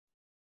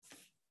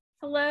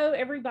Hello,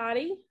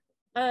 everybody.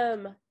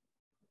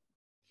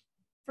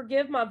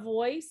 Forgive my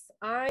voice.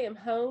 I am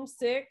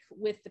homesick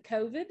with the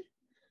COVID.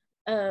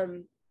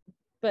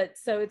 But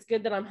so it's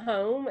good that I'm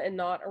home and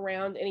not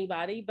around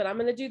anybody. But I'm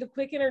going to do the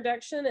quick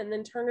introduction and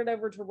then turn it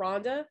over to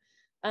Rhonda.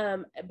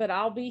 But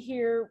I'll be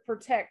here for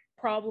tech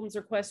problems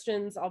or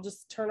questions. I'll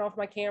just turn off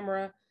my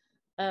camera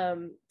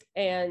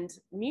and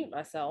mute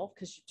myself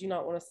because you do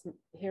not want to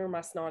hear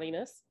my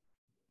snottiness.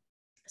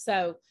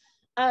 So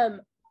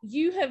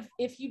you have,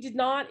 if you did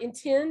not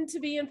intend to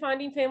be in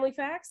Finding Family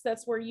Facts,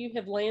 that's where you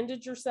have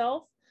landed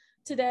yourself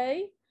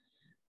today.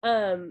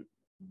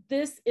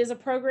 This is a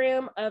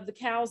program of the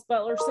CALS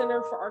Butler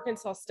Center for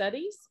Arkansas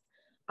Studies.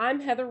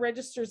 I'm Heather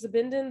Register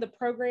Zabindin, the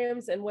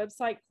Programs and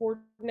Website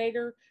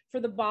Coordinator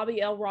for the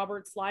Bobby L.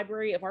 Roberts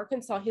Library of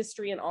Arkansas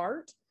History and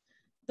Art.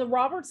 The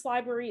Roberts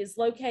Library is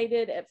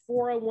located at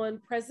 401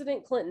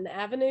 President Clinton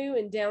Avenue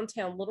in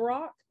downtown Little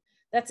Rock.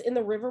 That's in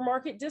the River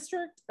Market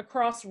District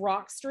across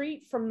Rock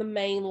Street from the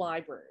main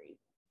library.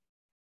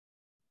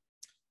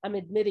 I'm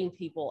admitting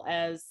people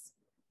as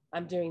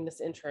I'm doing this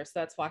intro, so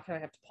that's why I kind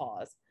of have to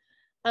pause.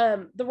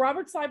 The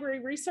Roberts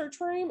Library Research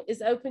Room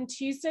is open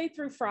Tuesday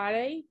through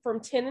Friday from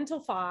 10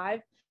 until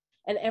 5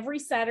 and every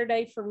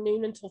Saturday from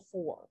noon until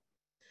 4.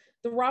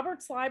 The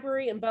Roberts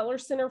Library and Butler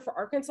Center for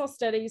Arkansas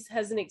Studies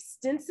has an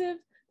extensive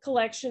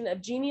collection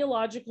of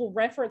genealogical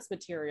reference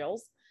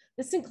materials.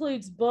 This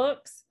includes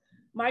books,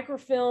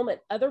 microfilm, and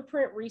other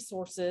print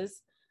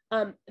resources.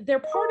 They're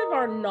part of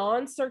our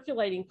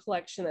non-circulating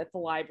collection at the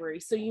library,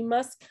 so you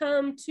must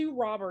come to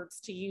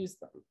Roberts to use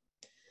them.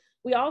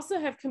 We also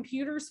have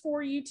computers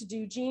for you to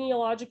do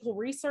genealogical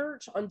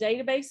research on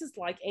databases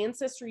like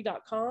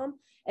Ancestry.com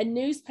and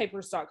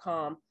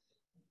newspapers.com.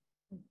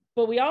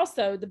 But we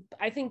also,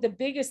 I think the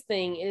biggest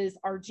thing is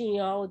our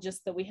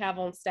genealogists that we have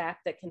on staff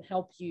that can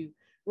help you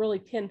really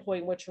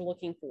pinpoint what you're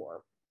looking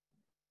for.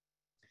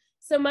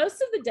 So most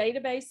of the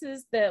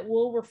databases that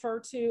we'll refer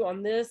to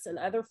on this and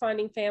other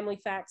Finding Family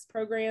Facts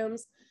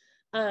programs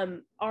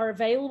are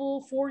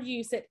available for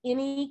use at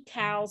any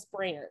CALS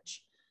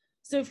branch.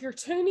 So if you're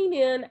tuning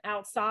in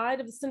outside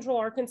of the Central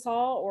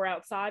Arkansas or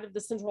outside of the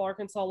Central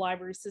Arkansas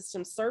Library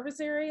System service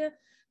area,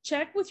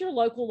 check with your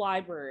local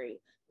library.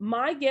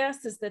 My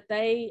guess is that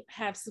they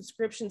have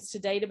subscriptions to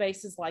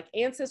databases like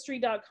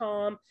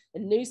Ancestry.com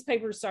and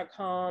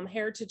newspapers.com,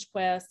 Heritage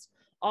Quest,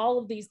 all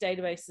of these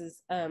databases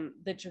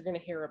that you're going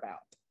to hear about.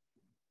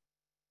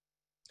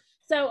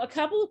 So a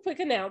couple of quick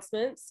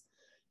announcements.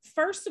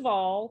 First of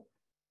all,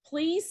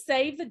 please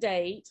save the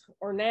date,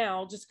 or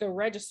now just go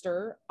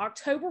register.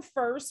 October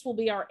 1st will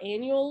be our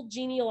annual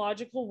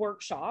genealogy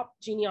workshop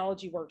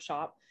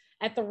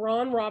at the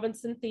Ron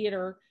Robinson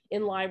Theater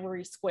in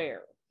Library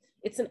Square.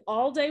 It's an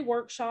all-day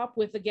workshop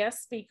with a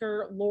guest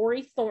speaker,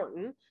 Lori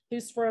Thornton,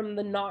 who's from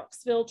the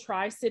Knoxville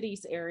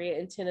Tri-Cities area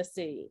in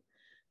Tennessee.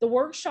 The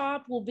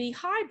workshop will be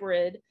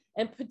hybrid,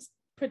 and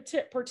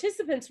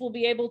participants will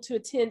be able to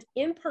attend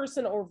in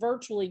person or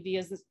virtually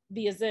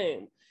via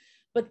Zoom.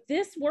 But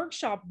this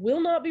workshop will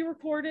not be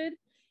recorded.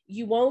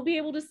 You won't be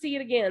able to see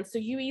it again. So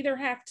you either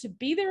have to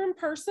be there in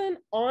person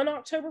on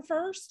October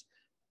 1st,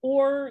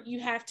 or you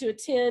have to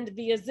attend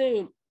via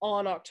Zoom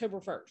on October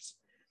 1st.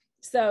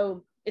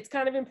 So it's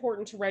kind of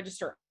important to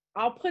register.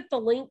 I'll put the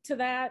link to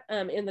that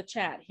in the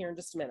chat here in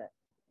just a minute.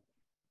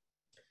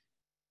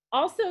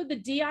 Also, the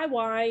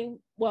DIY,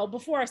 well,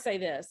 before I say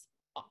this,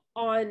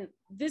 on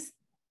this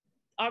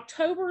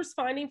October's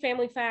Finding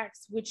Family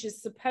Facts, which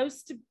is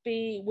supposed to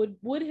be,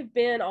 would have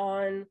been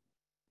on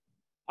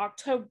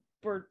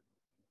October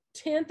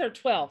 10th or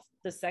 12th,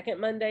 the second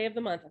Monday of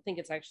the month. I think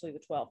it's actually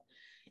the 12th.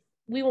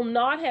 We will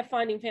not have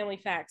Finding Family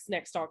Facts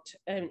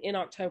in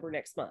October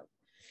next month.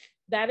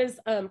 That is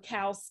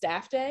CAL's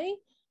staff day.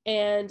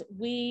 And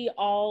we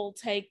all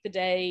take the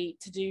day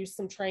to do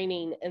some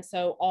training. And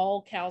so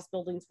all CALS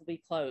buildings will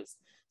be closed.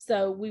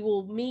 So we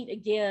will meet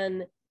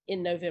again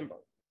in November.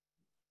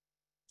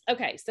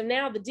 Okay, so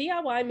now the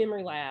DIY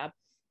Memory Lab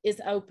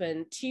is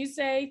open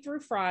Tuesday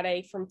through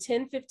Friday from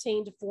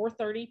 10:15 to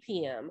 4:30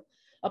 p.m.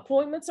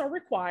 Appointments are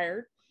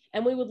required,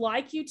 and we would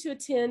like you to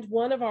attend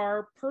one of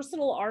our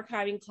personal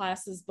archiving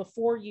classes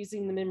before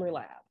using the Memory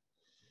Lab.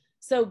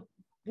 So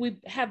we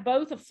have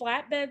both a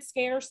flatbed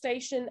scanner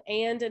station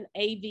and an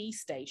AV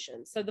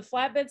station. So the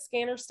flatbed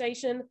scanner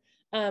station,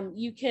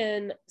 you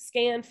can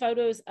scan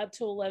photos up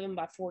to 11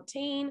 by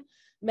 14,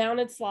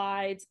 mounted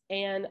slides,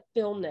 and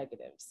film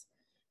negatives.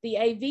 The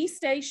AV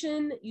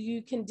station,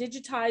 you can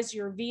digitize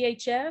your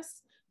VHS,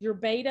 your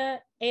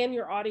beta, and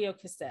your audio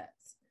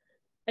cassettes.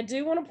 I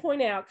do want to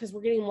point out, because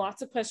we're getting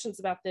lots of questions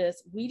about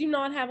this, we do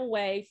not have a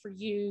way for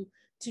you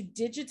to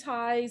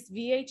digitize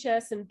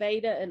VHS and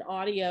beta and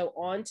audio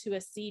onto a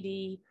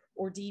CD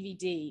or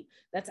DVD.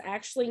 That's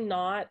actually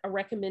not a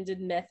recommended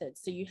method.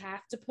 So you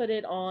have to put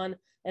it on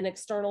an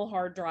external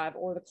hard drive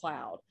or the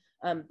cloud.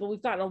 But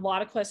we've gotten a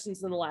lot of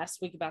questions in the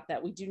last week about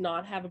that. We do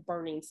not have a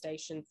burning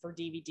station for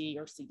DVD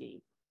or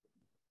CD.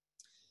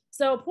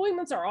 So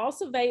appointments are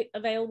also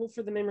available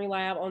for the Memory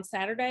Lab on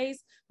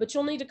Saturdays, but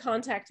you'll need to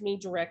contact me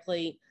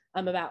directly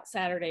about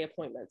Saturday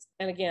appointments.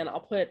 And again, I'll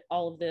put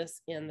all of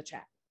this in the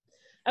chat.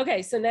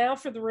 Okay, so now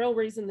for the real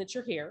reason that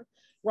you're here.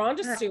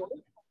 Rhonda Stewart,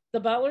 the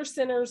Butler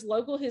Center's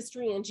local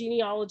history and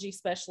genealogy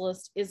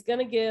specialist, is going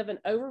to give an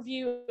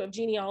overview of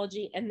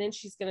genealogy, and then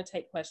she's going to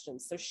take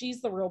questions. So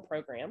she's the real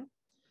program.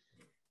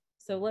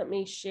 So let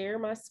me share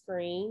my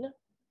screen.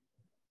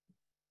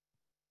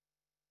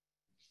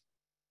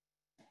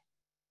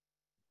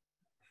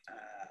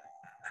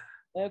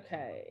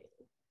 Okay.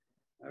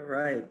 All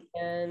right.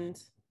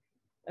 And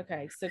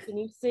okay, so can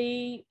you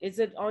see, is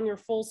it on your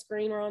full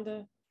screen,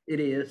 Rhonda? It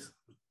is.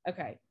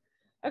 Okay.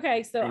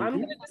 Okay, so I'm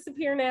going to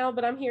disappear now,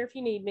 but I'm here if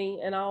you need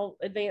me, and I'll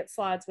advance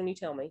slides when you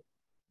tell me.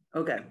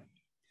 Okay.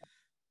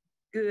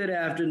 Good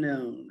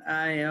afternoon.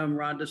 I am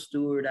Rhonda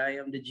Stewart. I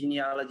am the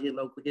Genealogy and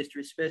Local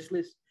History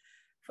Specialist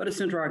for the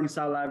Central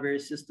Arkansas Library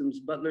System's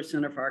Butler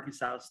Center for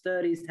Arkansas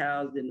Studies,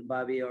 housed in the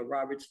Bobby L.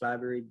 Roberts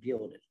Library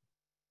building.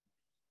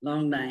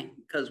 Long name,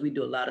 because we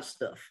do a lot of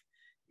stuff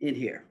in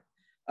here.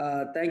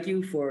 Thank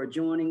you for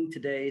joining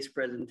today's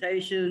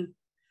presentation.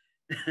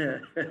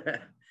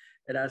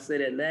 And I say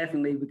that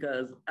laughingly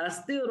because I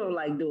still don't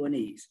like doing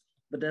these,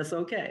 but that's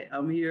okay.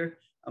 I'm here.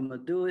 I'm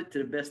going to do it to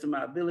the best of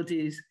my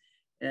abilities,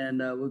 and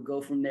we'll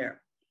go from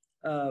there.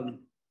 I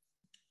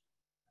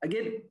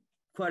get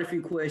quite a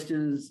few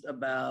questions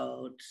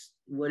about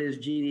what is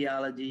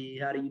genealogy,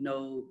 how do you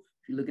know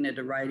if you're looking at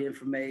the right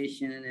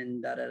information,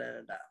 and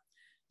da-da-da-da-da.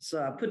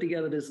 So I put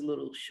together this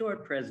little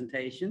short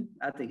presentation.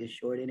 I think it's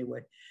short anyway.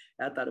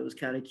 I thought it was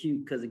kind of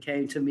cute because it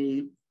came to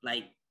me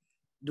like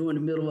during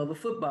the middle of a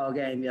football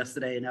game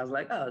yesterday. And I was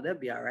like, oh, that'd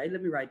be all right.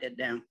 Let me write that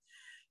down.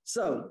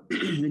 So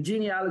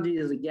genealogy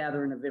is a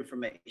gathering of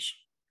information.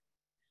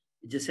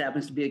 It just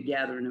happens to be a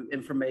gathering of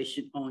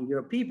information on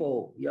your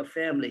people, your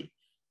family,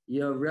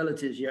 your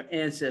relatives, your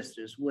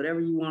ancestors,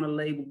 whatever you want to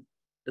label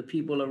the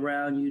people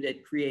around you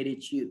that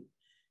created you.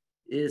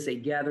 It is a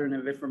gathering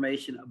of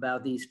information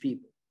about these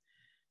people.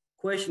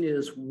 Question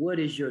is, what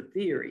is your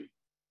theory?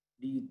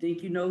 Do you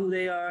think you know who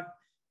they are?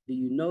 Do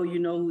you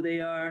know who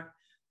they are?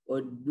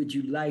 Or would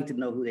you like to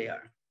know who they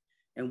are?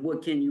 And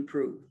what can you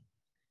prove?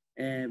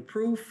 And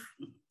proof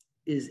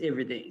is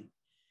everything.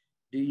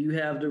 Do you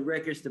have the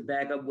records to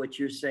back up what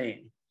you're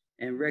saying?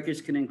 And records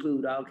can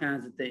include all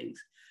kinds of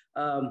things.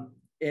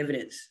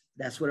 Evidence,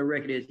 that's what a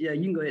record is. Yeah,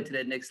 you can go ahead to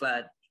that next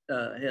slide,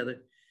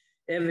 Heather.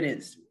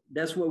 Evidence,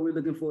 that's what we're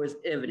looking for is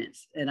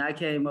evidence. And I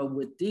came up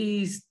with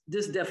this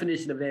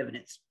definition of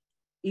evidence.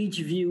 Each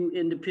view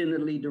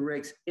independently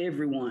directs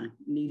everyone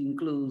needing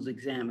clues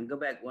examined. Go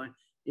back one.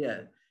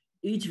 Yeah.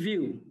 Each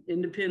view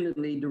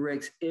independently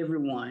directs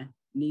everyone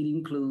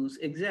needing clues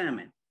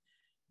examined.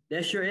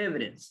 That's your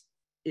evidence.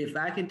 If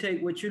I can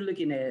take what you're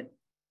looking at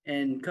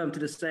and come to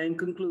the same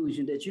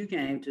conclusion that you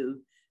came to,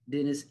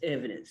 then it's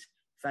evidence.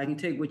 If I can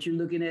take what you're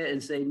looking at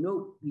and say,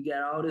 nope, you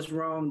got all this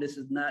wrong, does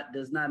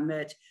not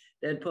match,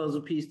 that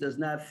puzzle piece does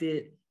not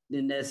fit,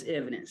 then that's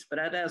evidence. But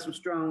I'd have some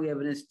strong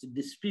evidence to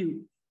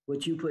dispute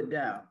what you put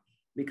down,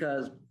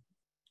 because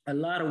a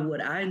lot of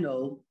what I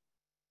know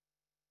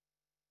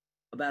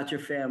about your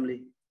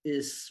family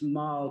is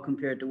small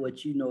compared to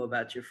what you know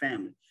about your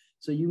family.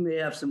 So you may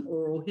have some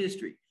oral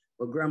history,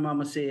 or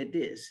grandmama said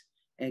this,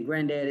 and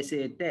granddaddy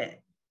said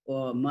that,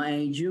 or my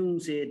Aunt June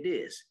said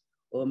this,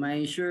 or my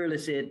Aunt Shirley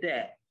said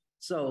that.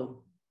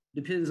 So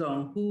depends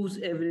on whose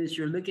evidence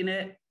you're looking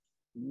at,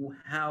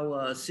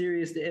 how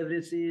serious the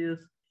evidence is,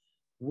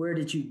 where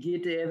did you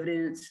get the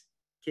evidence,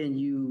 can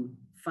you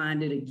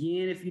find it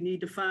again if you need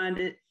to find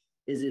it,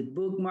 is it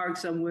bookmarked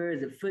somewhere,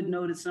 is it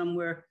footnoted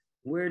somewhere,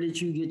 where did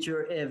you get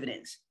your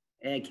evidence?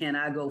 And can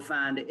I go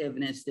find the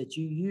evidence that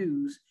you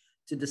use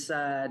to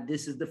decide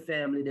this is the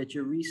family that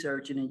you're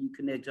researching and you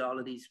connect to all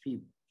of these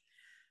people?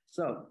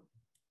 So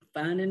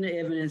finding the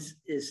evidence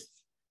is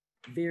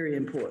very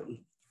important.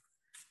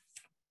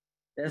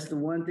 That's the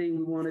one thing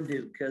we want to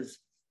do, because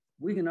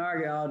we can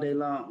argue all day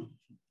long,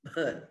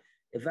 but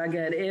if I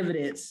got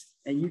evidence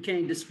and you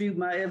can't dispute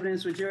my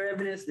evidence with your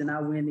evidence, then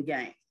I win the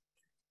game.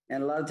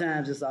 And a lot of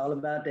times it's all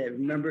about that.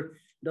 Remember,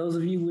 those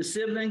of you with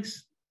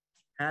siblings,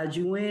 how'd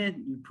you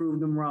win? You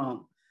proved them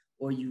wrong,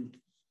 or you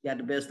got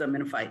the best of them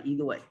in a fight.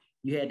 Either way,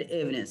 you had the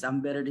evidence.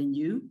 I'm better than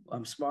you,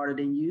 I'm smarter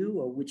than you,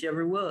 or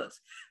whichever it was.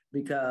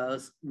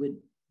 Because with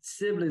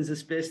siblings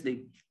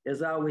especially,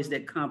 there's always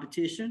that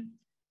competition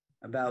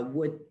about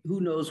who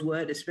knows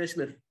what,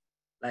 especially if,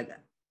 like,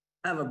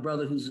 I have a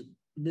brother who's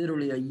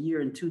literally a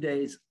year and 2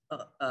 days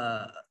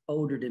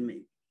older than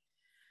me.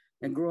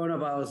 And growing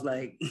up, I was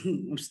like,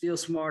 I'm still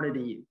smarter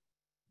than you.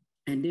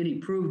 And then he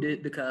proved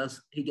it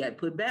because he got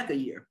put back a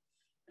year.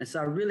 And so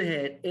I really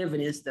had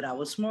evidence that I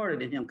was smarter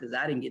than him because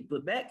I didn't get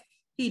put back,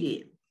 he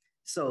did.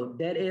 So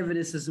that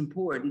evidence is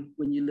important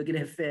when you're looking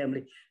at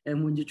family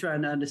and when you're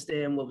trying to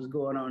understand what was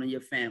going on in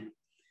your family.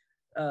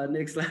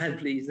 Next slide,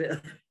 please.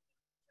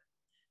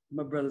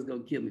 My brother's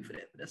gonna kill me for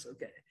that, but that's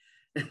okay.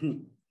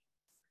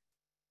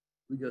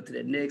 We go to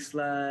the next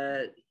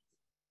slide.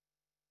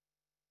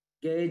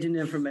 Gauging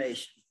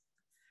information.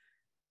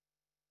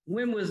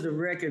 When was the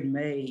record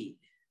made?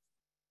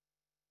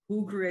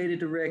 Who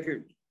created the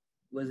record?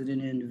 Was it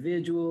an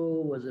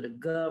individual? Was it a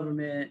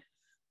government?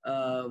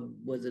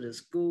 Was it a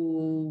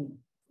school?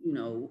 You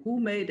know, who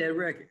made that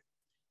record?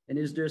 And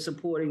is there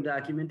supporting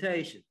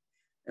documentation?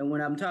 And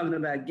when I'm talking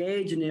about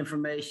gauging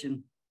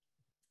information,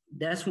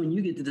 that's when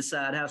you get to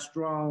decide how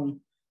strong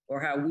or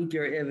how weak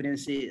your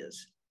evidence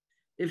is.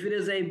 If it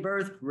is a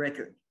birth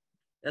record,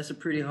 that's a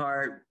pretty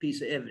hard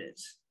piece of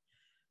evidence.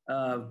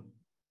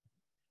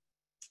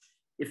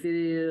 If it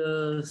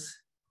is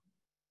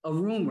a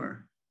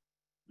rumor,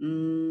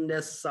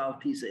 that's a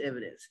soft piece of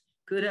evidence.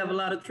 Could have a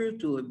lot of truth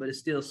to it, but it's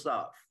still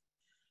soft.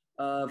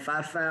 If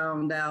I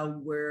found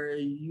out where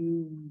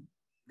you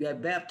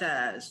got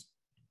baptized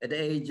at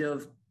the age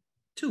of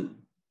 2,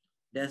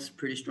 that's a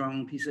pretty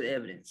strong piece of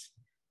evidence.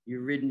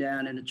 You're written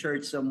down in the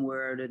church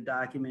somewhere, the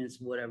documents,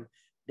 whatever.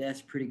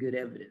 That's pretty good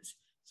evidence.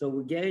 So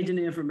we're gauging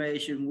the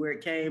information, where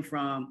it came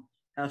from,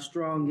 how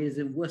strong is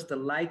it, what's the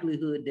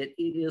likelihood that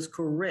it is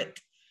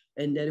correct,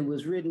 and that it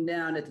was written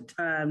down at the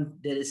time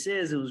that it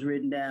says it was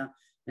written down,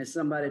 and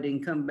somebody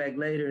didn't come back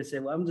later and say,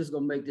 well, I'm just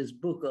gonna make this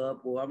book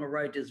up, or I'm gonna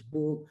write this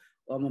book,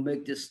 or I'm gonna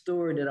make this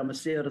story that I'm gonna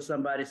sell to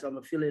somebody, so I'm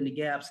gonna fill in the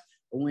gaps,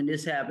 or when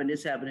this happened,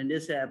 and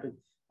this happened,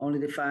 only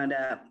to find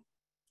out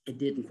it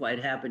didn't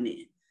quite happen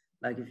then.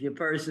 Like if your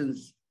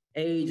person's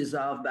age is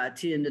off by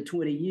 10 to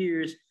 20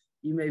 years,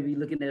 you may be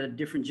looking at a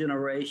different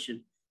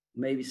generation,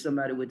 maybe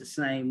somebody with the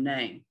same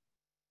name.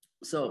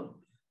 So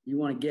you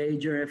want to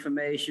gauge your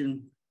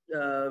information,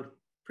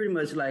 pretty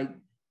much like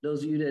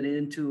those of you that are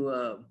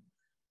into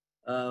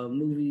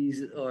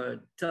movies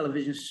or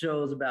television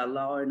shows about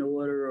law and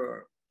order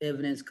or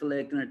evidence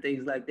collecting or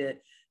things like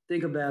that.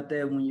 Think about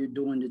that when you're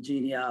doing the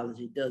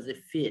genealogy. Does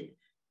it fit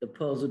the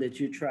puzzle that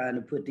you're trying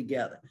to put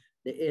together?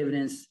 The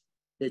evidence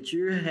that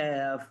you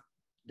have,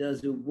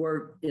 does it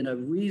work in a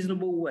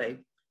reasonable way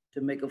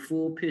to make a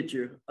full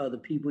picture of the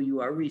people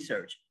you are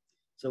researching?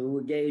 So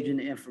we're gauging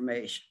the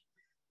information.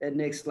 That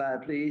next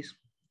slide, please.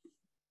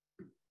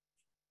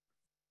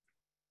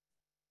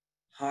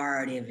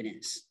 Hard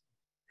evidence,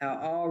 how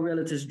all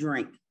relatives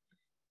drink.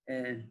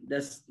 And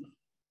that's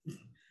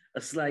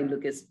a slight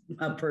look at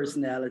my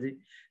personality,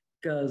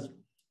 because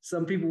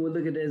some people would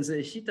look at that and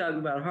say, she talking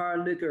about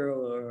hard liquor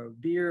or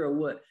beer or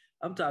what?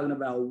 I'm talking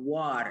about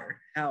water,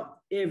 how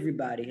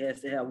everybody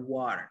has to have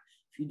water.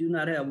 If you do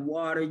not have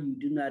water, you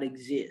do not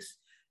exist.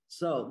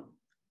 So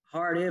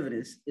hard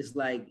evidence is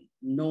like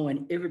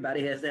knowing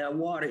everybody has to have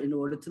water in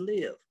order to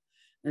live.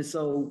 And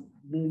so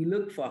when we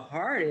look for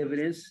hard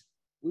evidence,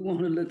 we want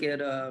to look at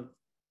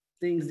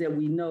things that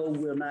we know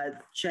will not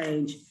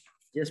change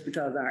just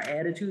because our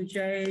attitude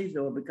changed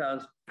or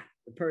because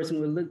the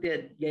person we looked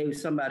at gave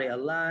somebody a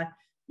lie.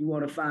 You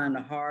want to find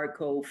the hard,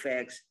 cold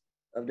facts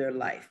of their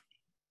life.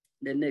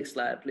 The next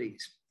slide,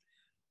 please.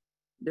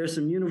 There's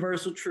some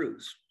universal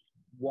truths.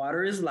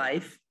 Water is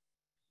life.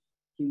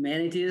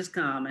 Humanity is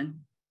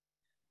common.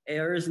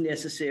 Air is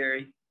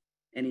necessary.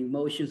 And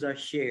emotions are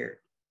shared.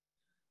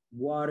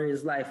 Water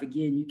is life.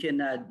 Again, you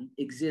cannot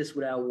exist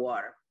without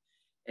water.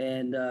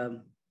 And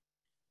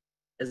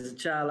as a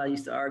child, I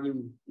used to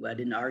argue, well, I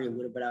didn't argue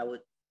with her, but I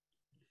would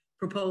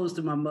propose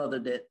to my mother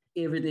that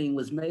everything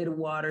was made of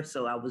water.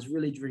 So I was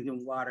really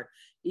drinking water,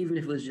 even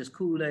if it was just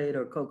Kool-Aid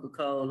or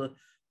Coca-Cola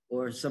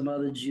or some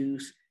other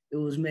juice. It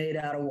was made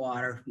out of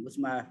water, was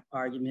my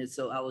argument.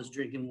 So I was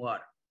drinking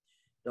water.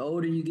 The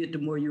older you get, the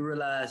more you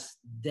realize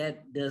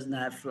that does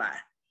not fly.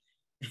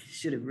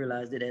 Should have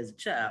realized it as a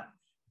child.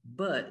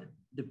 But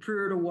the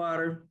purer the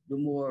water, the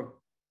more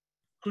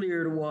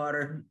clear the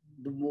water,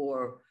 the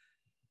more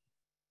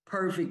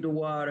perfect the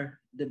water,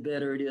 the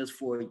better it is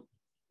for you.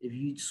 If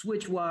you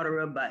switch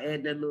water up by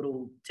adding that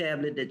little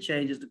tablet that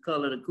changes the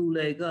color, the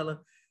Kool-Aid color,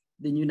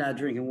 then you're not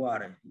drinking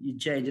water. You're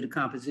changing the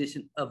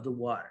composition of the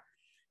water.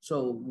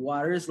 So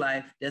water is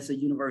life. That's a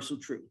universal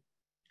truth.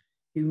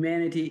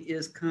 Humanity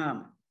is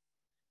common.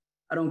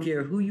 I don't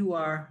care who you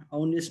are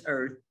on this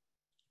earth.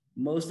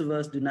 Most of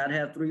us do not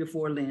have 3 or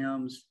 4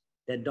 limbs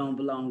that don't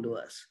belong to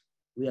us.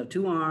 We have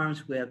 2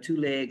 arms, we have 2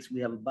 legs, we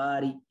have a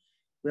body,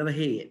 we have a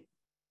head.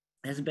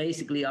 That's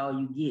basically all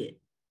you get.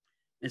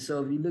 And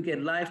so if you look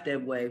at life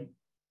that way,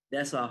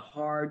 that's a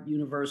hard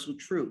universal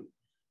truth.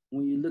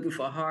 When you're looking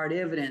for hard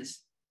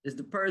evidence, is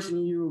the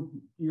person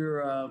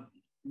you're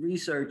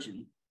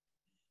researching,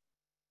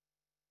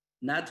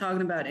 not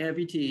talking about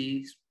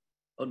amputees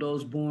or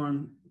those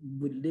born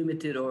with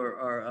limited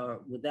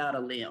or without a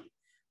limb.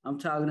 I'm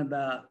talking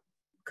about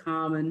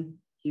common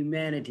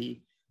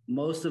humanity.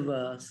 Most of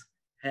us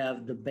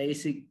have the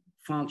basic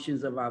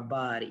functions of our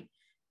body.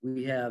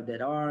 We have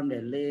that arm,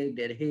 that leg,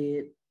 that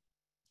head,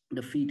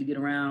 the feet to get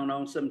around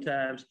on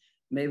sometimes.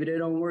 Maybe they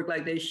don't work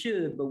like they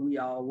should, but we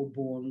all were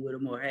born with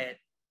them or had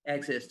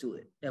access to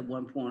it at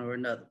one point or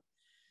another.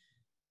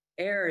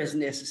 Air is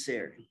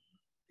necessary.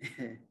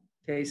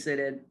 Can't say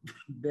that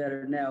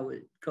better now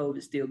with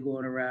COVID still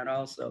going around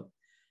also.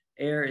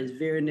 Air is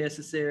very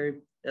necessary.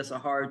 That's a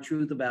hard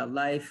truth about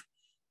life.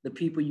 The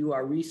people you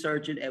are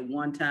researching at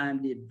one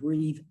time did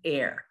breathe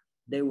air.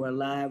 They were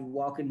alive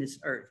walking this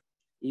earth.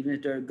 Even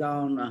if they're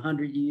gone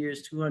 100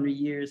 years, 200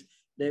 years,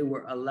 they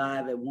were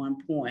alive at one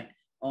point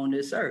on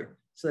this earth.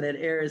 So that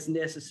air is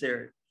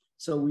necessary.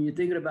 So when you're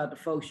thinking about the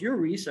folks you're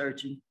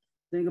researching,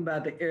 think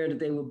about the air that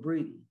they were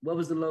breathing. What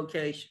was the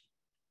location?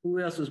 Who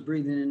else was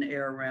breathing in the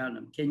air around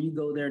them? Can you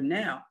go there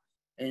now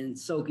and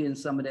soak in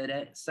some of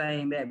that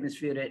same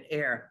atmosphere, that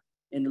air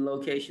in the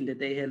location that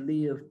they had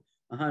lived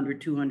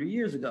 100, 200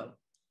 years ago?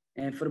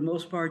 And for the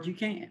most part, you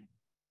can,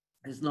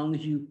 as long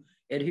as you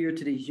adhere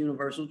to these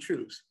universal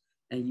truths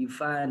and you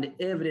find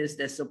evidence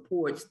that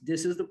supports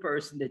this is the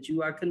person that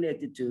you are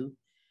connected to,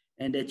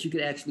 and that you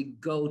could actually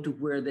go to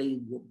where they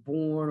were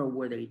born or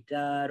where they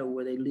died or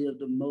where they lived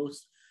the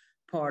most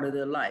part of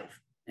their life.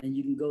 And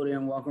you can go there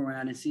and walk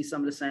around and see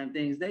some of the same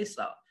things they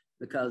saw,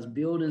 because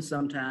buildings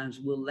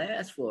sometimes will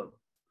last for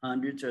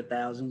hundreds or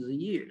thousands of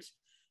years.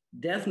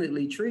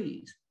 Definitely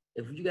trees.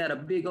 If you got a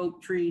big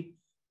oak tree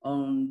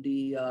on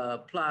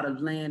the plot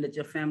of land that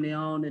your family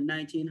owned in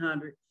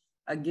 1900,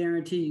 I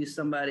guarantee you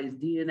somebody's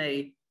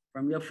DNA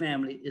from your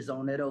family is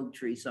on that oak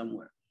tree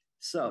somewhere.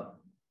 So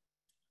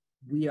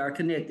we are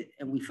connected,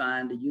 and we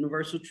find the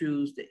universal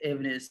truths, the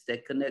evidence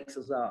that connects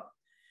us all.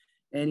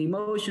 And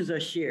emotions are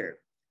shared.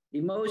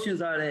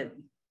 Emotions are that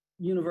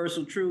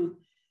universal truth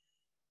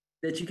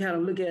that you kind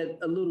of look at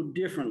a little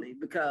differently,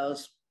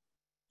 because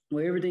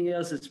where everything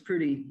else is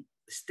pretty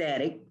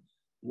static,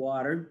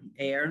 water,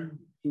 air,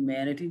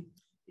 humanity,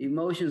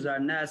 emotions are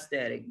not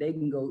static. They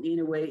can go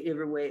any way,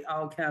 every way,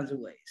 all kinds of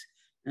ways.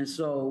 And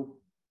so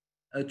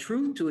a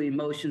truth to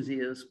emotions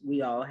is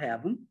we all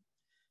have them.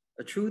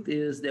 A truth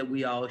is that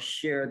we all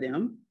share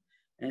them.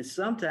 And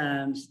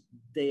sometimes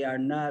they are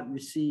not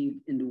received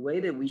in the way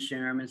that we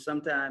share them. And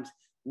sometimes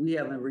we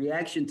have a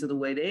reaction to the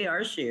way they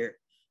are shared,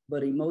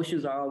 but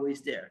emotions are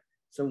always there.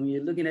 So when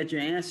you're looking at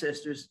your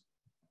ancestors,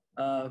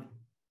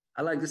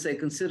 I like to say,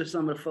 consider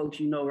some of the folks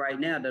you know right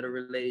now that are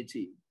related to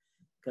you,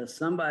 because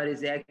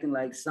somebody's acting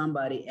like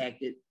somebody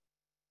acted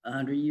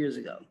 100 years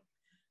ago.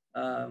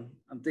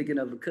 I'm thinking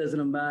of a cousin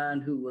of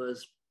mine who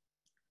was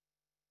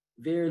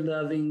very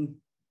loving,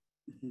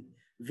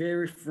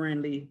 very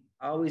friendly,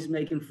 always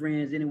making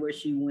friends anywhere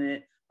she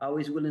went,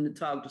 always willing to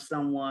talk to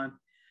someone.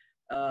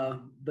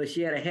 But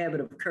she had a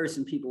habit of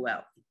cursing people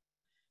out.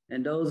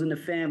 And those in the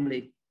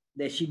family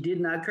that she did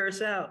not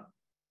curse out,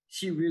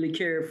 she really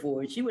cared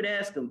for. And she would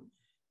ask them,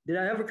 did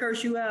I ever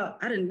curse you out?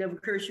 I didn't never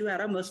curse you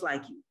out. I must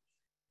like you.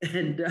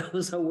 And that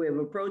was her way of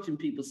approaching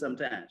people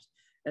sometimes.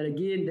 And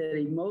again, that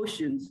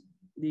emotions,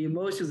 the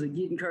emotions of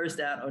getting cursed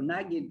out or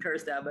not getting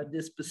cursed out by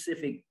this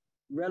specific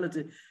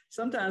relative,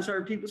 sometimes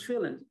hurt people's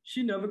feelings.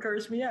 She never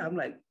cursed me out. I'm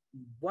like,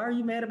 why are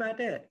you mad about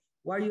that?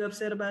 Why are you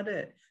upset about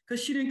that?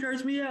 Because she didn't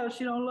curse me out.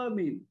 She don't love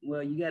me.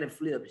 Well, you got it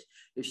flipped.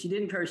 If she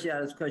didn't curse you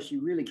out, it's because she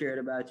really cared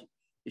about you.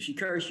 If she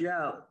cursed you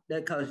out,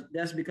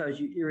 that's because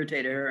you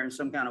irritated her in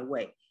some kind of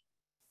way.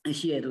 And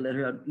she had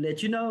to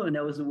let you know, and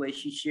that was the way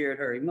she shared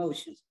her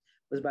emotions,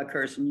 was by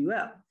cursing you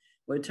out.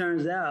 Well, it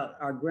turns out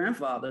our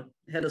grandfather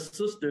had a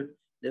sister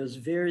that was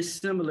very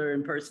similar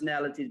in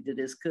personality to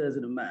this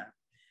cousin of mine,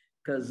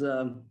 because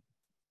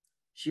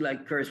she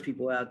liked to curse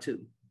people out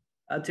too.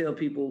 I tell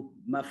people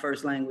my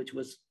first language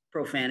was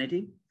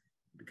profanity,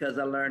 because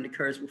I learned to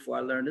curse before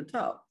I learned to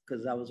talk,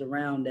 because I was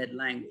around that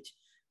language.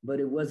 But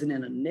it wasn't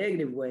in a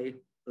negative way.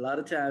 A lot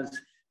of times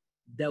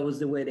that was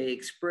the way they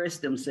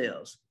expressed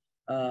themselves.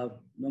 No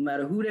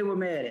matter who they were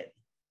mad at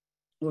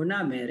or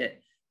not mad at,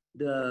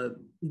 the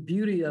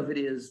beauty of it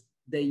is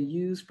they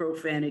used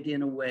profanity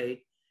in a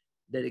way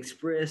that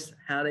expressed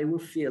how they were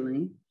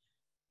feeling,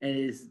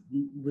 and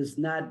was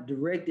not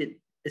directed,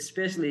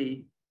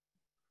 especially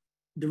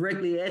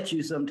directly at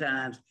you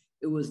sometimes.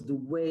 It was the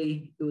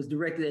way it was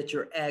directed at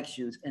your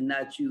actions and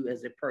not you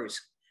as a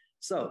person.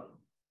 So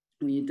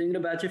when you're thinking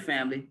about your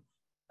family,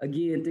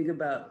 again, think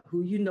about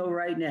who you know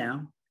right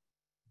now.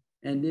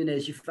 And then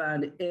as you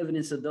find the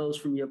evidence of those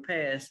from your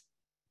past,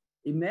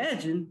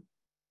 imagine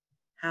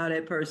how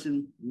that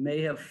person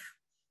may have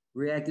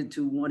reacted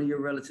to one of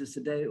your relatives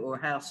today, or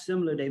how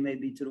similar they may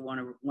be to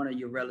one of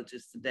your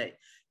relatives today.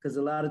 Because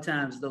a lot of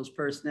times those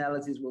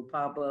personalities will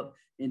pop up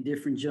in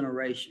different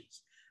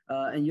generations,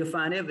 and you'll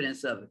find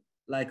evidence of it.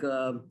 Like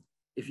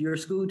if you're a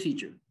school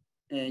teacher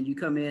and you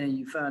come in and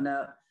you find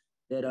out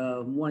that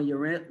one of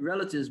your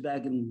relatives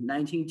back in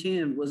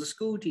 1910 was a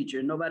school teacher,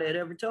 and nobody had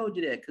ever told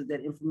you that, because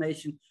that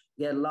information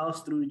got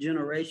lost through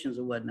generations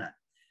or whatnot.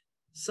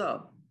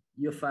 So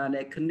you'll find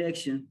that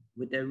connection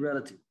with that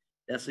relative.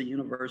 That's a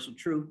universal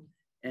truth.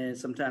 And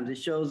sometimes it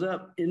shows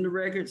up in the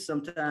records.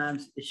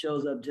 Sometimes it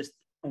shows up just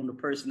on the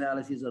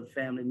personalities of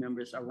family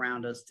members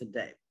around us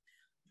today.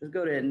 Let's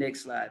go to the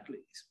next slide, please.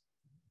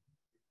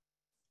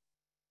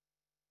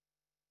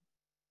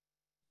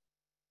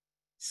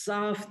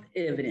 Soft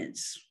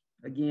evidence.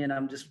 Again, I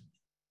was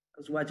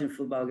watching a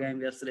football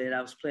game yesterday and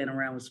I was playing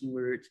around with some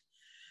words.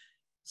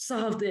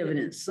 Soft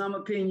evidence. Some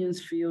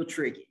opinions feel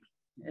tricky.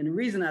 And the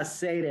reason I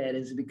say that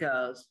is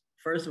because,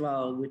 first of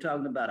all, we're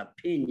talking about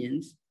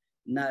opinions,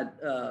 not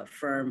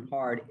firm,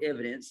 hard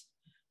evidence.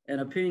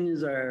 And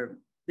opinions are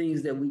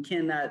things that we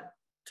cannot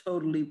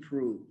totally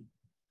prove.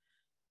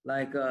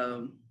 Like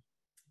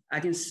I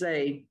can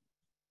say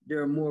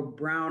there are more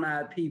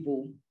brown-eyed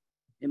people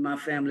in my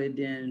family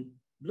than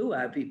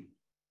blue-eyed people.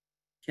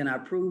 Can I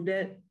prove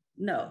that?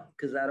 No,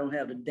 because I don't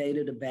have the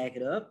data to back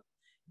it up.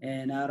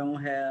 And I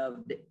don't have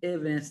the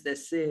evidence that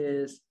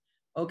says,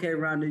 okay,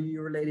 Rhonda,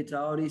 you're related to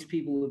all these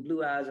people with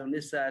blue eyes on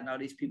this side and all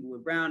these people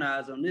with brown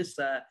eyes on this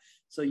side.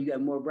 So you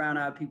got more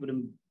brown-eyed people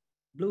than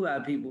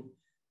blue-eyed people.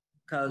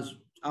 Because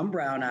I'm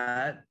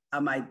brown-eyed, I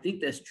might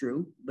think that's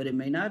true, but it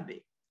may not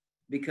be,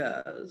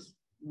 because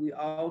we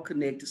all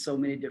connect to so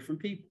many different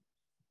people.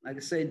 Like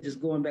I said,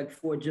 just going back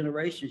 4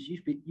 generations,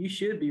 you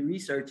should be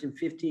researching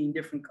 15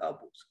 different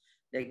couples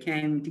that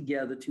came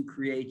together to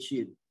create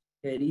you.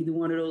 Had either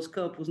one of those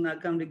couples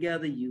not come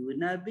together, you would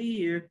not be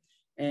here.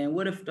 And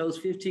what if those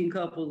 15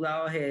 couples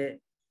all had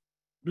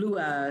blue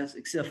eyes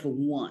except for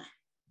one?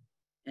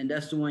 And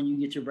that's the one you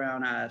get your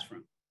brown eyes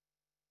from.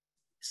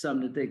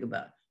 Something to think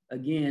about.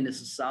 Again,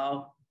 this is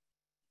soft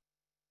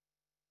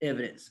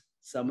evidence.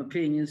 Some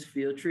opinions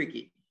feel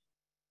tricky.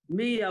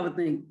 Me, I would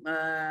think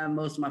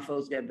most of my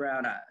folks got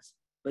brown eyes.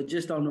 But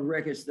just on the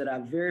records that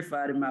I've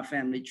verified in my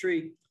family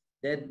tree,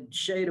 that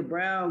shade of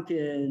brown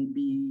can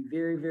be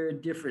very, very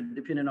different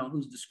depending on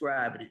who's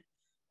describing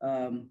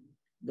it.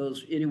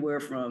 Goes anywhere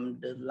from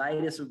the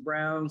lightest of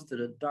browns to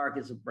the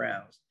darkest of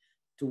browns,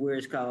 to where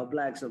it's called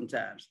black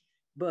sometimes.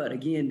 But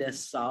again,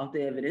 that's soft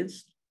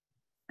evidence.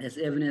 That's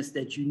evidence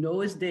that you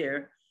know is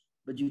there,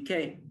 but you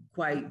can't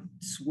quite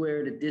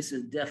swear that this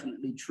is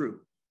definitely true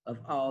of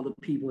all the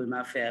people in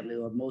my family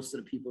or most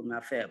of the people in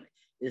my family.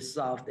 It's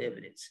soft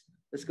evidence.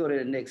 Let's go to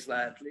the next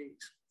slide, please.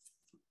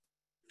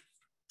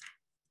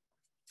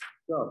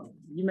 So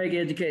you make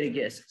educated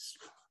guesses.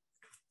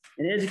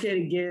 An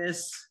educated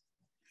guess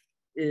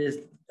is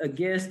a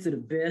guess to the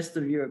best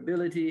of your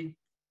ability.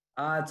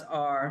 Odds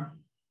are,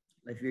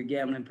 if you're a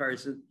gambling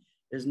person,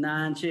 there's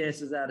 9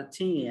 chances out of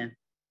 10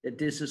 that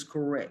this is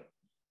correct,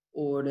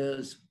 or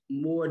there's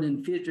more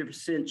than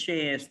 50%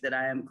 chance that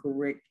I am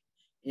correct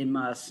in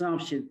my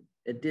assumption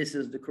that this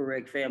is the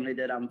correct family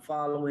that I'm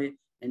following,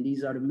 and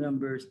these are the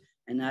members,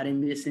 and I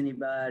didn't miss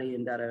anybody,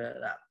 and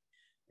da-da-da-da.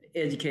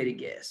 Educated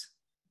guess.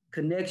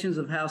 Connections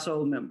of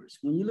household members.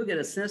 When you look at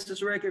a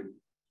census record,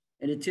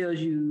 and it tells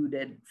you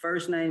that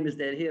first name is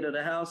that head of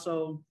the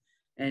household,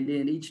 and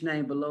then each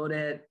name below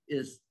that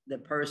is the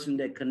person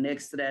that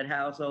connects to that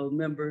household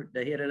member,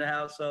 the head of the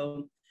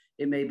household.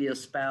 It may be a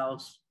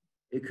spouse,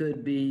 it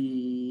could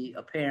be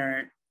a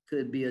parent,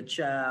 could be a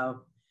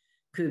child,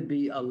 could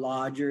be a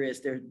lodger,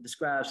 as they're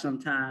described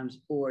sometimes,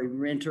 or a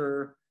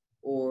renter,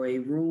 or a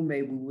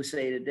roommate, we would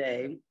say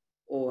today,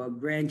 or a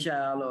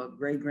grandchild, or a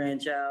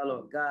great-grandchild,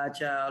 or a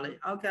godchild,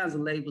 all kinds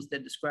of labels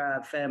that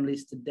describe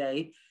families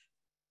today,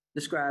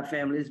 describe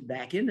families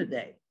back in the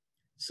day.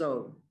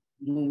 So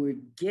when we're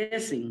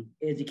guessing,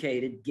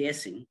 educated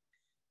guessing,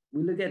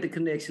 we look at the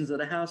connections of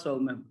the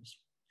household members.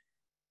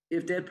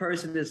 If that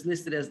person is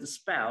listed as the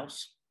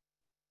spouse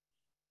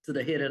to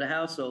the head of the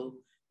household,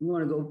 you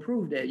want to go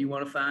prove that. You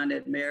want to find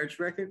that marriage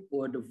record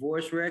or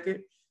divorce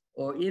record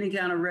or any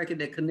kind of record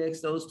that connects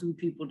those 2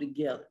 people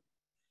together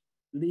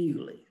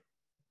legally.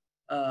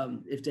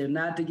 If they're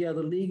not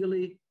together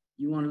legally,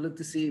 you want to look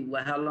to see,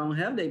 well, how long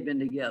have they been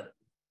together?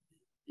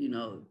 You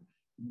know,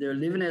 they're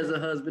living as a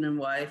husband and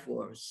wife,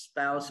 or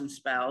spouse and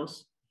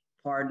spouse,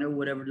 partner,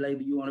 whatever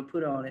label you want to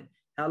put on it.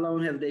 How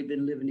long have they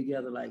been living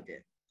together like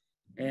that?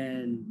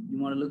 And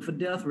you want to look for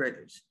death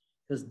records,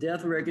 because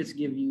death records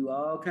give you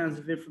all kinds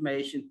of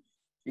information,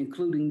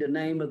 including the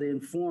name of the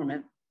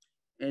informant.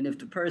 And if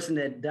the person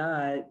that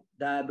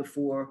died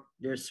before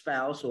their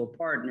spouse or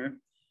partner,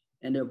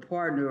 and their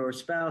partner or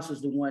spouse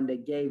is the one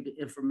that gave the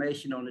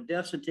information on the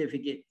death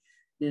certificate,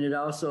 then it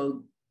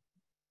also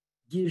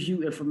gives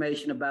you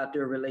information about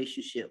their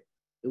relationship.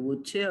 It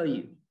will tell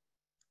you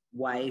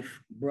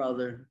wife,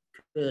 brother,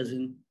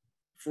 cousin,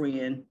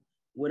 friend,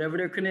 whatever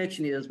their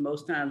connection is.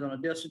 Most times on a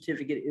death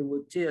certificate, it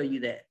will tell you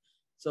that.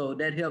 So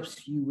that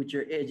helps you with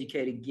your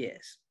educated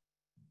guess.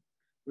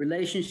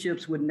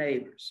 Relationships with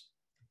neighbors.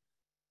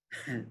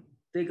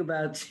 Think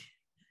about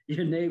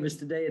your neighbors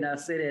today, and I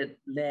say that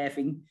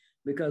laughing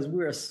because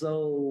we're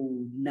so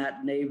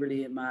not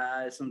neighborly in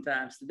my eyes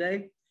sometimes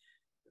today.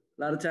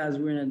 A lot of times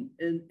we're in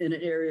an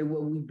area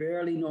where we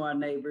barely know our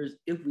neighbors,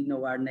 if we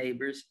know our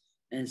neighbors,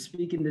 and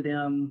speaking to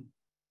them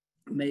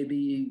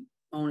maybe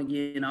on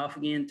again, off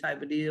again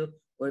type of deal,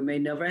 or it may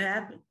never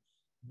happen.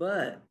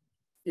 But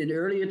in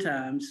earlier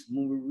times,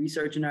 when we're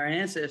researching our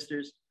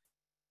ancestors,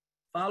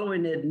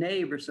 following that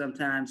neighbor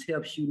sometimes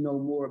helps you know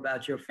more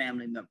about your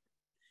family member.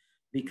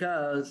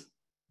 Because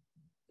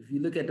if you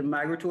look at the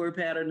migratory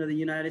pattern of the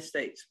United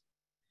States,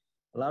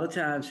 a lot of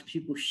times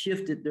people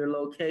shifted their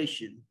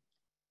location,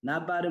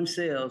 not by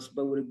themselves,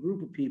 but with a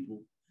group of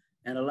people.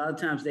 And a lot of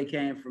times they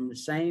came from the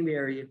same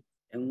area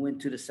and went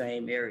to the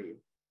same area,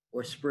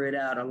 or spread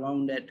out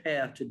along that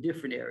path to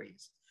different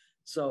areas.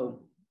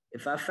 So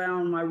if I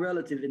found my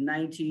relative in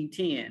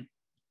 1910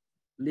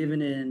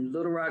 living in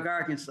Little Rock,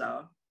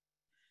 Arkansas,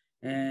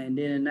 and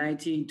then in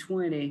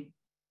 1920,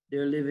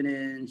 they're living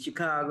in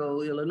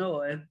Chicago,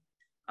 Illinois,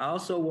 I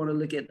also want to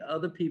look at the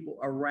other people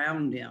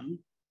around them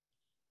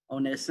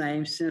on that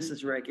same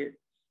census record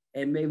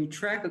and maybe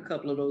track a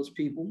couple of those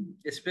people,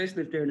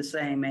 especially if they're in the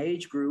same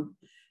age group,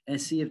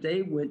 and see if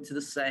they went to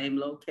the same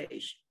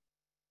location.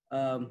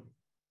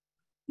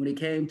 When it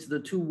came to the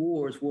two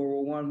wars,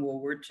 World War I,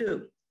 World War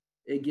II,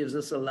 it gives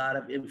us a lot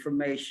of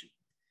information.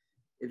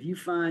 If you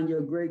find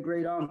your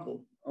great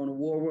uncle on a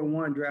World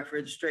War I draft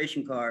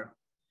registration card,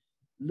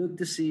 look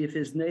to see if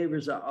his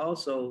neighbors are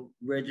also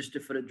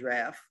registered for the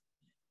draft,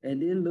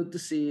 and then look to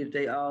see if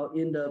they all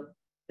end up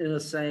in the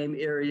same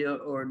area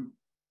or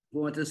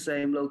going to the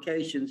same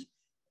locations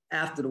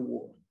after the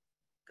war,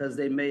 because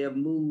they may have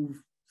moved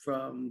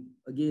from,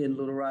 again,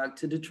 Little Rock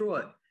to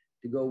Detroit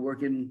to go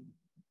work in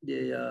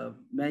the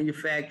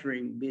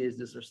manufacturing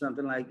business or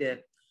something like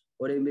that.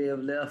 Or they may have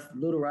left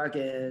Little Rock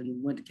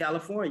and went to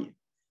California,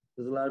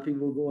 because a lot of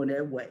people were going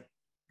that way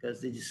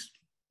because they just,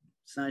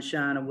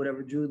 sunshine or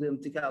whatever drew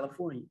them to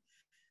California.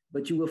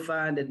 But you will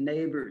find that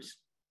neighbors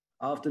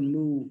often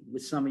move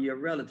with some of your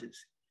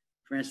relatives.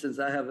 For instance,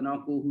 I have an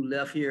uncle who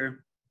left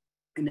here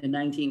in the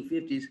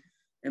 1950s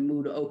and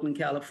moved to Oakland,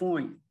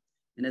 California.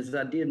 And as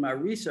I did my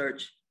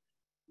research,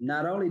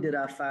 not only did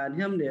I find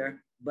him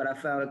there, but I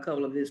found a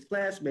couple of his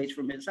classmates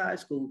from his high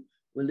school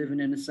were living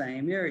in the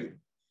same area.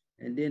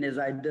 And then as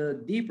I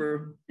dug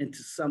deeper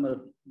into some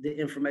of the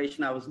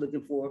information I was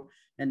looking for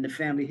and the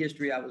family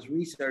history I was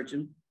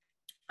researching,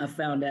 I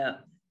found out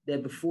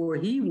that before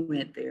he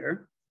went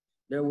there,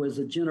 there was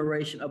a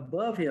generation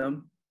above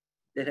him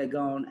that had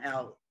gone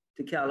out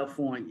to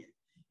California.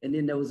 And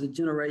then there was a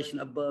generation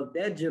above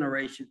that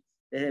generation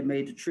that had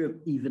made the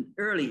trip even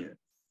earlier.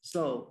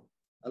 So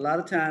a lot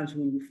of times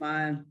when you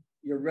find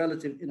your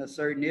relative in a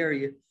certain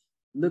area,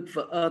 look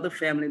for other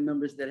family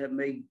members that have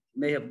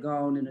may have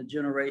gone in a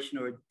generation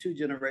or two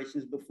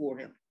generations before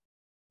him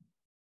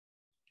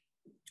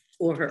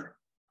or her.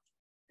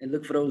 And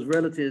look for those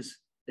relatives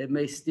that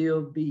may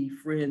still be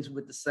friends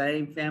with the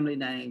same family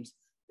names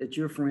that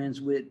you're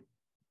friends with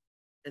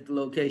at the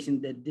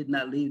location that did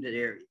not leave that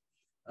area.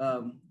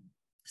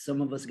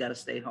 Some of us got to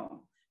stay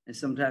home. And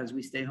sometimes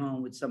we stay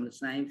home with some of the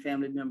same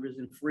family members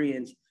and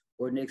friends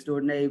or next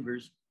door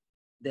neighbors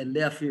that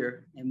left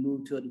here and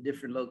moved to a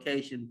different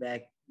location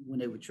back when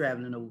they were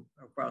traveling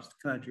across the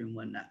country and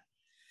whatnot.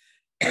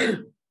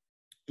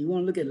 You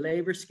want to look at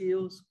labor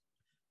skills.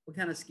 What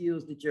kind of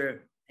skills did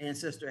your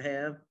ancestor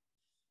have?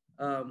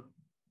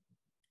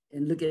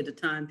 And look at the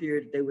time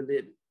period they were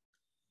living.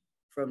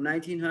 From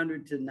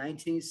 1900 to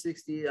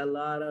 1960, a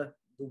lot of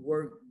the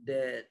work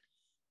that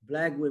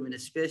Black women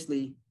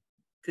especially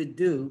could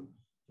do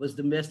was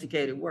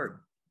domesticated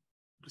work.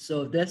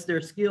 So if that's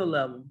their skill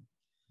level,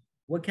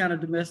 what kind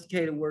of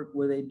domesticated work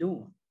were they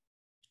doing?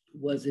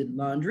 Was it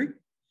laundry?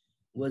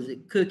 Was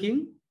it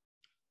cooking?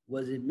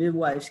 Was it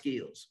midwife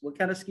skills? What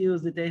kind of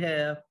skills did they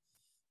have?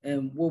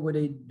 And what were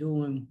they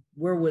doing?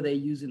 Where were they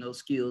using those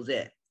skills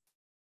at?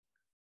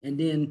 And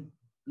then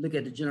look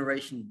at the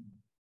generation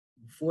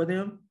before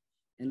them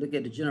and look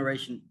at the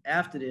generation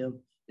after them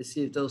to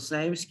see if those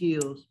same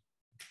skills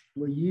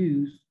were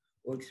used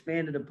or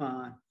expanded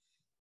upon.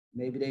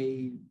 Maybe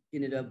they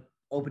ended up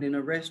opening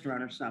a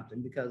restaurant or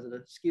something because of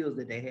the skills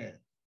that they had.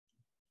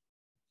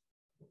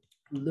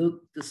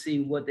 Look to see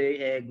what they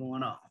had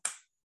going on.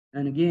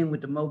 And again,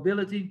 with the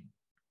mobility,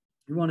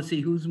 you want to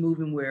see who's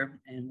moving where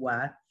and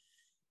why.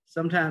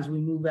 Sometimes we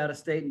move out of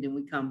state and then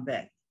we come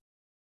back.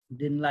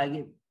 Didn't like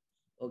it,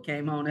 or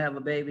came home to have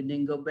a baby and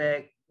didn't go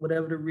back,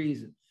 whatever the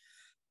reason.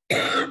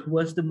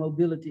 What's the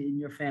mobility in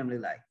your family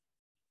like?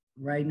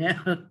 Right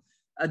now,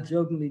 I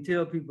jokingly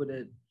tell people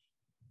that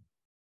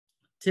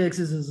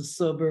Texas is a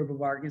suburb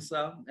of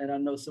Arkansas, and I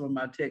know some of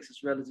my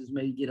Texas relatives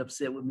may get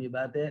upset with me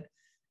about that.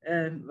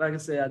 And like I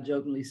say, I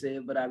jokingly say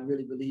it, but I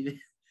really believe it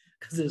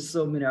because there's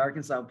so many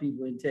Arkansas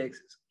people in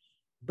Texas.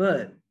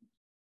 But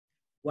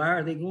why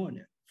are they going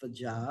there? For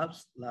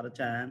jobs, a lot of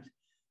times.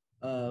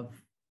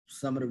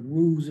 Some of the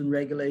rules and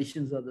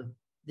regulations of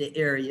the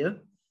area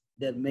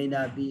that may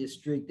not be as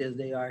strict as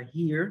they are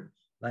here,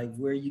 like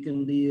where you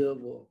can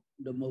live or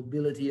the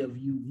mobility of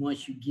you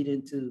once you get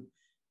into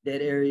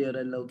that area,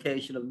 the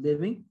location of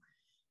living.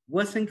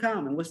 What's in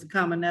common? What's the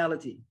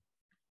commonality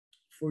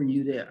for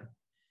you there?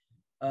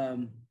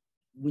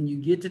 When you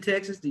get to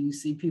Texas, do you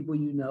see people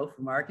you know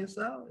from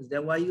Arkansas? Is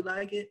that why you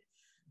like it?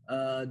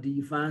 Do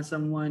you find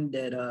someone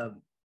that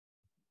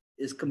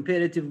is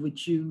competitive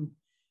with you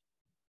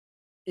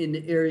in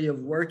the area of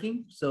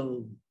working?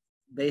 So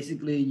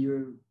basically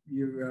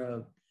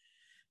you're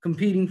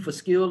competing for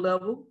skill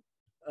level.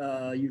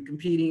 You're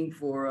competing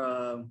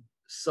for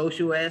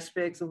social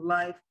aspects of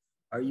life.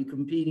 Are you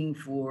competing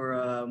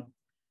for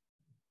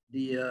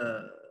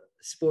the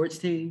sports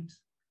teams?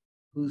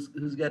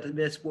 Who's got the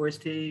best sports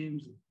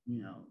teams?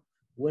 You know,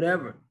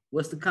 whatever.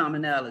 What's the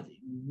commonality?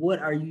 What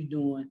are you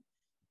doing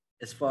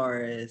as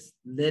far as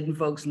letting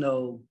folks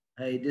know,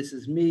 hey, this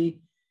is me,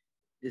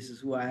 this is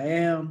who I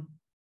am,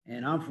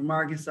 and I'm from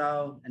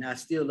Arkansas, and I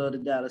still love the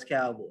Dallas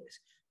Cowboys,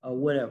 or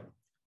whatever.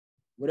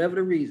 Whatever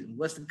the reason,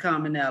 what's the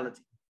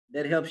commonality?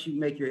 That helps you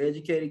make your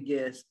educated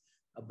guess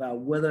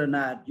about whether or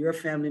not your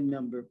family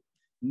member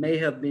may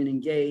have been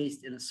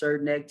engaged in a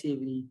certain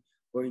activity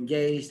or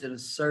engaged in a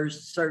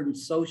certain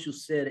social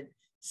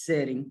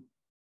setting,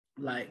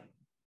 like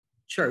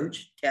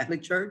church,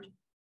 Catholic church,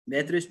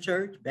 Methodist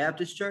church,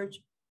 Baptist church,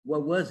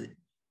 what was it?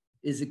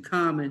 Is it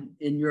common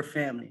in your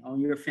family,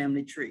 on your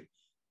family tree?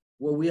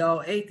 Were we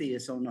all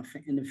atheists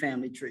in the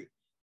family tree?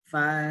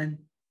 Find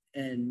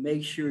and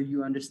make sure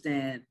you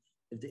understand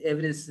if the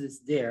evidence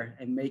is there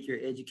and make your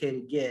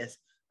educated guess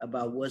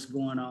about what's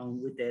going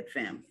on with that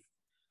family.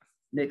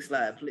 Next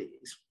slide,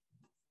 please.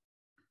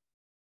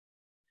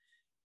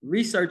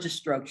 Research is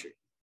structured.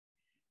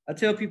 I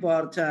tell people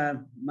all the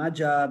time, my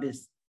job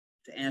is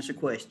to answer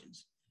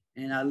questions.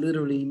 And I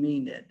literally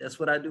mean that. That's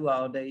what I do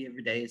all day,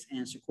 every day, is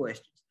answer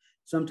questions.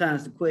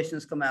 Sometimes the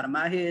questions come out of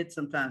my head.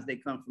 Sometimes they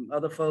come from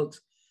other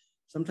folks.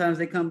 Sometimes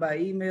they come by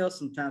email.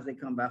 Sometimes they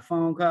come by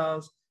phone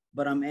calls.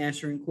 But I'm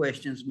answering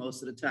questions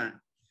most of the time.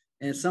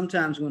 And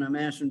sometimes when I'm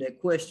answering that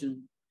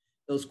question,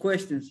 those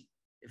questions,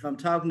 if I'm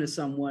talking to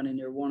someone and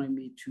they're wanting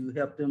me to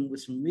help them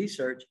with some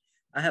research,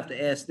 I have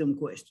to ask them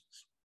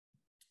questions.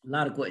 A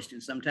lot of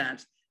questions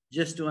sometimes,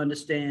 just to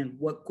understand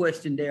what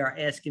question they are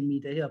asking me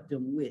to help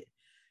them with.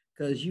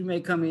 Because you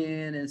may come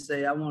in and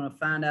say, I want to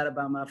find out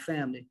about my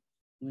family,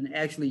 when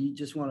actually you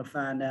just want to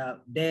find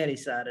out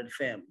daddy's side of the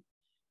family.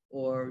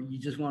 Or you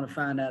just want to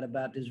find out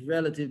about this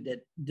relative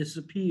that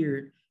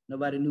disappeared.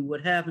 Nobody knew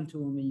what happened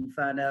to him. And you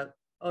find out,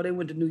 oh, they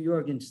went to New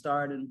York and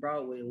starred in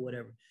Broadway or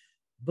whatever.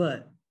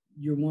 But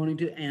you're wanting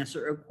to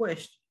answer a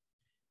question.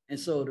 And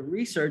so the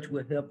research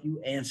will help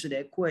you answer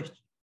that question.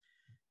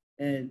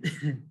 And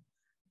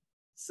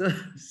so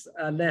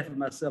I laugh at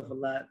myself a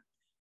lot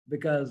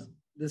because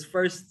this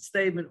first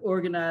statement,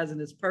 organizing,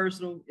 is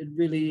personal. It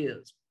really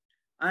is.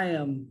 I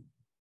am,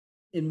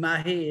 in my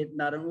head,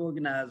 not an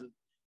organizer,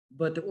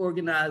 but the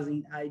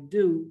organizing I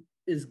do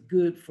is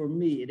good for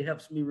me. It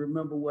helps me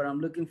remember what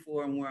I'm looking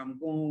for and where I'm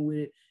going with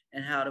it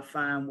and how to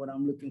find what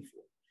I'm looking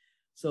for.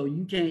 So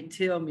you can't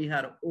tell me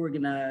how to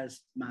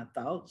organize my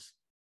thoughts.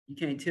 You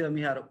can't tell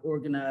me how to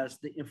organize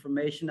the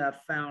information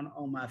I've found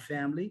on my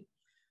family.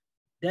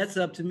 That's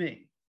up to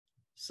me.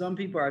 Some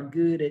people are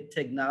good at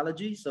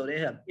technology, so they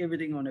have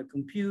everything on their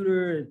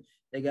computer and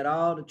they got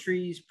all the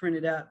trees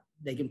printed out.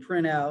 They can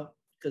print out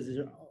because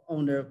it's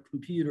on their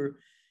computer.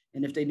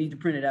 And if they need to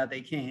print it out,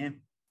 they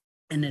can.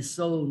 And it's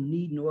so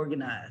neat and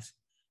organized,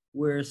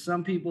 where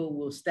some people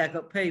will stack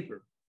up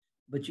paper,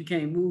 but you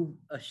can't move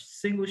a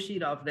single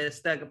sheet off of that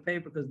stack of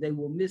paper because they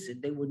will miss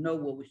it. They will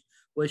know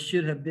what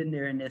should have been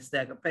there in that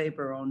stack of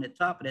paper or on the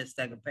top of that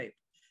stack of paper.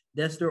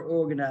 That's their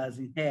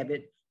organizing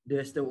habit.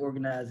 That's their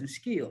organizing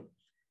skill.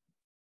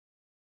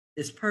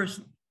 It's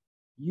personal.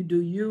 You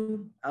do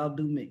you, I'll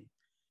do me.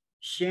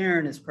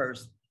 Sharing is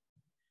personal.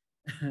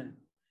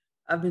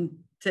 I've been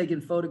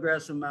taking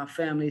photographs of my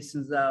family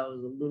since I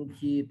was a little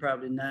kid,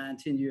 probably 9,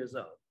 10 years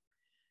old.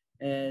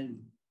 And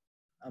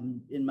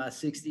I'm in my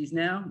 60s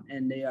now,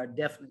 and they are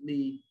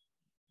definitely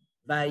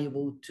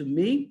valuable to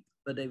me,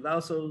 but they've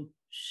also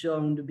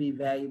shown to be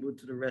valuable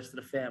to the rest of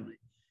the family.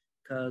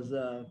 Because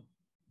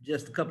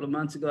just a couple of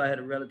months ago, I had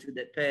a relative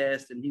that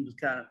passed, and he was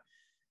kind of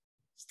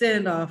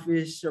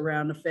standoffish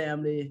around the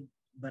family,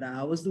 but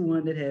I was the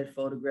one that had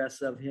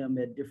photographs of him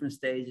at different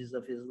stages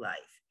of his life.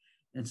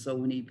 And so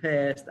when he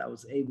passed, I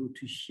was able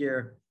to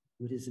share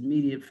with his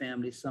immediate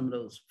family some of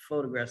those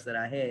photographs that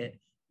I had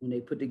when they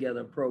put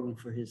together a program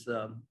for his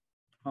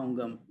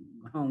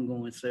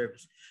homegoing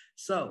service.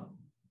 So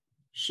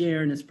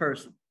sharing is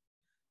personal.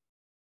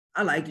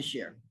 I like to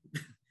share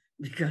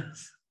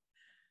because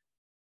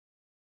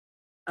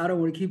I don't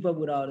want to keep up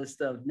with all this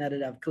stuff. Now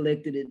that I've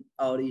collected it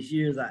all these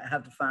years, I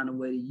have to find a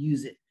way to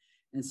use it.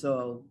 And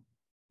so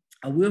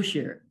I will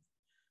share it.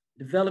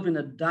 Developing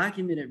a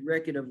documented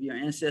record of your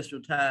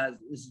ancestral ties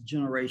is a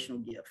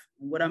generational gift.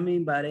 And what I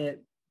mean by that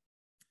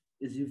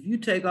is if you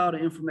take all the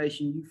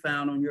information you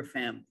found on your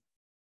family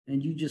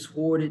and you just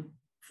hoard it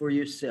for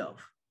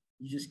yourself,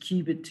 you just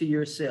keep it to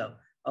yourself.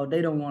 Oh,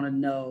 they don't want to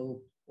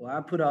know, well,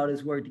 I put all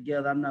this work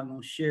together, I'm not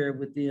going to share it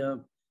with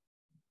them.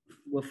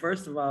 Well,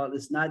 first of all,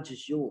 it's not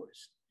just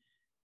yours.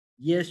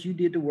 Yes, you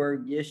did the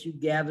work. Yes, you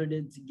gathered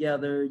it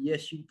together.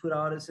 Yes, you put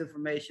all this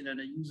information in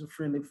a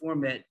user-friendly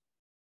format,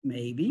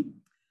 maybe.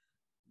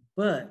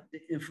 But the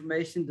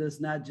information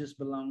does not just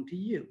belong to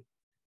you,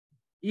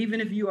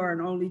 even if you are an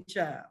only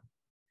child.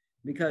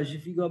 Because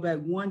if you go back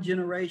one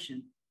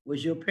generation,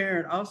 was your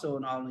parent also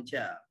an only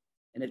child?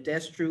 And if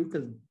that's true,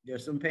 because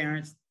there's some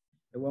parents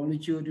that were only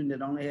children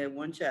that only had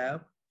one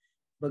child,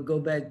 but go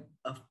back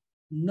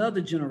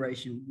another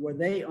generation, were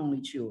they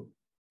only children?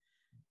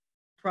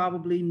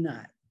 Probably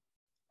not,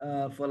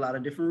 for a lot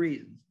of different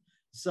reasons.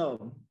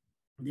 So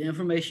the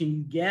information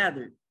you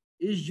gathered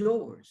is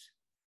yours.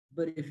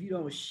 But if you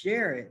don't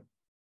share it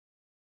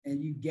and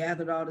you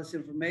gathered all this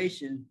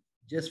information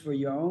just for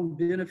your own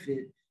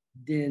benefit,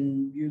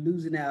 then you're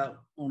losing out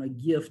on a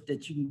gift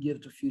that you can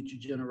give to future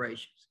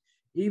generations.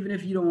 Even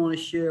if you don't want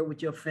to share it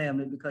with your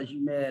family because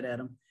you're mad at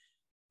them,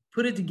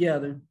 put it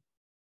together,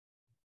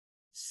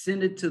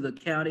 send it to the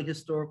County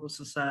Historical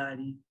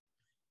Society,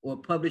 or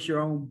publish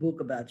your own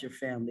book about your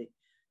family.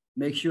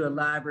 Make sure a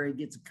library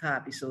gets a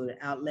copy so it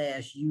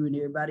outlasts you and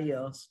everybody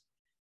else,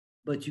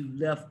 but you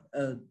left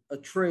a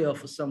trail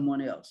for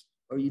someone else,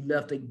 or you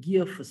left a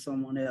gift for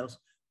someone else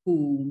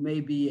who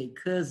may be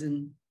a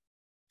cousin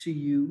to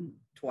you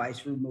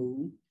twice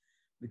removed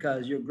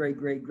because your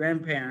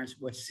great-great-grandparents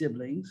were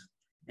siblings,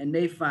 and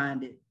they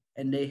find it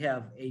and they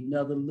have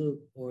another look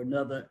or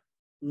another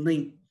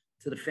link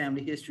to the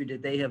family history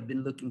that they have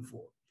been looking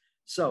for.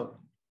 So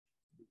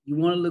you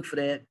want to look for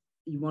that.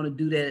 You want to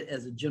do that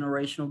as a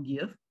generational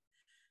gift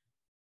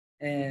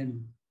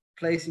and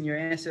placing your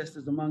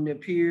ancestors among their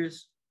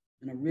peers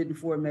in a written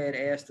format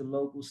as to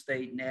local,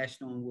 state,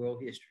 national, and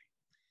world history.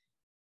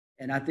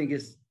 And I think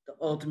it's the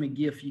ultimate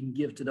gift you can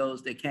give to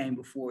those that came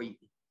before you,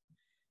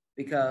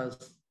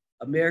 because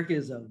America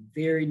is a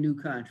very new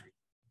country.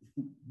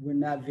 We're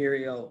not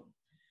very old.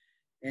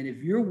 And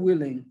if you're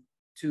willing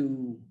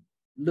to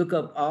look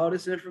up all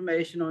this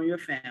information on your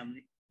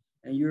family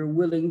and you're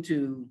willing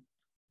to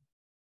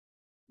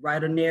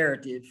write a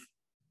narrative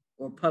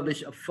or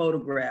publish a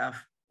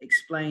photograph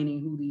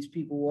explaining who these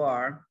people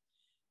are,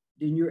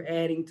 then you're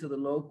adding to the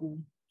local,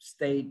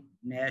 state,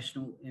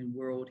 national, and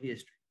world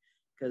history.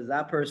 Because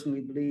I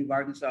personally believe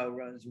Arkansas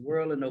runs the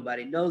world and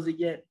nobody knows it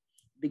yet,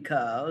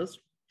 because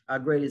our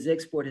greatest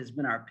export has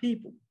been our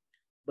people.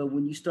 But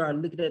when you start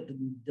looking at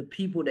the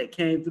people that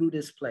came through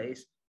this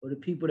place, or the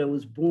people that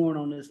was born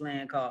on this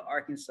land called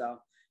Arkansas,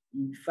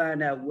 you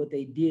find out what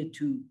they did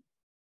to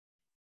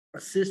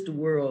assist the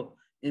world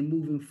in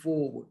moving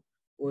forward,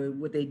 or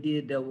what they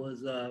did that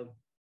was a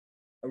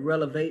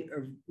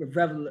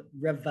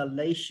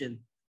revelation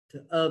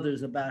to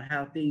others about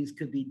how things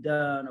could be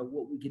done, or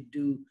what we could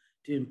do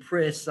to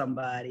impress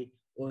somebody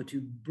or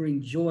to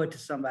bring joy to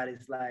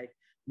somebody's life.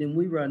 Then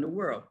we run the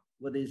world,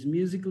 whether it's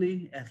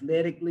musically,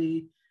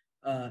 athletically,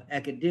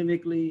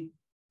 academically.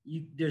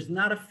 There's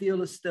not a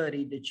field of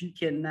study that you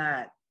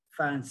cannot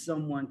find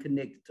someone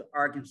connected to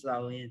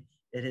Arkansas in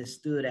that has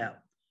stood out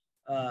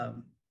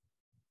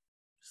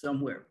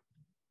somewhere.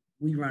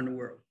 We run the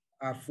world.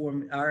 Our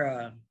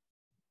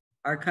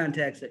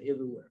contacts are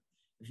everywhere.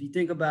 If you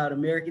think about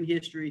American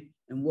history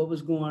and what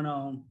was going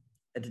on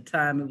at the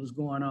time it was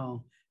going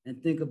on, and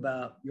think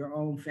about your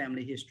own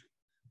family history.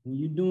 When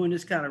you're doing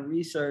this kind of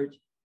research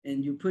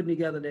and you're putting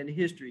together that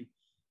history,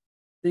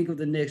 think of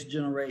the next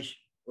generation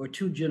or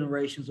 2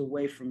 generations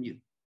away from you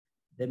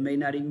that may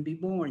not even be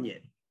born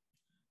yet.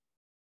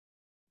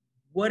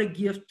 What a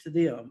gift to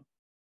them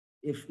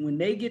if when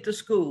they get to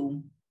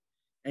school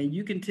and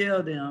you can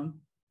tell them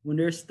when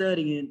they're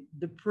studying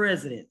the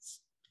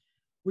presidents,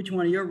 which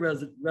one of your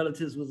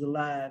relatives was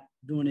alive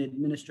during the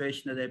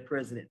administration of that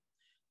president.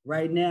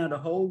 Right now, the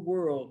whole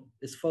world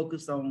is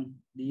focused on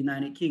the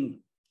United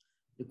Kingdom.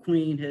 The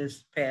Queen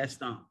has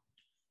passed on.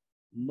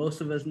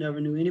 Most of us never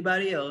knew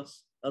anybody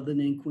else other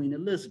than Queen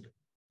Elizabeth.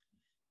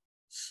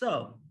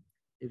 So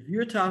if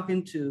you're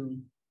talking to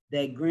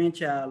that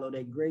grandchild or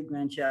that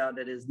great-grandchild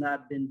that has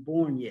not been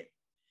born yet,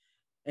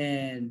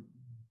 and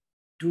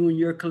doing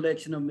your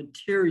collection of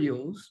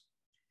materials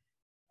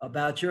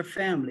about your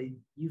family,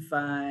 you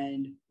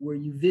find where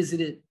you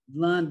visited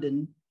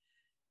London,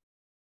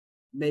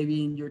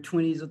 maybe in your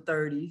 20s or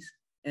 30s,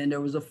 and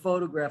there was a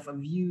photograph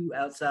of you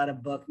outside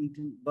of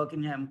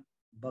Buckingham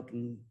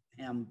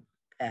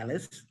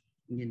Palace.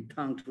 I'm getting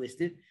tongue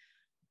twisted.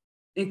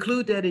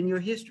 Include that in your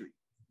history,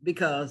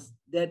 because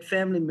that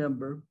family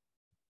member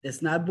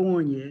that's not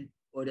born yet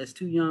or that's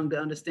too young to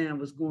understand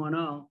what's going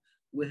on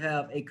will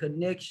have a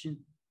connection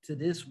to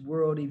this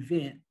world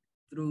event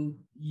through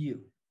you.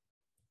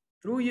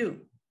 Through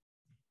you.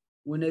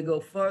 When they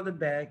go further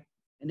back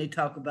and they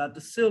talk about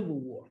the Civil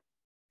War,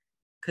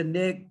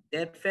 connect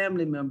that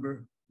family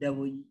member that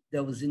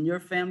was in your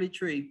family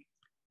tree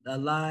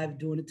alive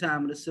during the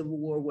time of the Civil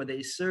War, whether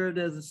they served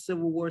as a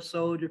Civil War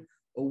soldier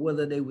or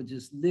whether they were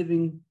just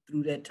living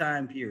through that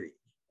time period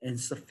and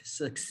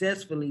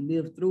successfully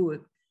lived through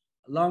it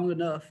long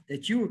enough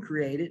that you were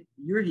created,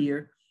 you're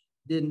here,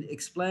 then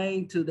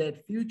explain to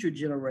that future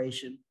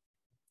generation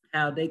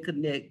how they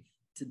connect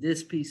to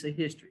this piece of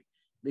history.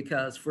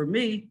 Because for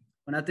me,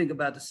 when I think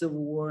about the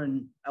Civil War,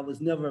 and I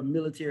was never a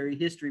military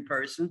history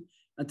person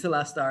until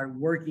I started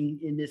working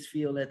in this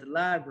field at the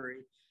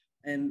library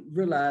and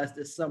realized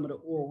that some of the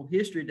oral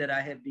history that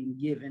I had been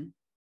given,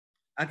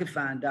 I could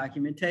find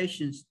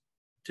documentations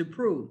to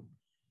prove.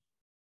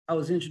 I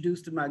was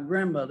introduced to my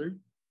grandmother.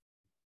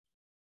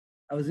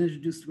 I was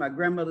introduced to my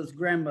grandmother's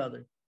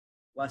grandmother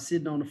while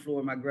sitting on the floor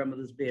in my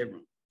grandmother's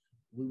bedroom.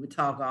 We would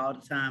talk all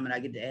the time and I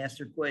get to ask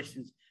her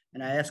questions.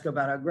 And I asked her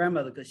about her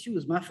grandmother because she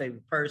was my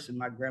favorite person,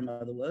 my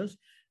grandmother was.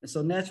 And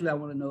so naturally, I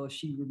want to know if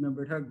she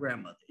remembered her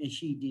grandmother. And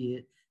she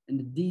did.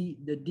 And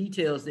the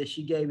details that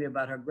she gave me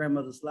about her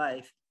grandmother's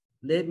life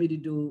led me to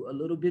do a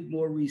little bit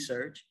more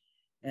research.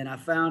 And I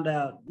found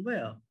out,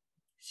 well,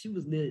 she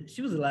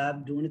was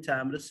alive during the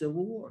time of the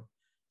Civil War.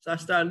 So I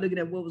started looking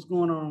at what was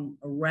going on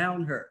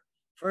around her.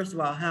 First of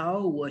all, how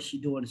old was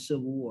she during the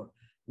Civil War?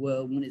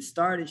 Well, when it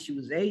started, she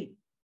was 8.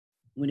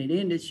 When it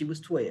ended, she was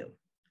 12.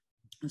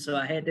 And so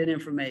I had that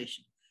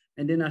information.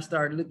 And then I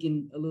started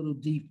looking a little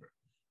deeper.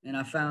 And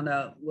I found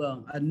out,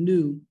 well, I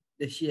knew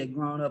that she had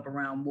grown up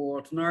around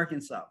Morrilton,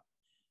 Arkansas.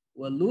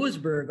 Well,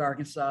 Lewisburg,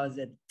 Arkansas is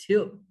at the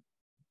tip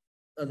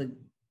of the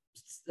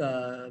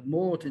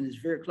Morrilton, is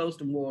very close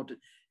to Morrilton.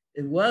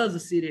 It was a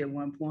city at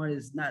one point.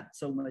 It's not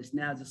so much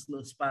now, just a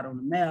little spot on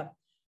the map.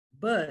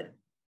 But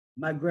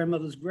my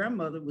grandmother's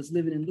grandmother was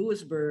living in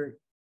Lewisburg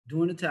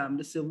during the time of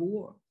the Civil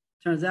War.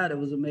 Turns out it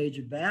was a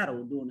major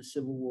battle during the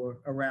Civil War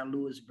around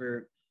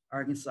Lewisburg,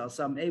 Arkansas.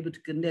 So I'm able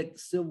to connect the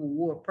Civil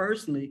War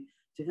personally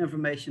to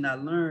information I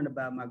learned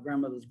about my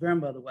grandmother's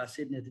grandmother while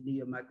sitting at the knee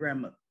of my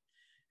grandmother.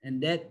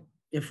 And that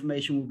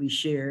information will be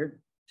shared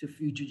to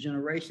future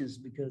generations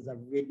because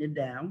I've written it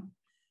down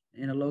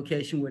in a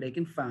location where they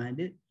can find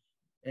it.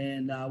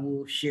 And I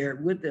will share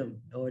it with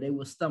them, or they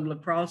will stumble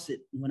across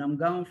it when I'm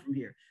gone from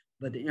here.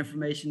 But the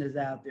information is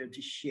out there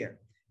to share.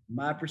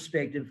 My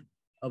perspective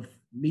of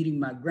meeting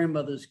my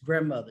grandmother's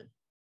grandmother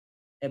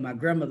at my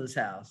grandmother's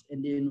house,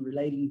 and then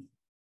relating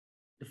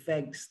the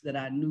facts that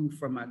I knew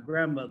from my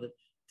grandmother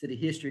to the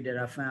history that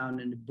I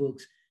found in the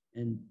books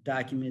and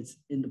documents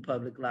in the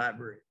public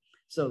library.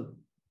 So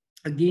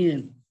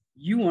again,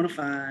 you want to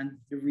find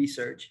the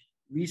research.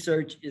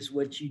 Research is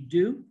what you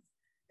do,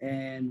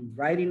 and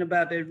writing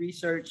about that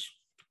research,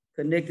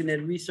 connecting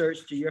that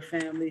research to your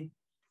family,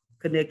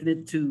 connecting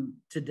it to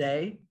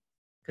today,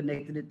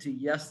 connecting it to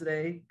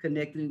yesterday,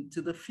 connecting it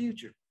to the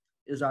future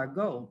is our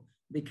goal,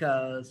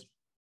 because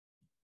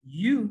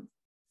you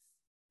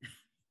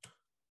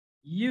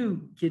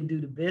can do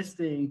the best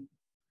thing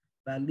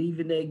by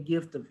leaving that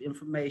gift of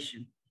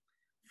information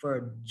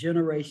for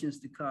generations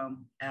to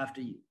come after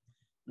you.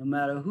 No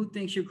matter who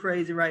thinks you're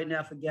crazy right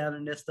now for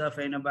gathering that stuff,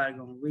 ain't nobody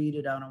gonna read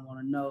it. I don't want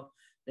to know.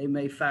 They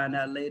may find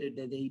out later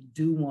that they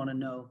do want to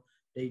know.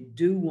 They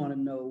do want to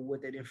know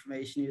what that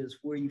information is,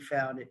 where you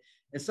found it.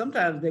 And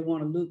sometimes they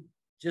want to look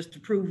just to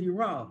prove you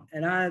wrong.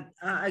 And I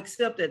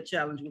accept that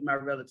challenge with my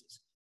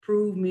relatives.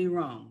 Prove me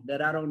wrong,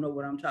 that I don't know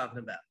what I'm talking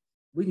about.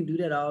 We can do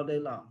that all day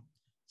long.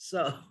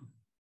 So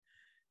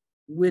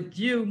with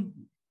you,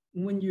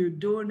 when you're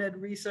doing that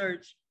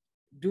research,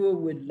 do it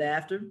with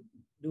laughter,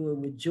 do it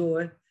with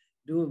joy,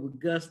 do it with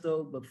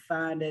gusto, but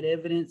find that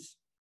evidence,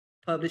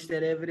 publish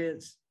that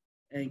evidence,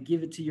 and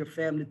give it to your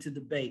family to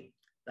debate.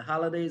 The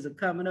holidays are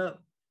coming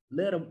up.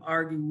 Let them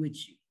argue with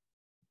you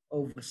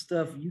over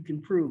stuff you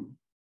can prove,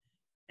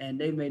 and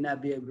they may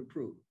not be able to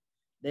prove.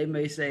 They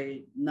may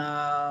say,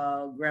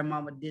 nah,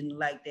 grandmama didn't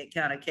like that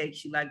kind of cake.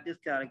 She liked this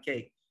kind of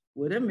cake.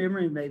 Well, their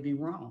memory may be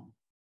wrong.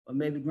 Or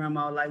maybe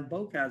grandma liked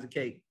both kinds of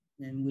cake.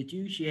 And with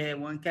you, she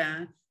had one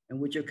kind. And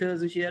with your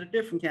cousin, she had a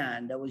different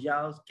kind. That was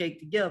y'all's cake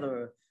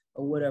together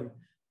or whatever.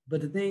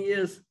 But the thing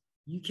is,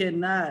 you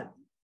cannot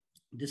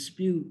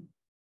dispute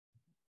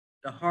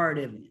the hard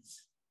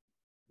evidence.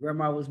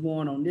 Grandma was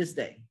born on this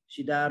day.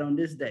 She died on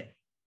this day.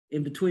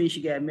 In between,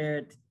 she got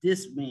married to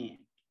this man,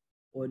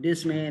 or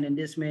this man and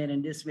this man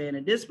and this man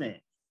and this man.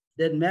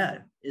 Doesn't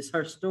matter. It's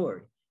her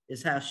story.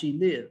 It's how she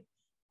lived.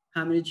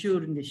 How many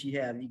children did she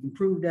have? You can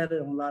prove that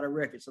on a lot of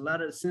records. A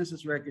lot of the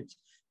census records,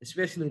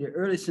 especially the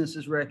early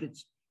census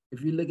records,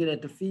 if you're looking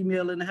at the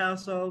female in the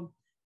household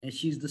and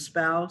she's the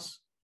spouse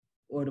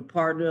or the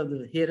partner of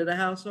the head of the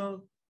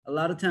household, a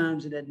lot of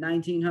times in that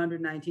 1900,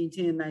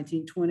 1910,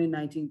 1920,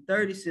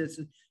 1930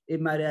 census,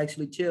 it might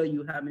actually tell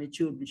you how many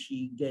children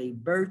she gave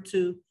birth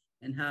to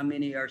and how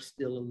many are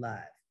still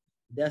alive.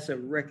 That's a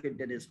record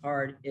that is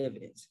hard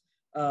evidence.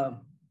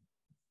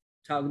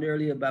 Talking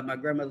earlier about my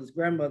grandmother's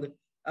grandmother,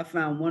 I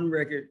found one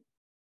record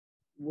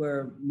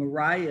where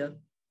Mariah,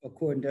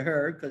 according to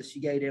her, because she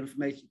gave the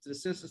information to the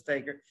census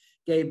taker,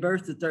 gave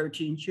birth to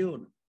 13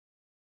 children.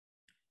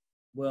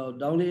 Well,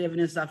 the only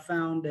evidence I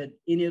found that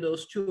any of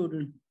those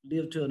children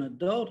lived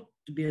to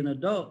be an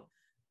adult,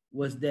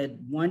 was that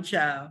one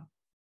child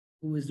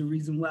who is the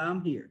reason why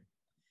I'm here.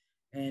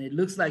 And it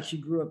looks like she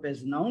grew up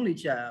as an only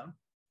child,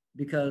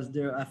 because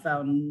I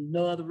found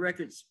no other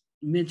records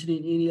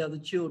mentioning any other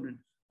children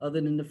other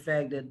than the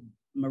fact that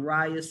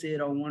Mariah said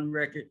on one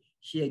record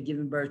she had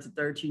given birth to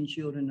 13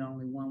 children and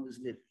only one was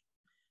living.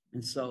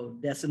 And so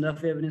that's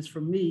enough evidence for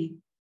me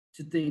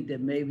to think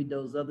that maybe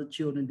those other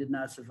children did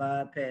not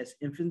survive past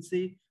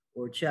infancy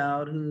or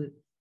childhood,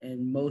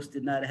 and most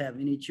did not have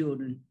any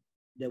children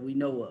that we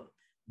know of.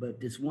 But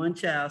this one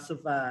child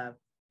survived,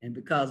 and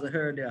because of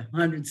her, there are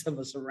hundreds of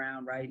us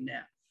around right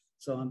now.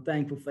 So I'm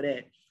thankful for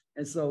that.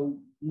 And so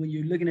when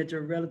you're looking at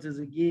your relatives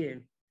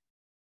again,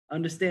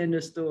 understand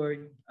their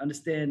story,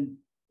 understand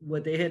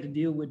what they had to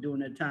deal with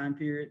during that time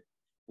period.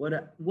 What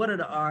are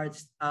the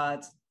odds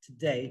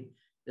today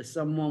that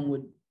someone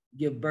would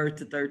give birth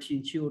to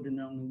 13 children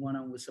and only one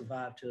of them would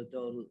survive to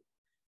adulthood?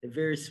 They're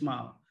very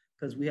small,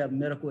 because we have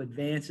medical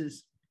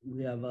advances.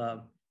 We have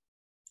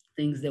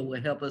things that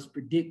will help us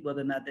predict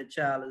whether or not that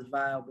child is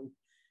viable.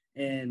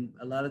 And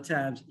a lot of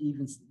times,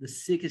 even the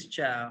sickest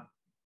child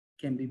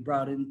can be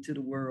brought into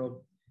the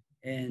world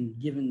and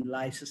given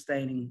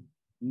life-sustaining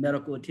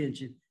medical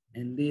attention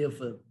and live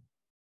for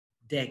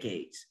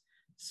decades.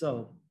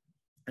 So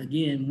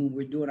again, when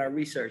we're doing our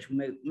research,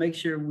 we make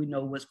sure we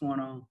know what's going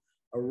on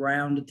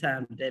around the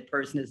time that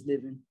person is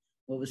living,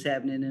 what was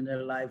happening in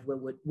their life,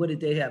 what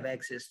did they have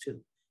access to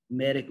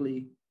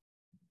medically,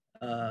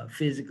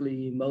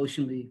 physically,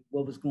 emotionally,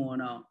 what was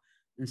going on.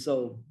 And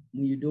so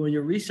when you're doing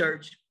your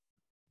research,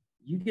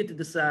 you get to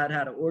decide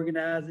how to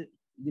organize it,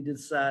 You can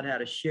decide how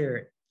to share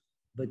it,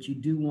 but you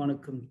do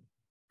want to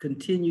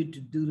continue to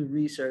do the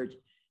research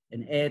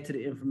and add to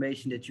the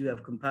information that you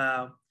have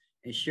compiled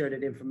and share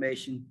that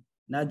information,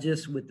 not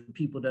just with the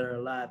people that are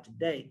alive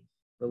today,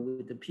 but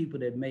with the people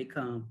that may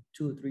come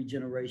 2 or 3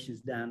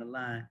 generations down the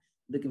line,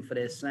 looking for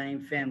that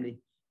same family.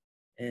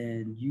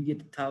 And you get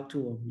to talk to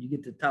them. You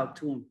get to talk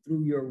to them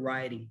through your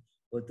writing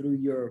or through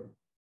your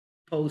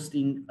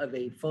posting of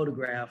a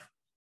photograph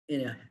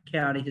in a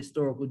county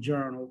historical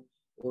journal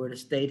or the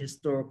state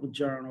historical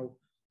journal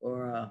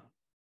or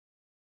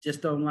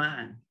just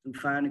online through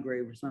Find a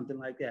Grave or something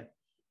like that.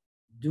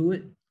 Do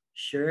it,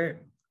 share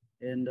it,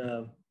 and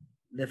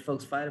let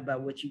folks fight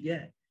about what you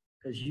got.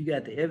 Because you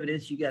got the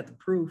evidence, you got the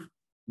proof,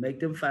 make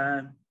them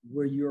find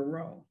where you're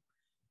wrong.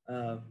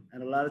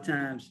 And a lot of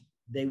times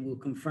they will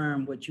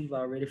confirm what you've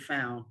already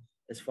found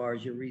as far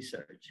as your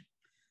research.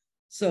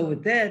 So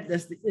with that,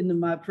 that's the end of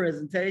my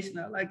presentation.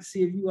 I'd like to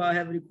see if you all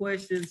have any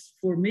questions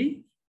for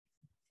me,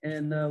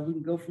 and we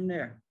can go from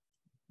there.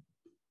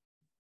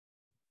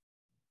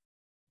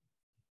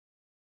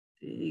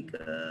 I think,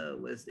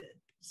 what's that?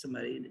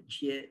 Somebody in the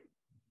chat.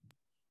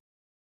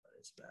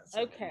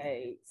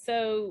 Okay,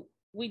 so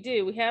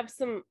we have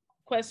some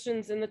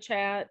questions in the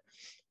chat.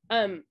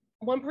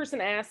 One person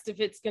asked if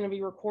it's going to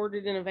be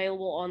recorded and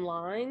available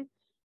online,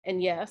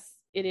 and yes,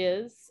 it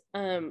is.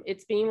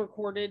 It's being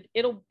recorded.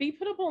 It'll be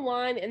put up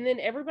online, and then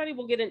everybody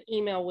will get an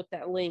email with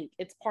that link.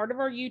 It's part of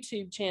our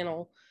YouTube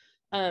channel.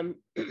 And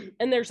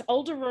there's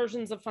older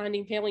versions of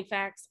Finding Family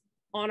Facts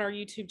on our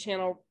YouTube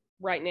channel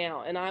right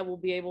now, and I will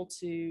be able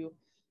to,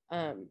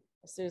 as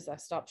soon as I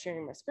stop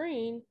sharing my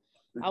screen,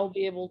 I will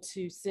be able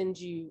to send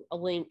you a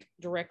link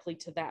directly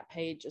to that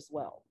page as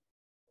well.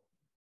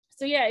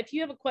 So yeah, if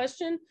you have a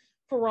question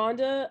for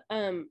Rhonda,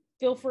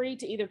 feel free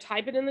to either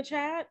type it in the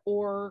chat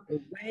or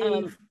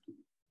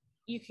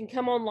you can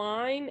come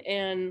online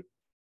and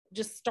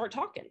just start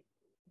talking.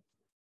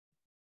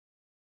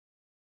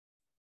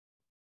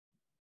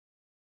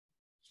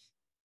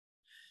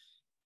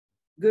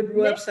 Good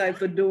website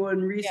for doing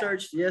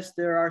research. Yeah. Yes,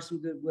 there are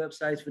some good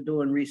websites for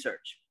doing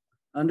research.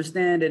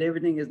 Understand that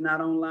everything is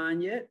not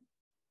online yet,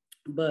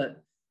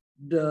 but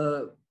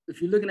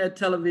if you're looking at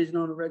television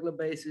on a regular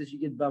basis, you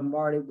get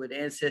bombarded with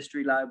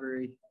Ancestry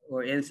Library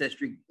or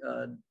Ancestry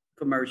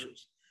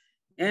commercials.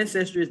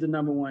 Ancestry is the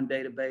 #1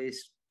 database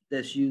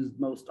that's used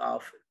most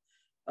often.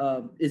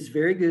 It's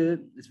very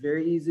good. It's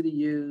very easy to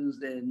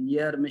use. And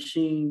yeah, the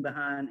machine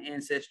behind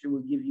Ancestry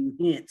will give you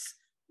hints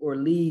or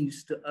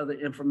leads to other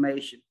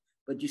information,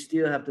 but you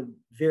still have to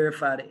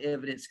verify the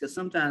evidence because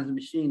sometimes the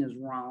machine is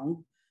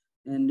wrong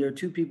and there are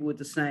 2 people with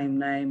the same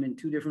name in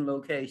 2 different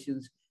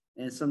locations.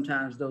 And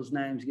sometimes those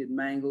names get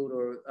mangled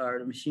or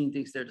the machine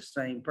thinks they're the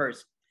same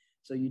person.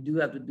 So you do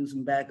have to do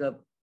some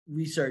backup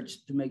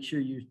research to make sure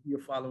you're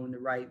following the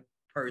right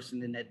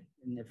person in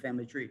that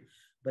family tree.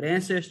 But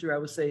Ancestry, I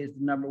would say, is the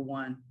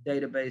 #1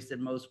 database that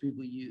most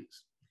people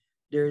use.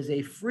 There is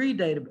a free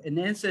database, and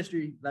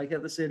Ancestry, like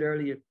Heather said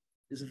earlier,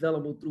 is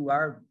available through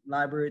our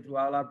library, through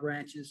all our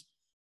branches.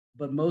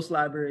 But most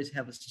libraries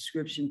have a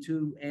subscription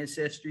to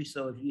Ancestry.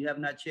 So if you have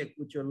not checked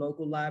with your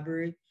local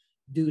library,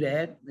 do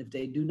that. If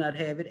they do not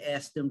have it,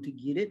 ask them to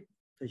get it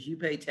because you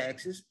pay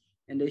taxes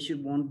and they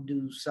should want to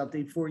do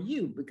something for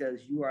you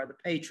because you are the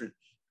patron.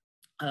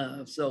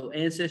 So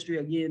Ancestry,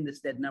 again,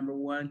 is that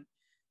 #1.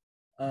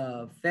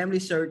 Family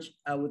Search,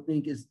 I would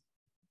think, is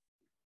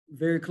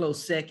very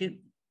close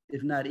second,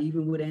 if not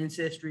even with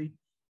Ancestry.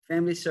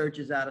 Family Search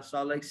is out of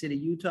Salt Lake City,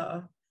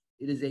 Utah.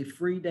 It is a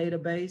free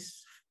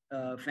database,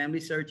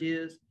 Family Search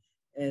is,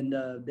 and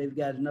they've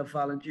got enough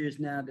volunteers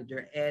now that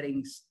they're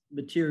adding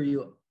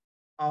material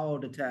all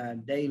the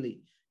time,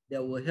 daily,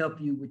 that will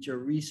help you with your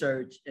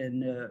research.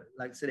 And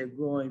like I said, they're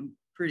growing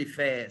pretty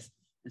fast.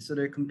 And so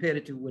they're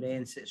competitive with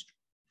Ancestry.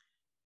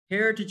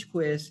 Heritage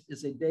Quest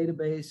is a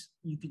database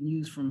you can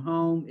use from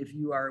home if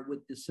you are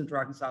with the Central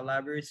Arkansas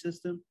Library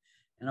System.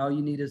 And all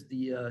you need is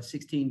the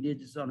 16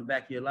 digits on the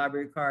back of your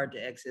library card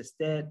to access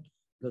that.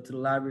 Go to the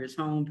library's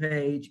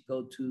homepage,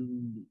 go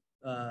to,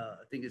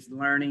 I think it's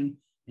Learning,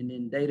 and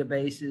then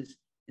Databases,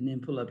 and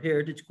then pull up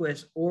Heritage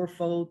Quest or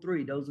Fold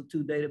 3. Those are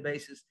 2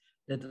 databases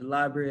that the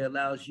library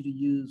allows you to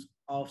use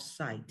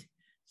off-site.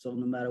 So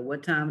no matter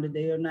what time of the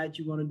day or night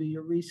you want to do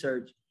your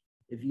research,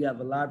 if you have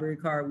a library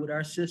card with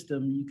our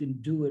system, you can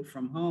do it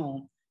from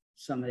home,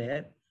 some of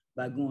that,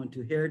 by going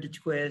to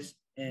Heritage Quest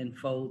and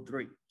Fold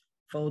 3.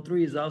 Fold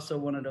 3 is also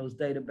one of those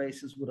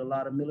databases with a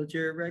lot of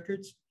military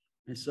records.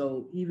 And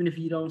so even if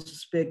you don't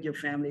suspect your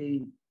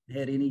family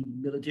had any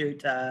military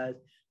ties,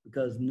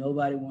 because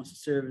nobody wants to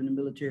serve in the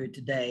military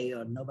today,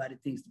 or nobody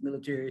thinks the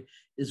military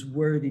is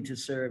worthy to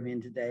serve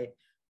in today,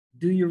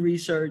 do your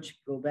research,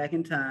 go back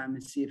in time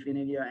and see if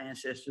any of your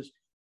ancestors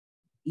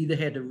either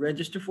had to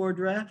register for a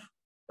draft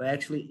or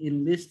actually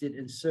enlisted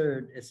and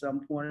served at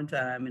some point in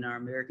time in our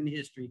American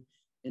history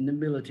in the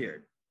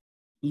military.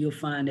 You'll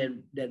find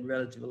that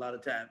relative a lot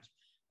of times.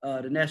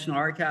 The National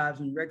Archives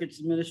and Records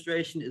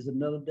Administration is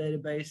another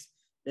database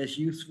that's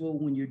useful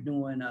when you're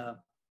doing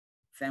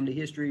family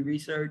history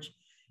research.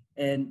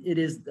 And it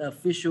is the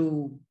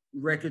official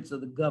records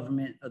of the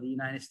government of the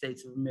United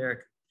States of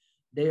America.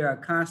 They are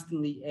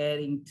constantly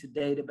adding to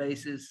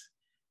databases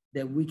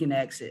that we can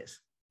access.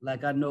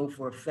 Like I know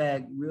for a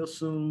fact, real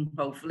soon,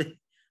 hopefully,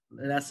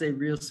 and I say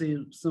real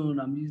soon,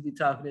 I'm usually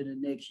talking in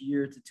the next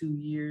year to 2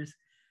 years,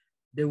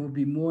 there will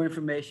be more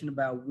information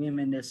about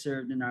women that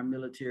served in our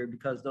military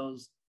because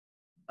those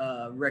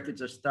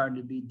records are starting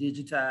to be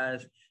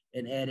digitized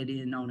and added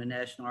in on the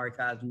National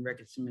Archives and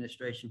Records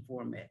Administration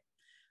format.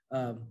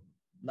 A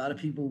lot of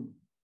people,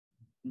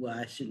 well,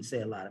 I shouldn't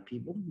say a lot of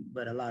people,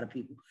 but a lot of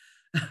people,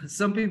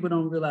 some people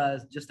don't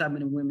realize just how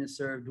many women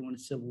served during the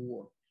Civil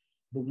War.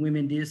 But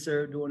women did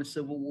serve during the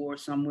Civil War.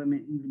 Some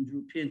women even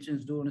drew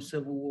pensions during the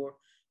Civil War.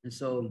 And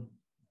so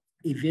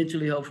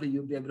eventually, hopefully,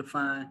 you'll be able to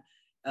find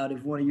out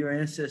if one of your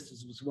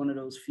ancestors was one of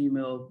those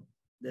female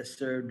that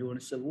served during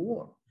the Civil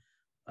War.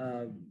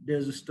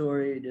 There's a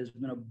story, there's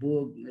been a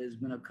book, there's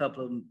been a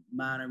couple of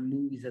minor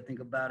movies, I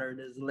think, about her.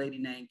 There's a lady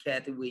named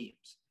Kathy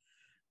Williams.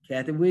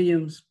 Kathy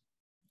Williams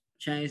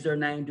changed her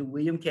name to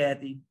William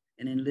Kathy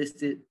and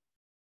enlisted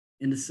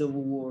in the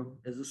Civil War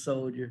as a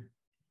soldier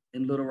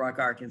in Little Rock,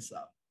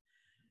 Arkansas.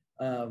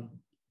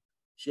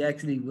 She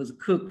actually was a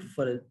cook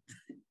for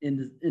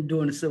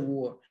during the Civil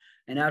War,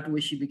 and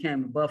afterwards she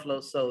became a Buffalo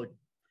soldier.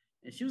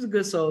 And she was a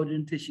good soldier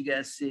until she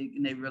got sick,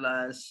 and they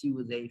realized she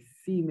was a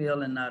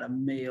female and not a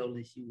male,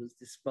 and she was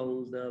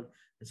disposed of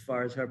as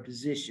far as her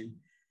position.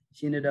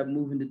 She ended up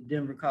moving to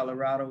Denver,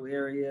 Colorado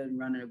area and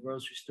running a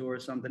grocery store or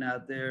something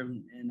out there,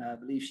 and I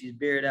believe she's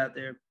buried out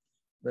there.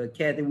 But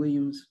Kathy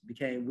Williams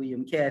became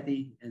William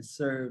Kathy and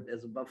served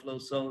as a Buffalo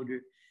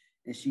soldier,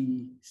 and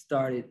she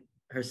started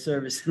her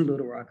service in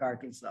Little Rock,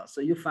 Arkansas.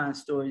 So you'll find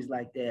stories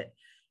like that.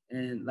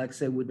 And like I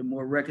said, with the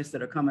more records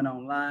that are coming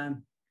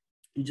online,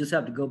 you just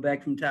have to go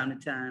back from time to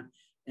time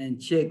and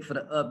check for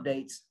the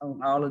updates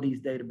on all of these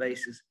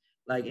databases.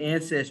 Like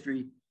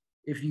Ancestry,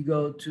 if you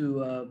go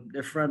to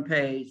their front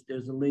page,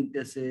 there's a link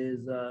that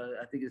says,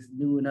 I think it's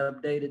new and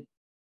updated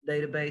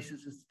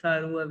databases is the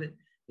title of it.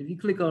 If you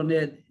click on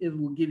that, it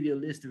will give you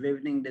a list of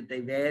everything that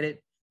they've added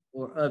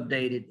or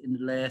updated in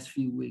the last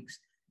few weeks.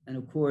 And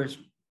of course,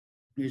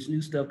 there's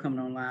new stuff coming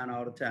online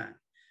all the time.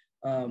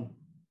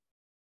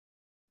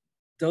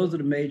 Those are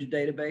the major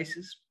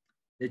databases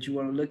that you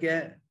want to look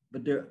at.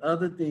 But there are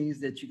other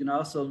things that you can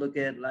also look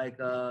at, like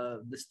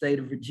the state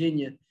of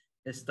Virginia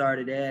has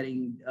started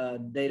adding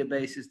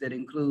databases that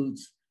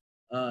includes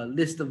a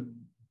list of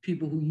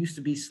people who used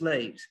to be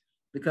slaves.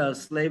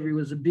 Because slavery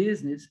was a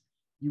business,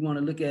 you want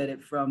to look at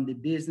it from the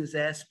business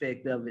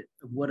aspect of it.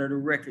 What are the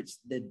records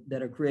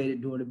that are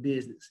created during the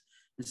business?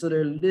 And so there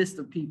are a list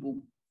of people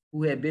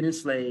who had been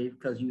enslaved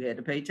because you had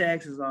to pay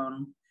taxes on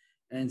them.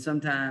 And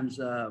sometimes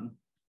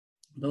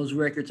those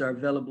records are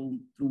available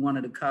through one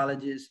of the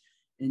colleges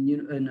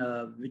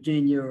in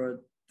Virginia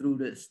or through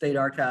the state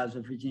archives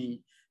of Virginia.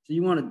 So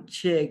you want to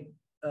check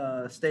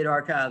state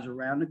archives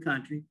around the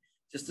country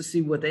just to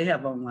see what they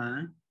have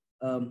online.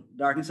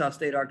 The Arkansas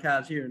State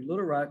Archives here in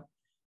Little Rock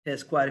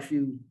has quite a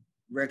few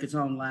records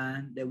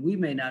online that we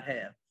may not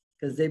have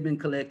because they've been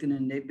collecting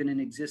and they've been in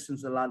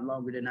existence a lot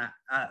longer than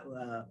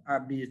our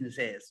business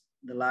has,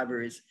 the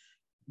library's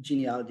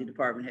genealogy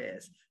department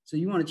has. So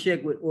you want to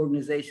check with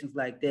organizations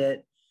like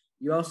that.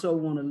 You also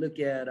want to look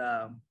at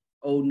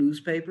old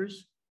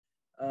newspapers.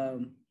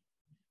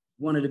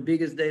 One of the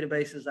biggest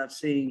databases I've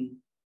seen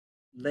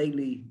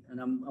lately, and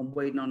I'm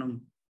waiting on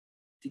them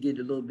to get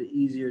a little bit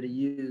easier to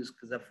use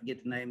because I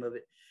forget the name of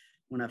it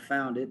when I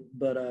found it,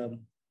 but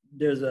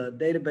there's a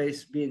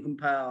database being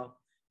compiled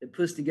that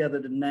puts together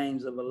the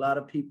names of a lot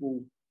of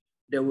people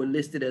that were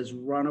listed as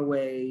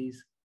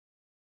runaways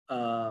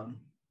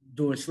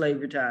during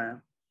slavery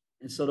time.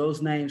 And so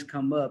those names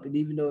come up, and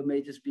even though it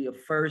may just be a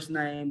first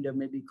name, there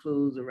may be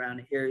clues around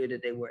the area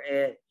that they were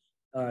at,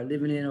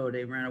 living in, or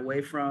they ran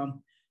away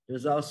from.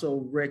 There's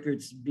also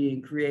records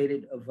being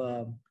created of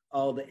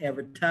all the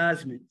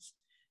advertisements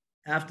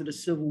after the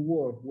Civil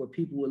War, where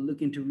people were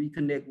looking to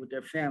reconnect with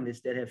their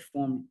families that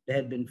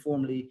had been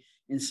formerly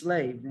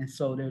enslaved. And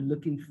so they're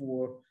looking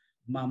for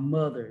my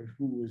mother,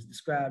 who was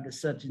described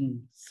as such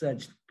and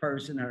such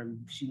person, or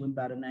she went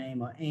by the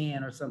name of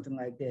Ann or something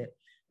like that.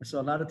 And so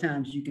a lot of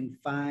times you can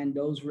find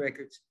those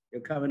records,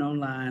 they're coming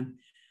online.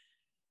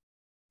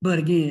 But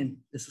again,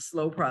 it's a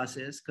slow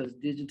process because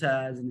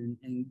digitizing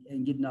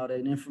and getting all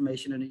that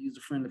information in a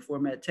user-friendly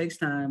format takes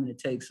time, and it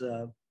takes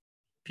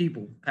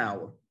people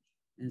power.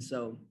 And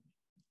so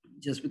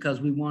just because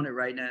we want it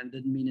right now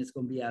doesn't mean it's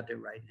going to be out there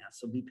right now.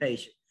 So be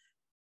patient.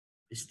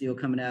 It's still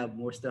coming out.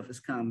 More stuff is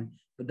coming.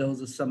 But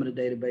those are some of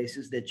the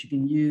databases that you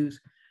can use.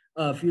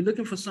 If you're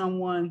looking for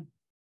someone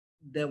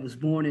that was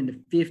born in the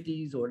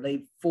 50s or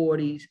late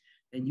 40s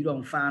and you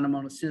don't find them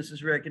on a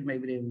census record,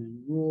 maybe they're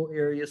in a rural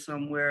area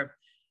somewhere,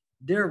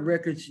 there are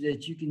records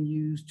that you can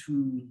use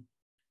to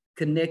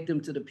connect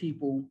them to the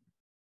people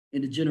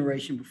in the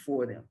generation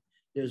before them.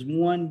 There's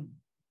one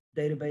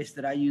database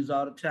that I use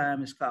all the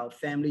time. It's called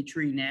Family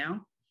Tree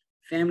Now.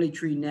 Family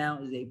Tree Now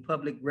is a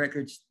public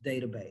records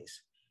database.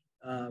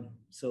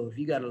 So if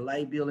you got a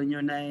light bill in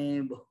your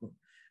name,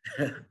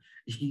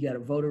 you got a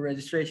voter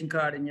registration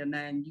card in your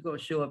name, you're going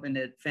to show up in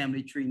that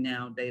Family Tree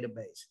Now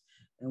database.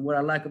 And what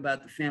I like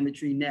about the Family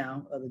Tree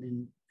Now, other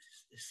than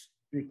it's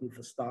strictly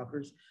for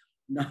stalkers,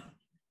 no,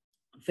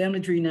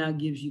 Family Tree Now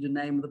gives you the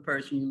name of the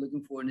person you're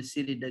looking for in the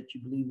city that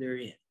you believe they're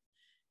in.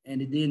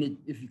 And then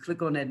if you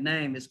click on that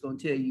name, it's going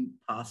to tell you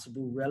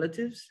possible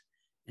relatives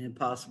and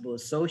possible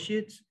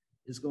associates.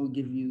 It's going to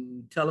give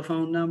you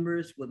telephone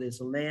numbers, whether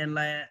it's a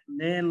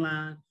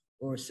landline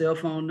or a cell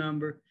phone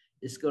number.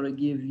 It's going to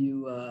give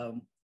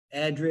you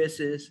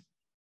addresses,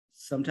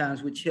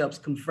 sometimes which helps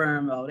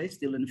confirm, oh, they're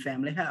still in the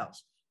family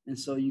house. And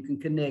so you can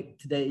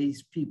connect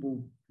today's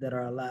people that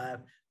are alive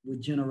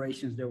with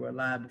generations that were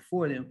alive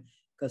before them.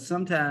 Because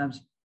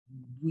sometimes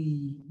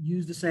we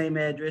use the same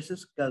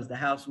addresses because the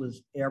house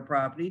was heir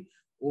property,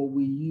 or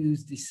we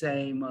use the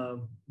same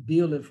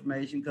bill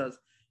information because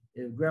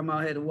if grandma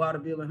had a water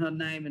bill in her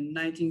name in the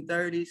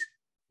 1930s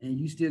and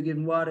you still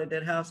getting water at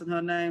that house in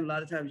her name, a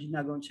lot of times you're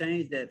not going to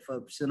change that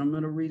for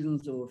sentimental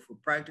reasons or for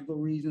practical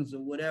reasons or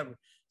whatever.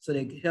 So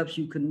that helps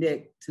you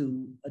connect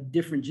to a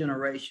different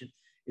generation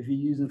if you're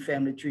using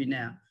Family Tree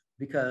Now,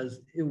 because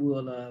it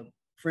will,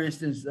 for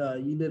instance,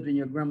 you lived in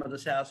your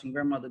grandmother's house and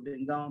grandmother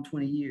been gone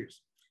 20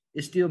 years.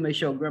 It still may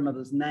show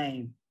grandmother's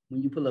name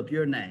when you pull up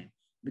your name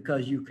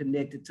because you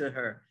connected to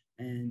her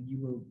and you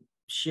will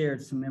share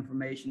some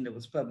information that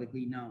was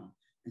publicly known.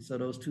 And so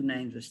those two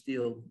names are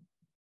still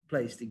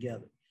placed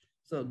together.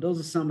 So those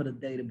are some of the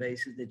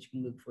databases that you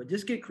can look for.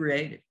 Just get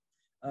creative.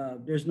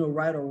 There's no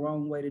right or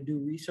wrong way to do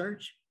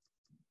research.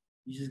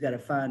 You just got to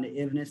find the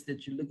evidence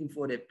that you're looking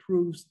for that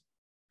proves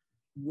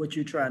what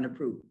you're trying to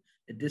prove,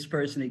 that this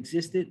person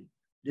existed,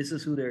 this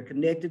is who they're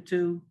connected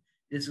to,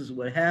 this is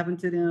what happened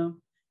to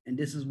them, and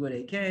this is where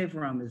they came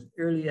from as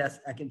early as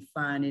I can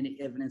find any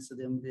evidence of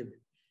them living.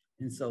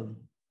 And so,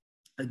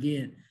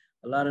 again,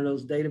 a lot of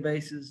those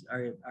databases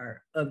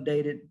are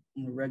updated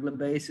on a regular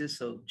basis.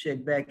 So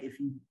check back if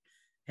you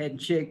hadn't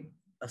checked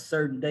a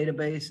certain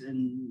database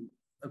in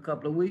a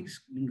couple of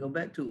weeks, you can go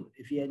back to it.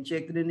 If you hadn't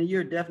checked it in a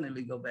year,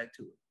 definitely go back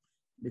to it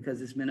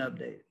because it's been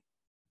updated.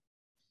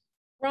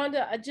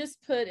 Rhonda, I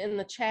just put in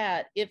the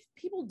chat, if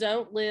people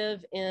don't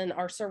live in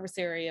our service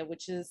area,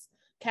 which is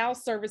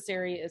Cal's service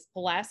area is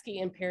Pulaski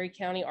and Perry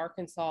County,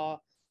 Arkansas,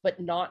 but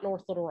not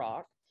North Little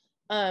Rock.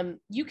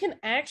 You can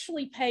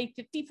actually pay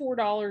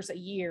 $54 a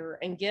year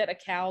and get a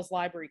Cal's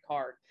library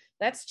card.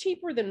 That's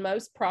cheaper than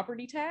most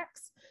property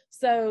tax.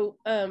 So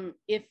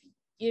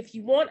if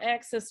you want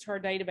access to our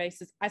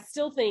databases, I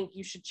still think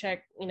you should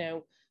check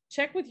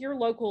with your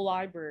local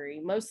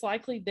library. Most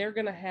likely they're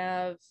going to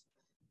have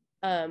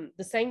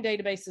the same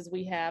databases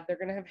we have. They're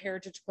going to have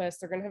Heritage Quest.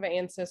 They're going to have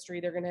Ancestry.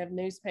 They're going to have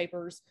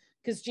newspapers,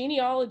 because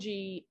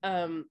genealogy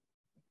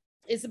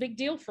is a big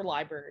deal for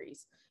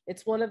libraries.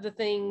 It's one of the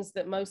things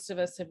that most of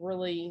us have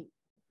really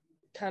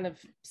kind of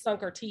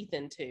sunk our teeth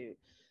into.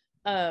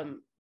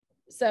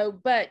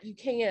 But you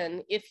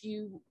can, if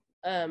you,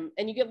 and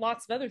you get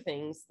lots of other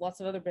things, lots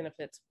of other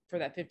benefits for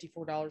that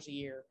 $54 a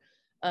year.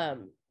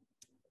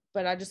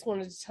 But I just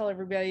wanted to tell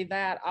everybody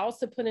that. I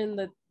also put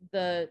in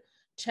the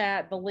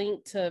chat the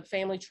link to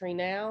Family Tree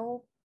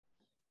Now.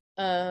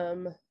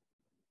 And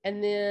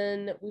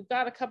then we've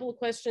got a couple of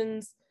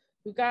questions.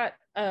 We've got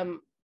a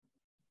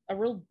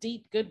real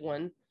deep, good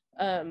one.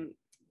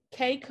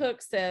 Kay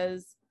Cook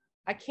says,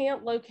 I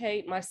can't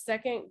locate my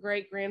second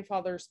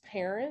great-grandfather's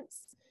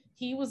parents.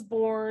 He was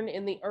born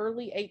in the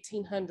early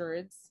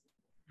 1800s.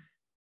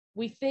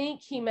 We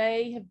think he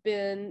may have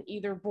been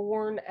either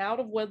born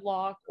out of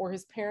wedlock or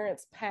his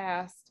parents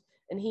passed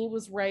and he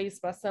was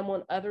raised by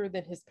someone other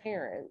than his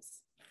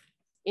parents.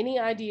 Any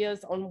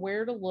ideas on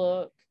where to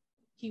look?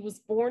 He was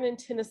born in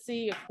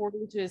Tennessee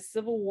according to his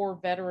Civil War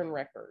veteran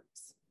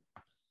records.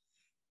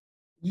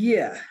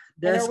 Yeah,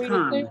 that's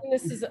common.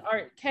 This is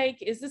our Cake.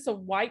 Is this a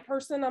white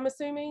person, I'm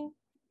assuming?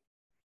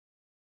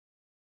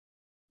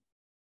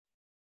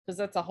 Because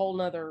that's a whole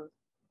nother.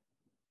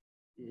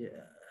 Yeah.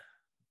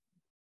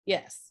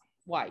 Yes,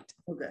 white.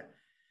 Okay.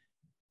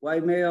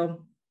 White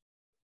male.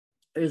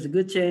 There's a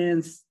good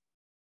chance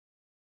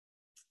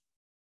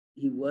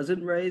he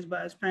wasn't raised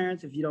by his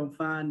parents if you don't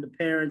find the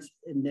parents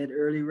in that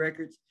early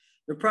records.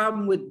 The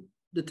problem with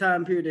the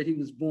time period that he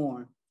was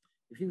born,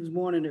 if he was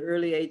born in the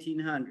early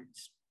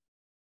 1800s,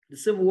 the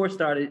Civil War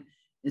started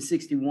in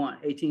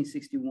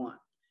 1861.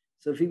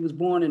 So if he was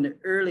born in the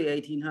early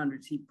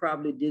 1800s, he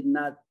probably did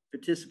not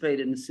participate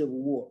in the Civil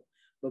War.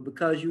 But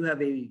because you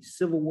have a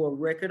Civil War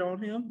record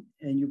on him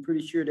and you're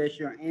pretty sure that's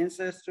your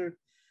ancestor,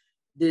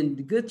 then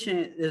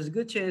there's a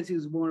good chance he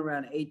was born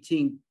around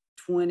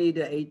 1820 to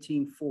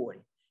 1840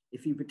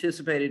 if he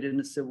participated in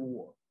the Civil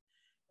War.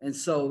 And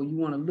so you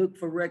want to look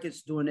for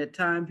records during that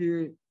time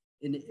period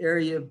in the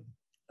area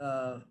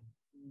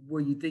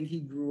where you think he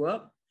grew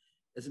up.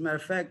 As a matter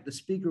of fact, the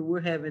speaker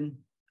we're having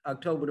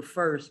October the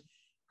 1st,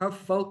 her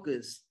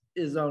focus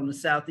is on the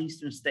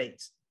southeastern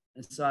states.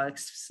 And so I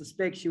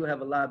suspect she will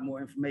have a lot more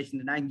information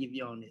than I can give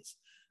you on this.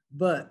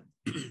 But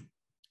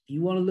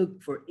you want to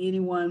look for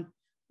anyone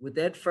with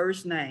that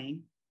first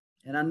name,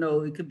 and I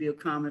know it could be a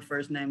common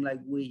first name like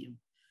William,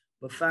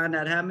 but find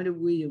out how many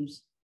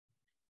Williams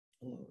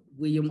or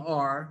William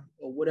R.,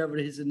 or whatever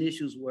his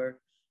initials were,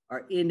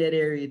 are in that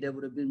area that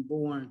would have been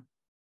born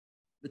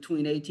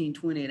between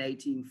 1820 and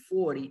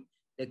 1840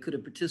 that could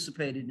have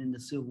participated in the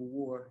Civil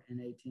War in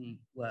in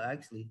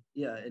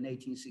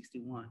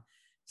 1861.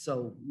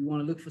 So you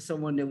want to look for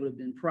someone that would have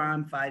been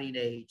prime fighting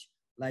age,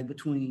 like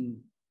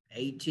between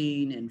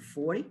 18 and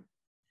 40,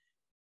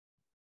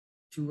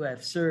 to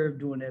have served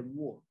during that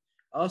war.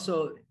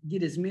 Also,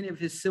 get as many of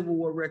his Civil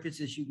War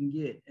records as you can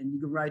get, and you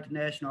can write the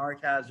National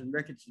Archives and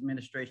Records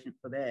Administration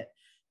for that,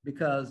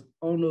 because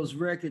on those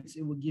records,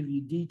 it will give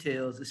you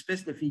details,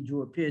 especially if he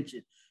drew a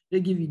pension.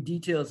 They'll give you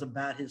details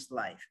about his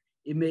life.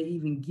 It may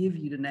even give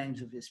you the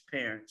names of his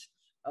parents.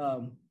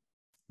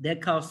 That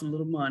costs a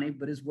little money,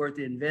 but it's worth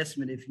the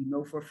investment if you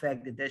know for a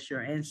fact that that's your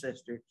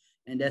ancestor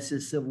and that's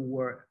his Civil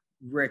War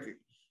record.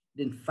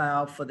 Then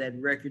file for that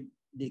record,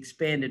 the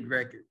expanded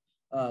record,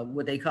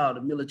 what they call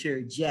the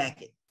military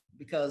jacket,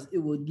 because it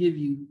will give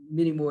you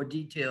many more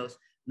details,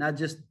 not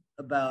just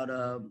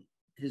about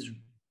his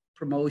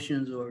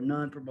promotions or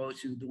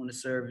non-promotions during the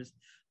service,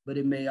 but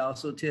it may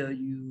also tell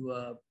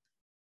you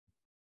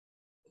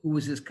who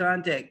was his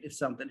contact if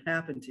something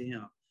happened to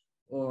him,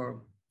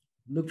 or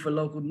look for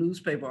local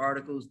newspaper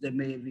articles that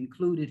may have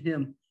included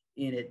him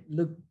in it.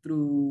 Look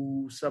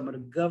through some of the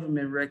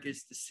government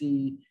records to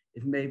see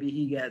if maybe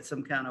he got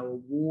some kind of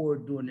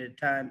award during that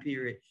time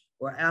period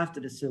or after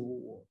the Civil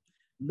War.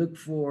 Look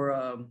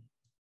for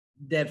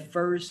that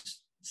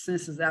first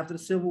census after the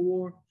Civil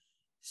War,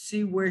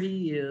 see where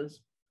he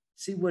is,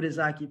 see what his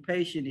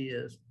occupation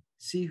is,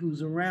 see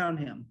who's around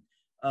him.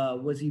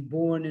 Was he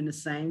born in the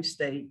same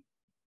state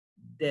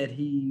that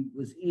he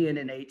was in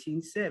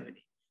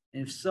 1870?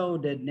 And if so,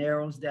 that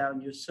narrows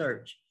down your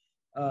search.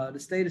 The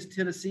state of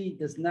Tennessee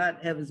does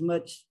not have as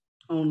much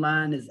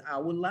online as I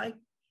would like,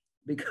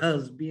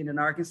 because being in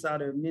Arkansas,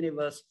 there are many of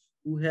us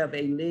who have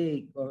a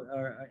leg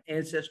or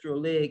ancestral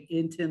leg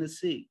in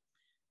Tennessee.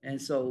 And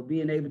so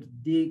being able to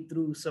dig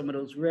through some of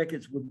those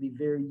records would be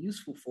very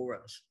useful for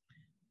us.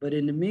 But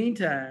in the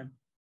meantime,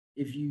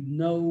 if you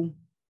know,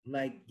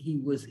 like he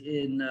was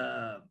in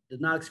the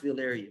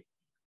Knoxville area,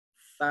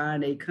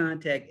 find a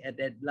contact at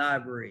that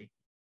library,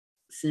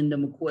 send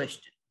them a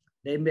question.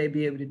 They may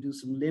be able to do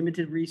some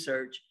limited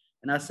research.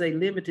 And I say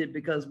limited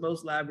because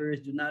most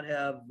libraries do not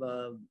have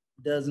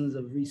dozens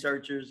of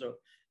researchers or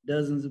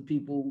dozens of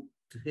people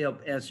to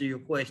help answer your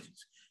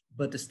questions.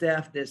 But the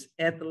staff that's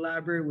at the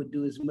library would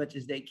do as much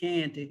as they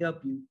can to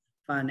help you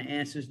find the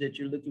answers that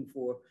you're looking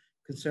for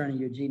concerning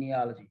your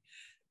genealogy.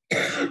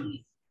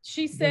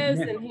 She says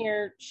in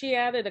here, she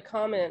added a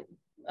comment,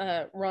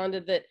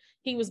 Rhonda, that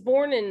he was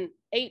born in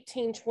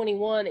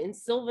 1821 in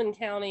Sylvan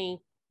County.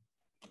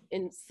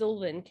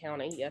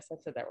 Yes, I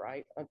said that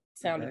right. It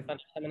sounded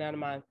funny coming out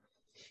of my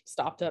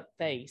stopped up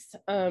face.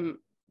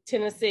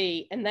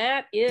 Tennessee, and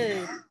that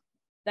is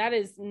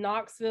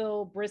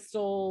Knoxville,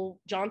 Bristol,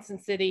 Johnson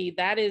City.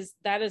 That is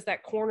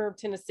that corner of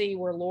Tennessee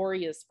where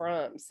Lori is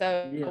from.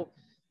 So, yeah.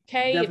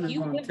 Kay, if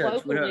you live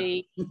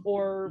locally,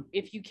 or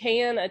if you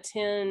can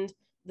attend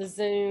the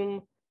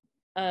Zoom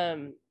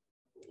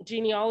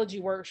genealogy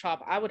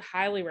workshop, I would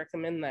highly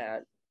recommend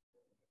that.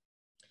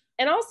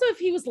 And also, if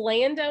he was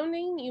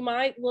landowning, you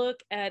might look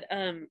at,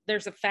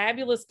 there's a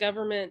fabulous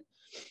government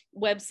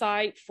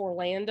website for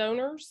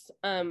landowners,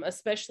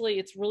 especially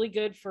it's really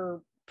good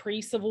for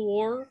pre-Civil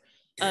War.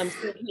 So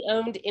if he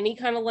owned any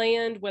kind of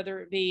land,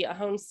 whether it be a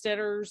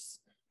homesteader's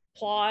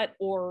plot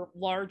or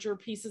larger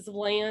pieces of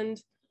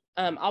land,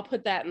 I'll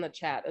put that in the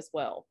chat as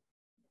well.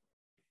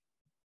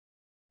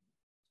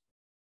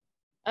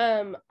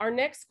 Our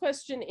next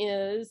question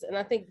is, and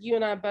I think you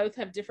and I both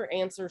have different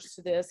answers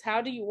to this,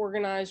 how do you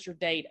organize your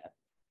data?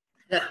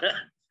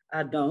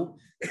 I don't.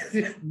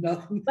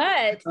 No.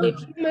 But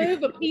if you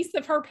move a piece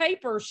of her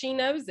paper, she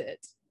knows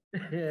it.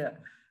 Yeah.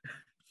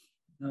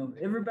 No,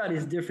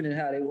 everybody's different in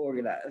how they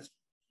organize.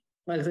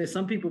 Like I say,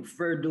 some people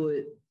prefer to do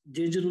it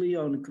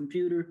digitally on the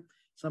computer.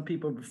 Some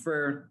people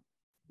prefer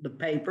the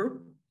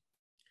paper.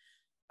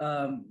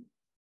 And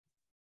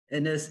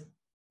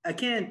I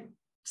can't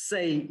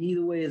say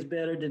either way is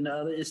better than the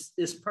other.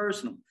 It's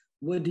personal.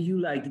 What do you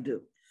like to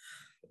do?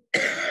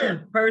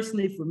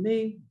 Personally, for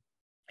me,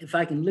 if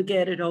I can look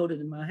at it, hold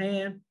it in my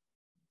hand,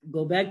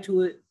 go back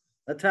to it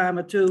a time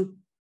or two,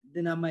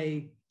 then I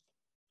may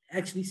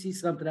actually see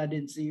something I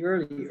didn't see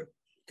earlier.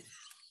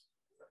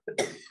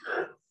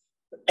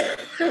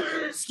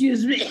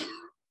 Excuse me.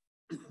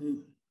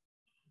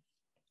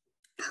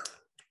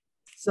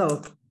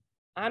 So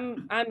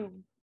I'm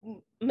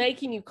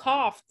making you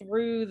cough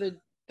through the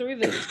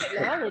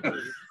technology.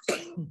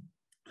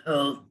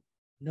 Oh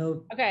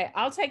no. Okay,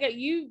 I'll take it.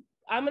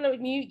 I'm gonna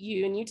mute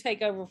you and you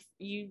take over.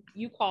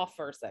 You cough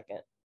for a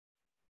second.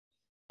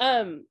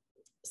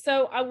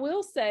 So I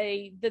will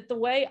say that the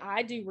way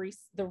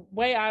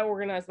I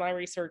organize my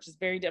research is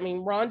very,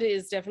 Rhonda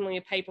is definitely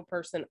a paper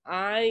person.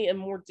 I am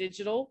more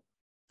digital.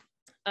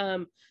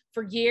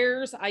 For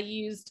years, I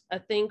used a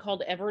thing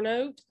called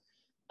Evernote.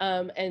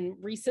 And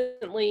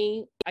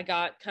recently I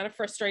got kind of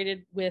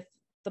frustrated with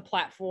the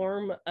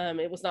platform.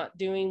 It was not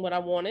doing what I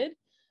wanted.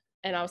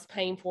 and I was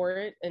paying for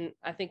it. And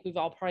I think we've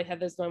all probably had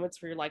those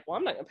moments where you're like, well,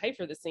 I'm not going to pay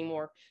for this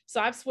anymore. So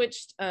I've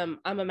switched. I'm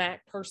a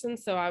Mac person,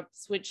 so I've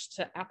switched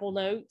to Apple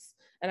Notes,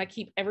 and I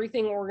keep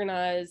everything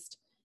organized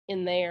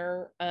in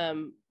there.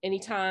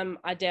 Anytime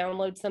I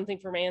download something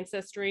from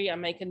Ancestry, I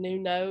make a new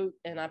note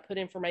and I put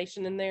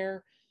information in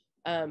there.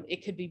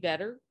 It could be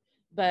better,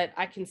 but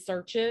I can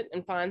search it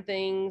and find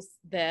things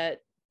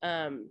that,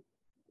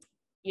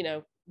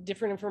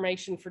 different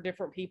information for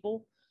different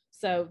people.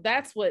 So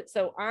that's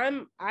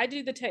I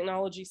do the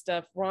technology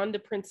stuff.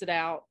 Rhonda prints it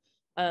out.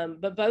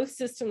 But both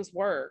systems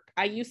work.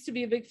 I used to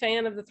be a big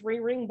fan of the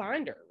 3-ring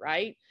binder,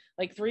 right?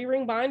 Like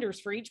 3-ring binders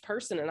for each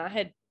person. And I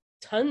had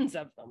tons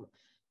of them.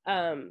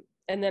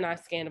 And then I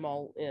scanned them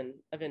all in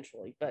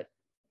eventually. But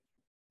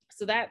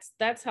so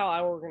that's how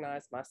I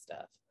organize my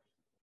stuff.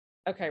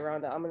 Okay,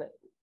 Rhonda, I'm going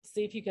to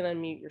see if you can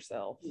unmute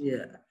yourself.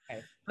 Yeah.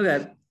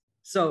 Okay.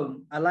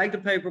 So I like the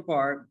paper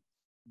part,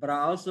 but I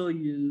also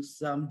use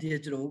some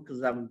digital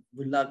because I'm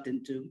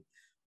reluctant to,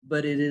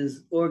 but it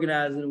is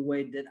organized in a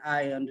way that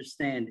I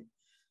understand it.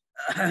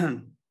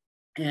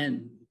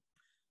 And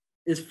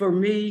it's for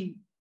me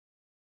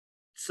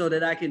so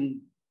that I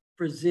can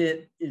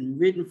present in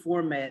written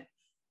format,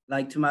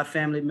 like to my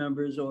family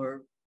members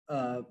or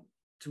to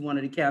one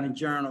of the county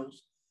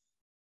journals,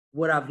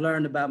 what I've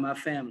learned about my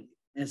family.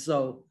 And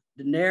so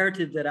the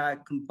narrative that I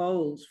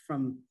compose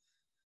from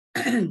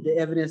the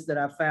evidence that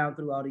I found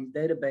through all these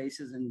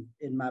databases and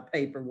in my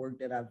paperwork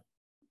that I've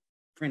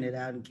printed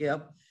out and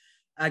kept,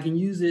 I can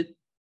use it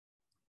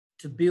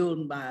to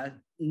build my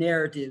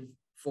narrative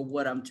for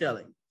what I'm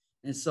telling.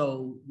 And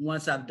so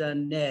once I've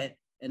done that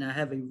and I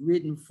have a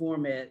written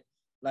format,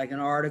 like an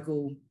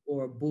article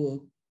or a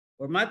book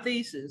or my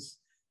thesis,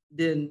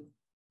 then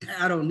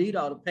I don't need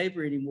all the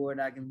paper anymore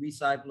and I can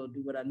recycle or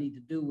do what I need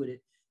to do with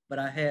it. But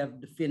I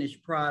have the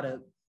finished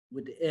product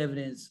with the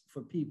evidence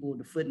for people,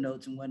 the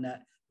footnotes and whatnot,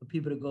 for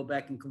people to go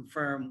back and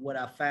confirm what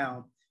I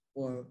found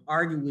or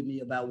argue with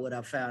me about what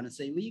I found and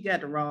say, well, you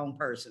got the wrong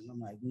person.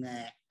 I'm like,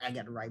 nah, I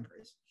got the right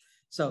person.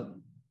 So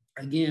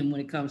again, when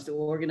it comes to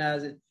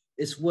organizing,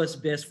 it's what's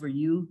best for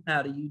you.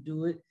 How do you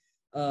do it?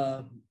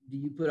 Do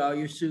you put all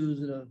your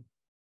shoes in a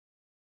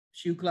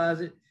shoe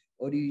closet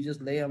or do you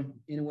just lay them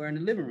anywhere in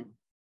the living room?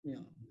 You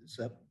know,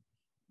 so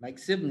like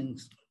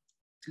siblings,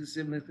 2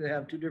 siblings could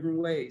have 2 different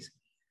ways.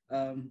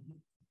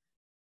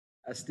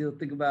 I still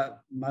think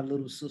about my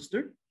little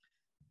sister.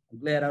 I'm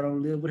glad I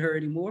don't live with her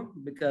anymore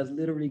because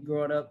literally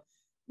growing up,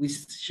 we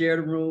shared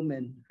a room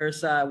and her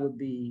side would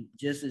be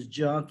just as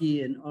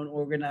junky and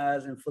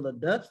unorganized and full of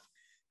dust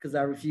because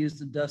I refused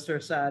to dust her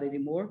side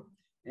anymore.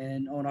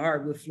 And on a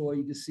hardwood floor,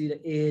 you can see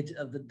the edge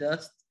of the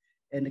dust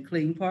and the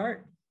clean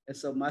part. And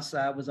so my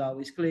side was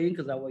always clean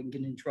because I wasn't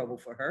getting in trouble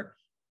for her.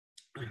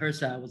 Her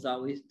side was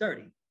always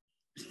dirty.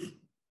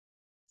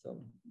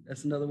 So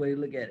that's another way to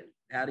look at it.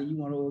 How do you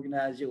want to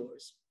organize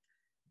yours?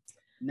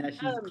 Now she's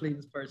the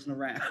cleanest person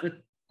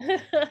around.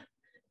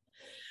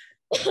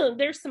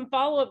 There's some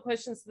follow-up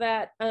questions to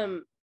that.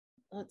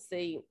 Let's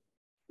see.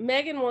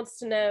 Megan wants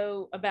to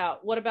know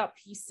what about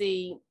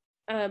PC?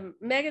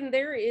 Megan,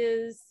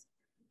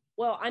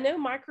 I know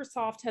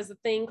Microsoft has a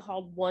thing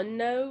called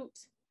OneNote.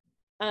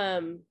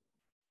 I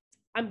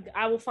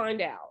will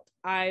find out.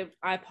 I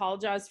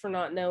apologize for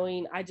not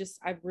knowing. I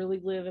really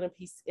live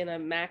in a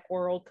Mac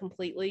world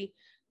completely.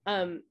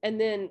 And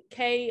then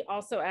Kay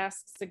also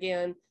asks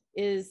again,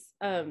 is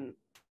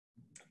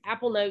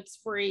Apple Notes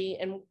free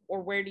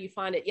or where do you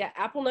find it? Yeah,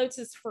 Apple Notes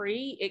is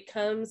free.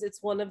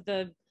 It's one of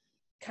the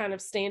kind of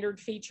standard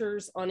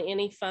features on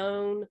any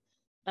phone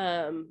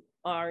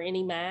or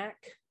any Mac.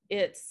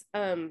 It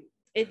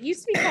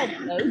used to be called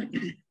Note.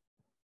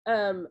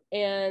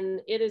 And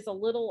it is a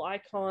little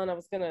icon.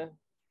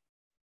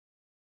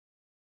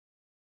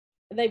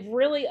 They've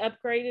really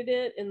upgraded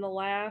it in the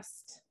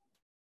last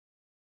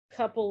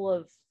couple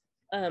of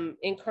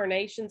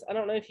incarnations. I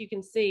don't know if you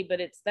can see,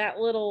 but it's that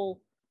little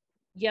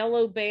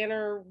yellow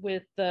banner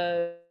with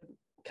the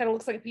kind of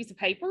looks like a piece of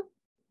paper.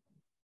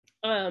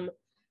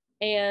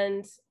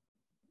 And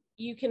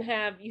you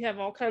have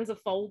all kinds of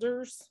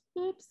folders.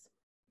 Oops.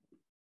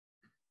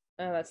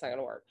 Oh, that's not going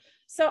to work.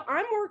 So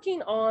I'm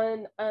working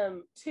on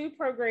 2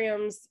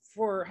 programs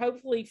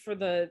hopefully for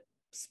the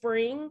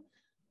spring.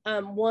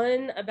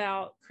 One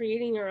about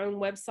creating your own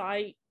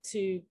website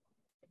to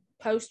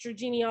post your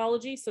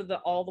genealogy so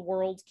that all the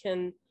world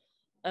can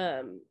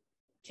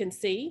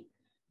see.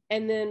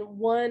 And then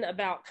one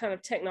about kind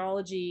of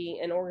technology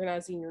and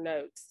organizing your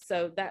notes.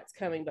 So that's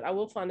coming, but I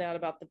will find out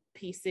about the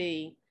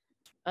PC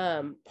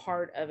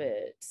part of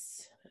it.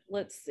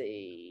 Let's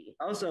see.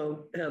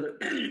 Also, Heather,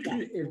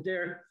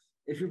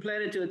 if you're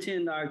planning to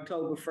attend the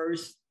October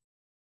 1st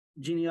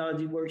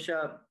genealogy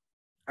workshop,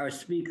 our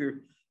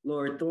speaker,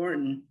 Laura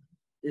Thornton,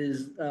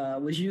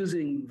 was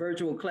using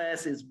virtual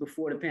classes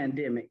before the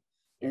pandemic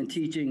and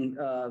teaching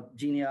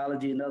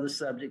genealogy and other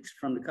subjects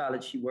from the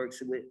college she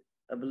works with,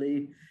 I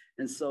believe.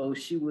 And so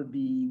she would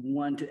be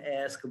one to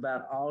ask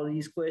about all of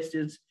these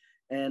questions.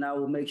 And I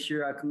will make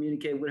sure I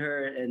communicate with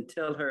her and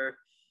tell her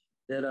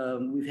that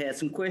we've had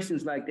some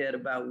questions like that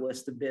about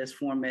what's the best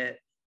format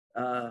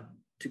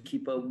to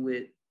keep up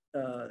with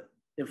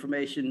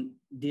information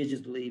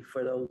digitally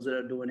for those that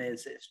are doing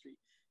ancestry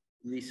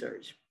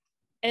research.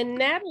 And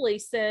Natalie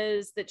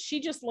says that she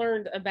just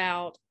learned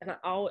about, and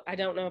I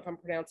don't know if I'm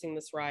pronouncing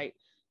this right,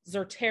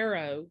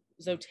 Zotero.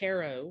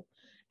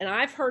 And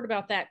I've heard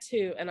about that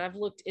too. And I've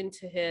looked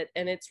into it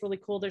and it's really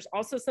cool. There's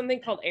also something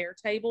called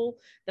Airtable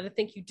that I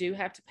think you do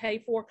have to pay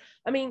for.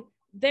 I mean,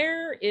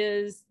 there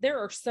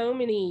are so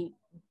many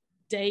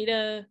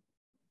data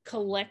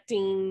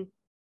collecting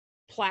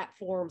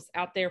platforms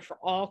out there for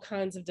all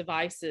kinds of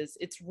devices.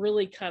 It's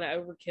really kind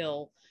of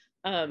overkill.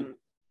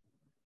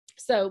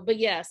 But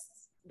yes,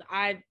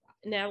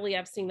 Natalie,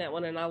 I've seen that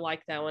one and I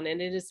like that one and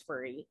it is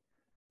free.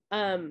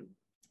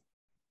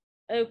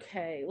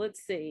 Okay,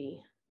 let's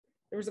see.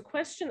 There was a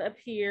question up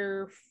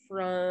here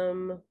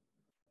from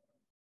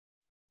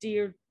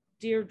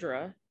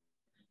Deirdre.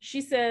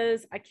 She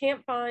says, I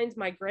can't find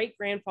my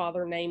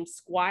great-grandfather named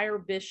Squire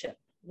Bishop.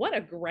 What a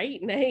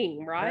great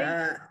name,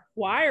 right?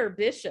 Squire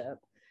Bishop.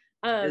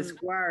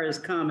 Squire is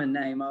common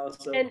name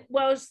also. And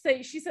well,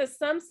 she says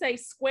some say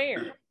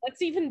Square.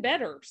 That's even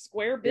better.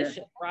 Square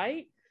Bishop,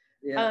 right?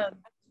 Yeah.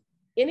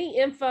 Any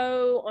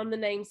info on the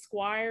name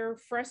Squire?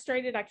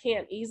 Frustrated, I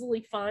can't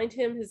easily find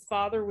him. His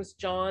father was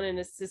John and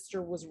his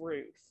sister was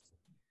Ruth.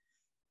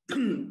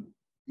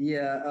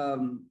 Yeah,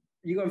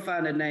 you're gonna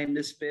find a name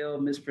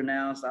misspelled,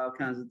 mispronounced, all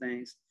kinds of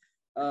things.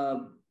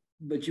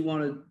 But you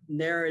want to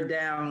narrow it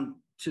down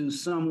to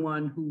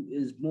someone who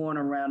is born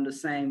around the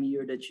same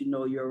year that you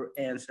know your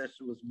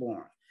ancestor was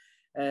born.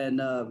 And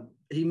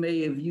he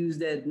may have used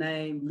that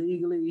name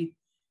legally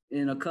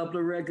in a couple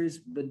of records,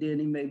 but then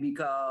he may be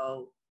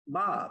called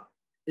Bob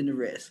in the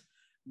rest.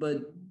 But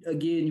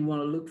again, you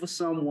want to look for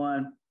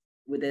someone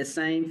with that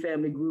same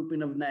family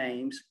grouping of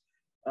names.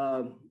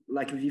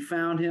 Like if you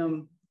found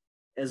him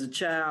as a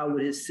child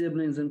with his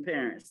siblings and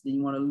parents, then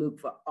you want to look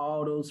for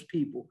all those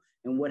people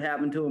and what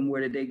happened to them,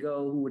 where did they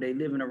go, who were they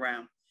living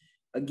around.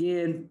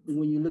 Again,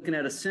 when you're looking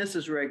at a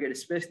census record,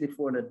 especially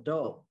for an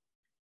adult,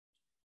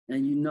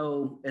 and you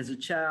know as a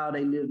child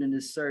they lived in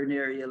this certain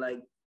area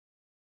like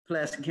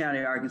Placer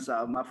County,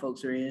 Arkansas, my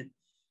folks are in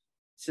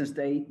since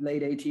the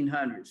late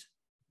 1800s.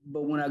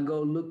 But when I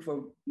go look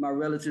for my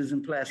relatives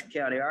in Placer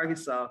County,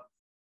 Arkansas,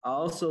 I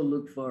also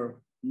look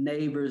for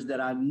neighbors that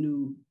I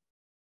knew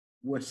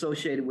were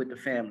associated with the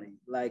family,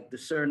 like the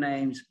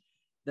surnames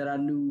that I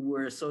knew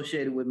were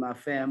associated with my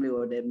family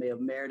or that may have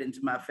married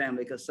into my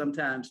family, because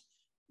sometimes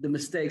the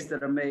mistakes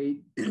that are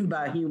made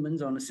by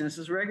humans on the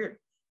census record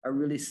are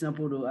really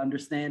simple to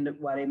understand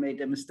why they made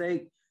that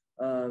mistake.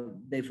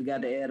 They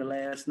forgot to add a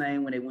last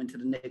name when they went to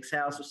the next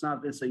house or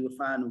something, so you'll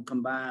find them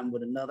combined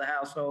with another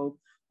household,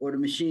 or the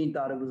machine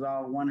thought it was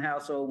all one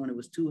household when it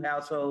was two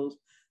households.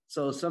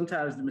 So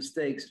sometimes the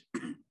mistakes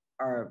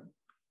are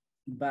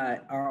by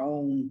our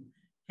own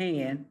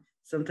hand.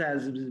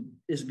 Sometimes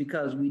it's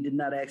because we did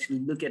not actually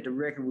look at the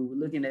record we were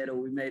looking at, or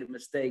we made a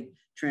mistake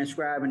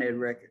transcribing that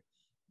record.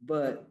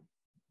 But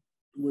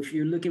if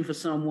you're looking for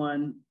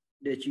someone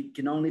that you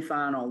can only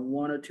find on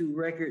one or two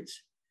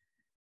records,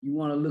 you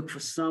want to look for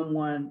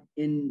someone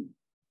in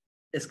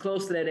as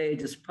close to that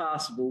age as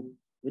possible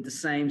with the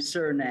same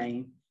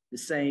surname, the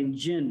same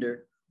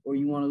gender, or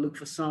you want to look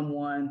for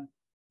someone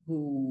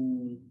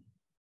who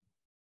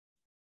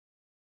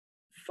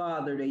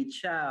fathered a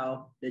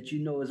child that you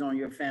know is on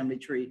your family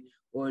tree,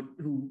 or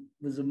who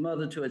was a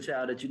mother to a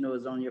child that you know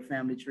is on your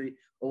family tree,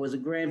 or was a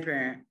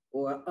grandparent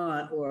or an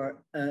aunt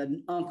or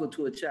an uncle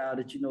to a child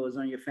that you know is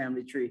on your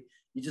family tree.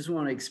 You just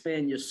want to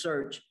expand your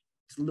search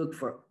to look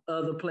for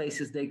other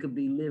places they could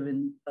be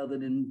living other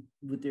than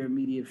with their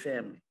immediate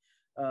family.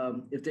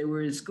 If they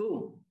were in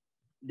school,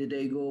 did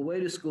they go away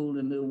to school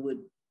and live with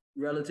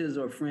relatives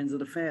or friends of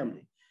the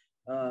family?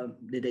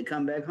 Did they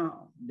come back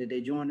home? Did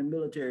they join the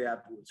military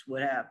afterwards?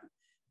 What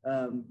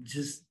happened?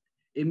 Just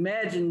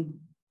imagine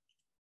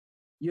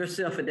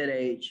yourself at that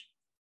age,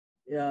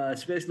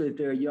 especially if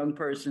they're a young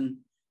person,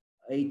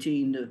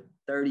 18 to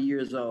 30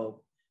 years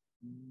old.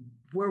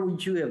 Where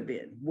would you have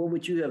been? What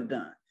would you have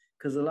done?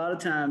 Because a lot of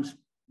times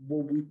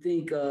when we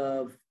think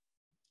of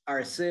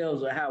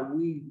ourselves or how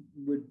we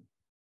would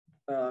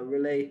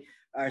relate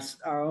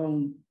our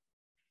own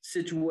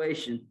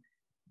situation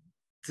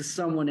to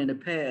someone in the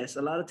past,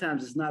 a lot of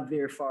times it's not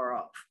very far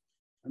off.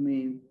 I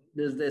mean,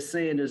 there's that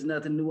saying, there's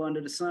nothing new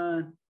under the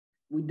sun.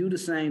 We do the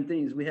same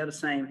things. We have the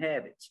same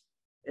habits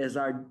as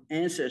our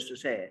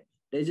ancestors had.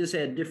 They just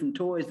had different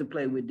toys to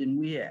play with than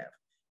we have.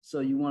 So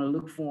you want to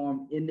look for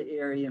them in the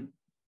area.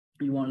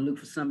 You want to look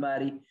for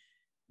somebody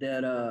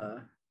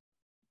that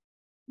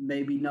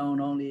may be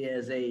known only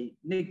as a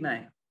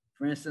nickname.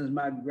 For instance,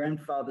 my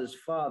grandfather's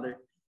father,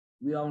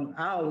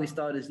 I always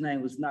thought his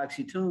name was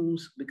Noxie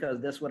Toombs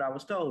because that's what I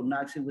was told.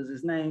 Noxie was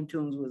his name,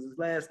 Toombs was his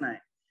last name.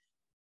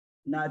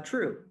 Not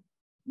true.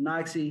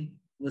 Noxie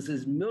was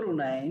his middle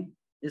name.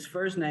 His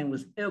first name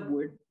was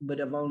Edward, but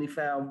I've only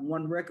found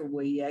one record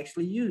where he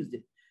actually used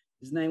it.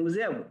 His name was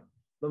Edward.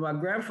 But my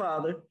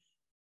grandfather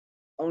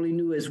only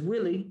knew as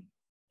Willie,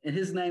 and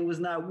his name was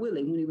not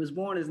Willie. When he was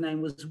born, his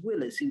name was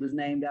Willis. He was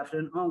named after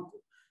an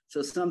uncle.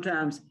 So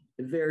sometimes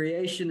The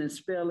variation in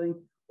spelling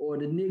or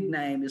the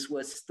nickname is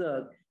what's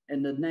stuck,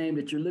 and the name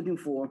that you're looking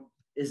for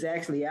is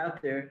actually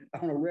out there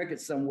on a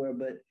record somewhere,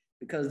 but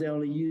because they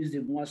only used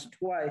it once or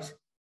twice,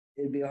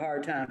 it'd be a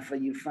hard time for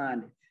you to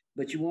find it.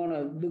 But you want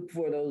to look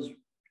for those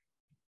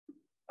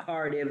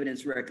hard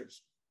evidence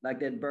records,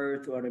 like that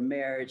birth or the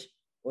marriage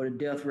or the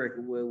death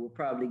record, where it will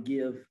probably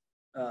give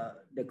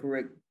the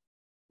correct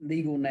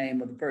legal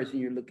name of the person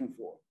you're looking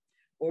for.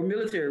 Or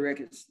military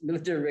records.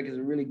 Military records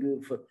are really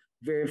good for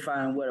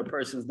verifying what a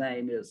person's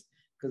name is,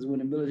 because when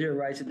the military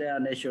writes it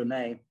down, that's your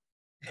name.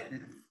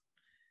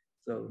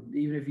 So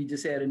even if you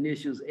just had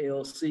initials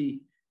LC,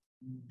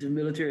 the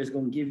military is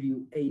going to give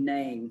you a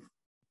name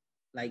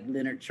like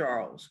Leonard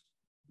Charles.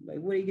 Like,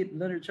 where do you get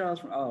Leonard Charles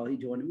from? Oh, he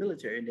joined the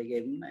military and they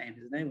gave him a name.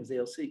 His name was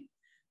LC.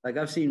 Like,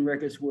 I've seen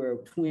records where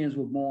twins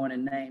were born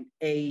and named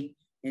A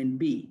and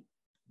B,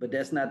 but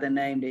that's not the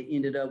name they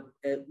ended up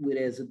with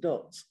as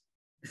adults.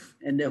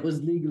 And that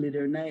was legally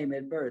their name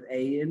at birth,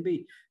 A and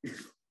B.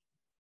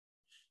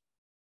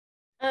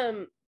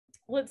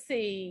 Let's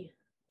see.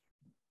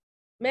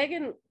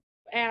 Megan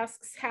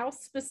asks, how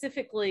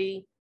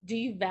specifically do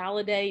you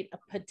validate a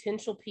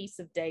potential piece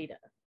of data?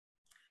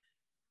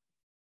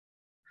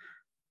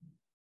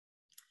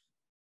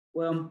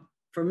 Well,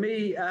 for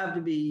me, I have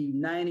to be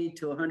 90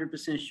 to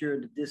 100%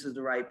 sure that this is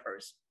the right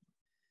person,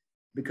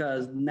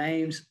 because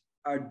names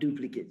are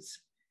duplicates.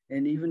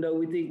 And even though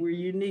we think we're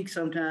unique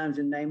sometimes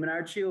in naming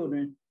our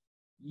children,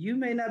 you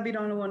may not be the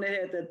only one that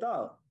had that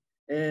thought.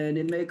 And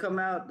it may come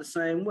out the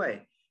same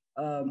way.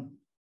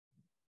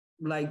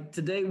 Like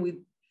today,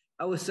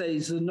 I would say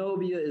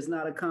Zenobia is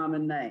not a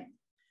common name.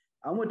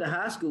 I went to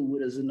high school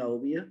with a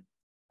Zenobia.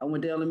 I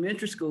went to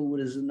elementary school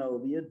with a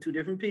Zenobia, two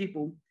different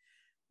people.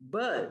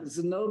 But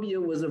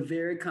Zenobia was a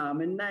very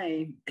common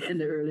name in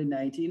the early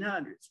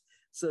 1900s.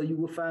 So you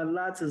will find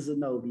lots of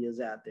Zenobias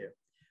out there.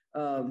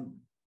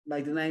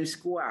 Like the name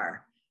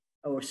Squire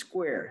or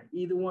Square.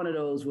 Either one of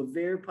those were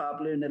very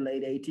popular in the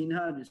late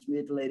 1800s,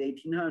 mid to late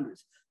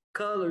 1800s.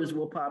 Colors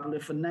were popular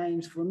for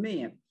names for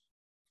men.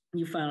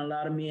 You find a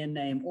lot of men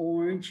named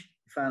Orange.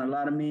 You find a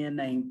lot of men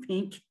named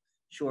Pink,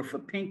 short for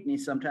Pinkney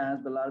sometimes,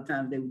 but a lot of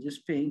times they were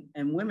just Pink,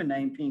 and women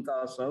named Pink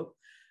also.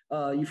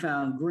 You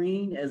found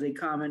Green as a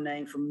common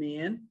name for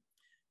men.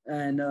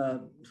 And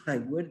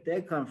like, where did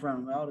that come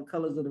from? All the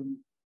colors of the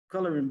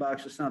coloring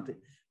box or something.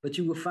 But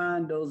you will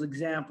find those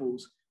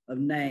examples of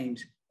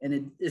names.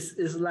 And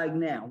it's like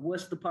now,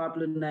 what's the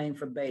popular name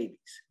for babies?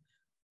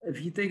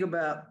 If you think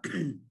about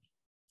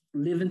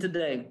living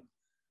today,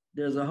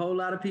 there's a whole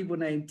lot of people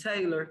named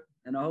Taylor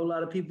and a whole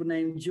lot of people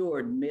named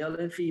Jordan, male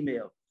and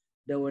female,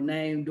 that were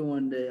named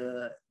during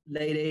the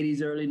late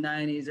 80s, early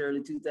 90s,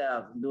 early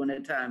 2000s, during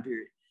that time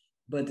period.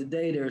 But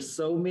today there are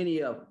so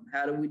many of them.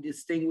 How do we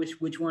distinguish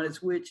which one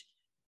is which?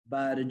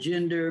 By the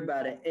gender,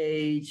 by the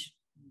age,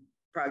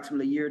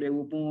 approximately year they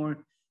were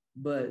born.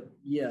 But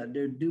yeah,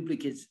 they're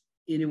duplicates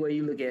any way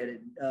you look at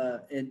it,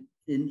 in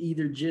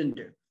either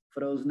gender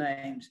for those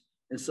names.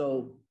 And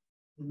so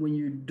when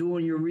you're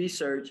doing your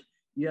research,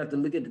 you have to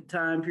look at the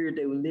time period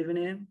they were living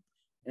in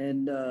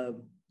and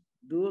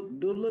do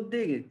a little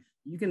digging.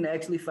 You can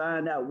actually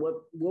find out what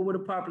were the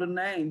popular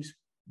names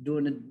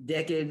during the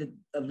decade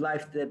of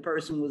life that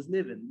person was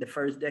living, the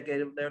first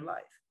decade of their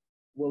life.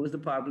 What was the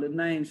popular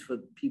names for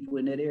people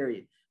in that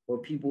area, or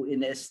people in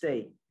that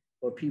state,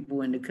 or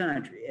people in the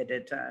country at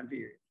that time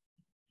period?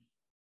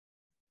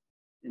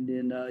 And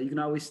then you can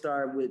always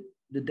start with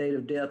the date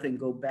of death and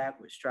go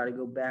backwards, try to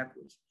go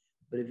backwards.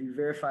 But if you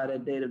verify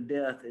that date of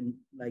death and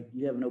like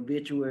you have an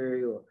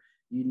obituary, or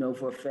you know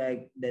for a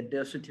fact that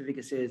death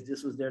certificate says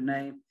this was their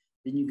name,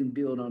 then you can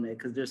build on that,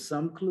 because there's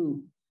some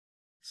clue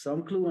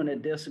on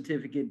that death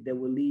certificate that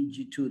will lead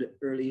you to the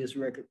earliest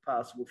record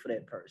possible for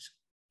that person.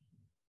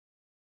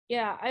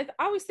 Yeah, I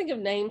always think of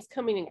names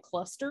coming in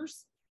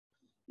clusters.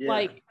 Yeah.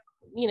 Like,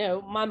 you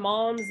know, my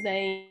mom's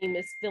name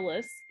is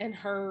Phyllis and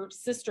her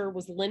sister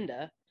was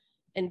Linda,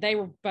 and they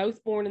were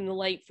both born in the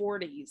late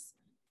 40s.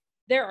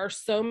 There are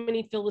so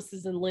many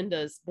Phyllises and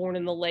Lindas born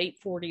in the late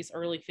 40s,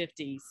 early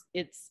 50s.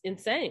 It's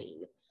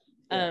insane.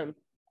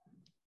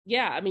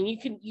 Yeah. I mean,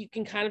 you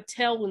can kind of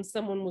tell when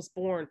someone was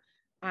born.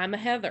 I'm a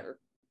Heather.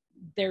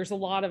 There's a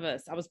lot of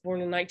us. I was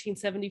born in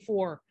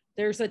 1974.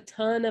 There's a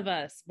ton of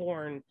us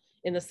born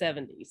in the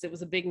 70s. It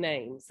was a big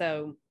name.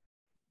 So,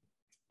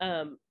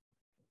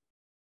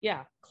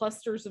 yeah,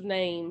 clusters of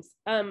names.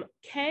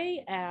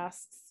 Kay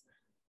asks,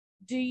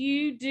 do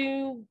you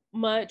do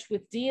much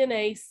with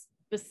DNA,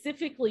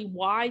 specifically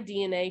Y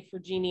DNA for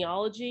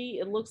genealogy?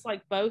 It looks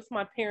like both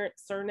my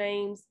parents'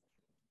 surnames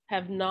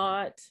have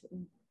no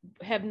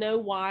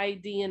Y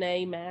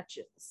DNA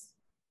matches.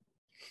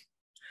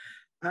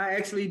 I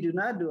actually do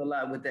not do a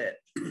lot with that.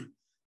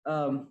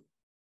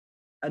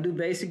 I do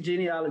basic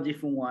genealogy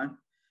for one,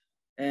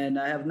 and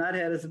I have not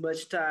had as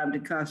much time to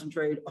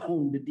concentrate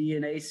on the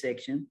DNA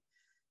section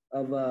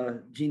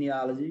of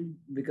genealogy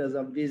because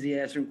I'm busy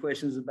answering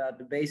questions about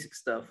the basic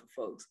stuff for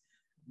folks.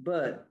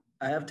 But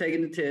I have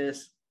taken the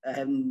test. I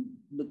haven't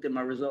looked at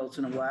my results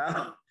in a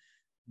while,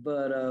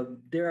 but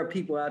there are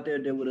people out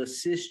there that would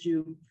assist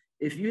you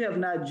If you have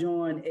not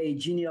joined a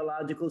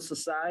genealogical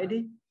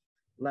society,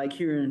 like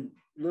here in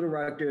Little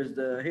Rock, there's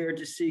the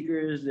Heritage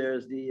Seekers,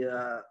 there's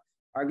the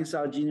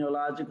Arkansas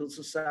Genealogical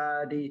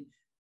Society,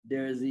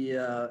 there's the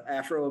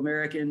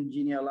Afro-American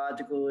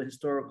Genealogical and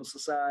Historical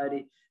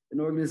Society,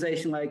 an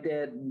organization like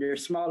that.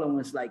 There's smaller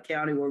ones like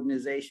county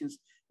organizations.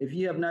 If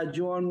you have not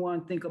joined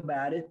one, think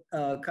about it,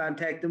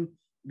 contact them,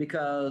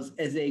 because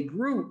as a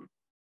group,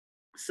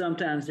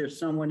 sometimes there's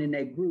someone in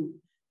that group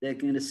that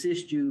can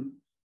assist you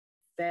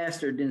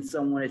faster than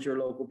someone at your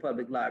local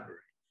public library,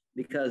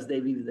 because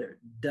they've either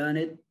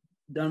done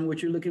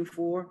what you're looking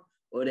for,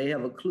 or they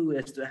have a clue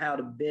as to how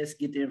to best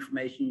get the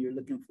information you're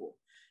looking for.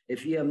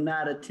 If you have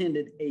not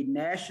attended a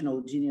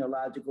national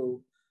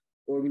genealogical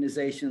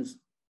organization's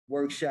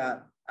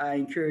workshop, I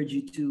encourage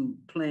you to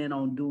plan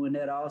on doing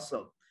that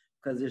also,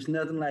 because there's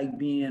nothing like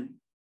being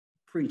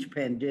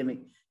pre-pandemic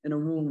in a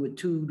room with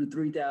 2,000 to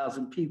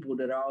 3,000 people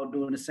that are all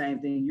doing the same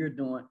thing you're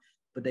doing,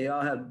 but they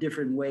all have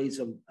different ways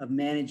of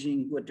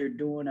managing what they're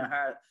doing,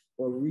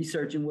 or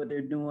researching what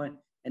they're doing,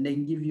 and they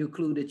can give you a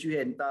clue that you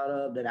hadn't thought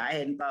of, that I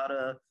hadn't thought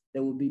of,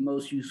 that would be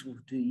most useful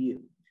to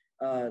you.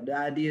 The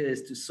idea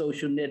is to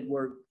social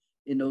network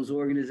in those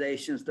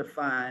organizations to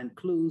find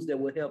clues that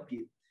will help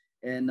you.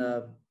 And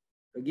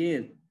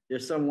again,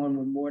 there's someone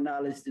with more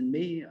knowledge than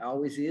me,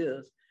 always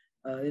is,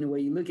 any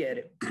way you look at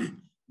it.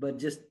 But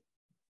just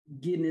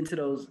getting into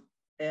those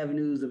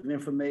avenues of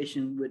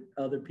information with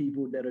other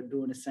people that are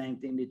doing the same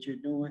thing that you're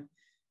doing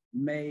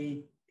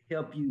may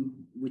help you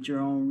with your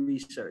own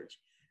research.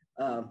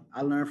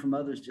 I learn from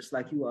others just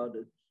like you all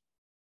do.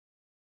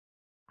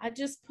 I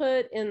just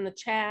put in the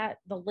chat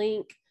the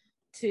link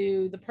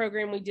to the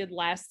program we did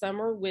last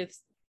summer with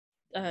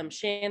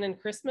Shannon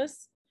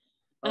Christmas.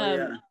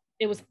 Yeah.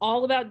 It was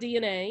all about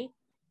DNA,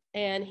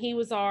 and he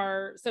was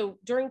so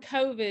during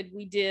COVID,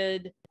 we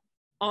did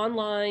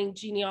online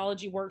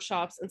genealogy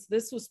workshops. And so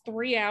this was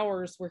 3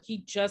 hours where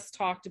he just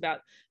talked about,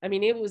 I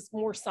mean, it was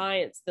more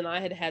science than I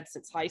had had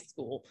since high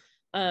school.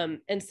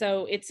 And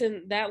so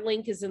that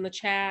link is in the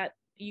chat.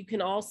 You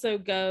can also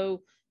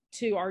go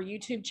to our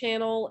YouTube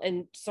channel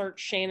and search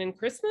Shannon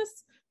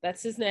Christmas.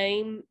 That's his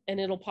name, and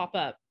it'll pop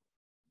up.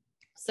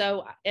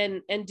 So,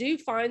 and do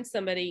find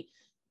somebody,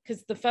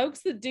 because the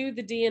folks that do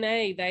the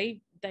DNA,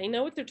 they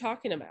know what they're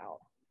talking about.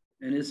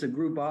 And it's a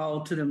group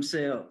all to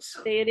themselves.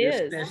 It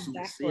is,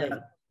 exactly.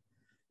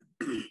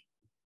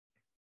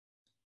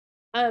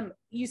 Yeah.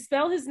 You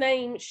spell his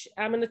name,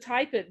 I'm going to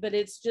type it, but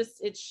it's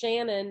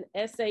Shannon,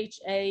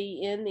 Shannon,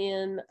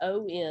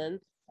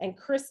 and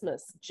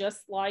Christmas,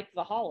 just like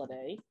the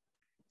holiday.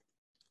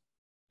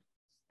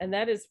 And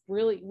that is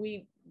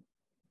really,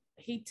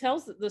 he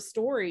tells the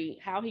story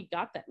how he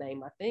got that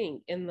name, I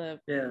think,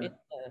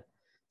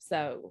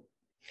 so.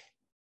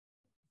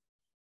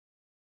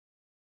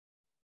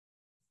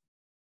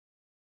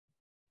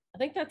 I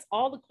think that's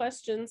all the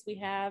questions we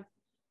have.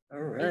 All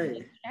right. In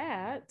the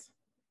chat.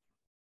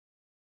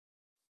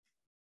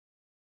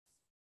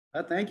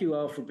 I thank you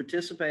all for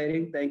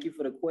participating. Thank you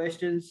for the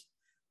questions.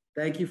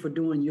 Thank you for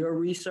doing your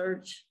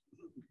research.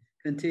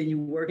 Continue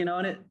working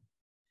on it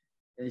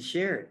and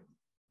share it.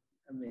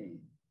 I mean,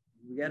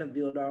 we got to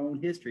build our own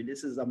history.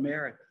 This is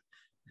America.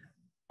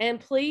 And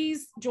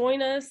please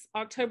join us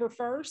October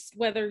 1st,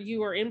 whether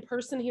you are in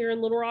person here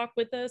in Little Rock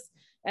with us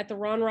at the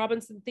Ron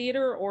Robinson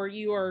Theater, or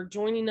you are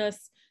joining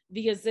us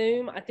via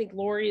Zoom. I think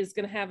Lori is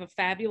going to have a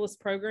fabulous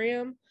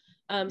program.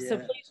 So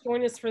please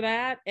join us for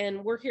that.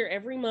 And we're here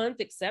every month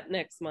except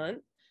next month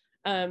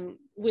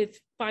with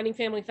Finding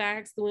Family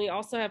Facts. Then we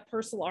also have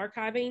personal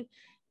archiving.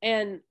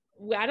 And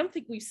I don't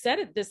think we've said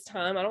it this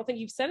time. I don't think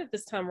you've said it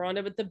this time,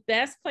 Rhonda, but the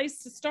best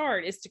place to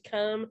start is to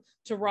come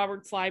to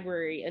Robert's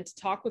Library and to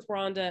talk with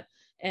Rhonda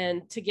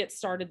and to get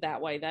started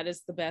that way. That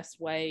is the best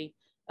way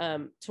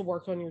to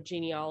work on your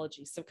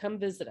genealogy. So come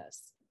visit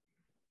us.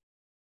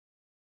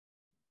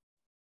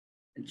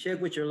 And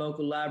check with your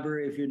local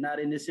library. If you're not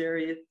in this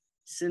area,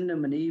 send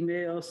them an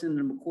email, send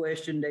them a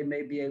question. They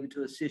may be able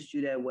to assist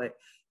you that way,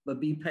 but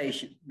be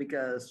patient,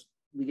 because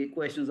we get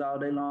questions all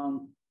day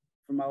long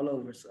from all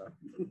over. So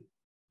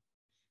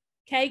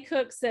Kay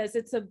Cook says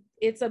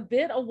it's a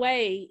bit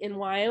away in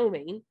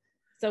Wyoming.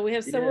 So we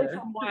have someone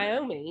from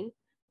Wyoming,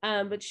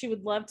 but she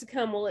would love to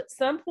come. Well, at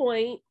some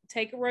point,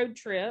 take a road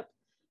trip.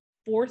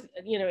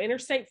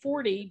 Interstate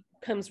 40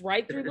 comes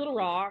right through Little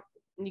Rock,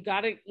 and you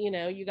gotta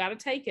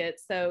take it.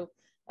 So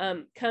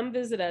come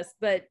visit us,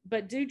 but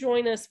do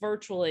join us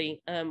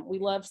virtually. We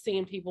love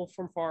seeing people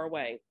from far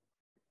away.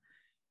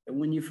 And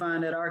when you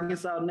find that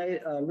Arkansas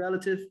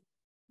relative,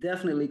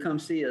 definitely come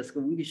see us,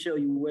 because we can show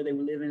you where they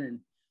were living and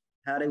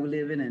how they were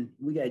living. And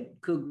we got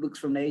cookbooks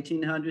from the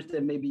 1800s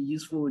that may be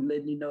useful in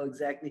letting you know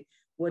exactly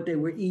what they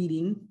were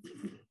eating.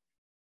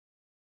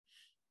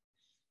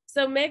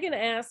 So Megan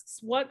asks,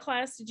 what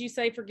class did you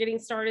say for getting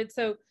started?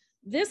 So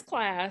this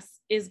class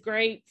is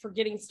great for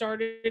getting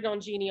started on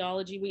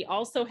genealogy. We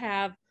also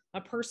have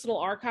a personal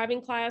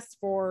archiving class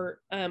for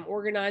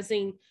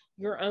organizing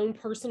your own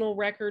personal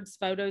records,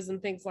 photos,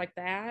 and things like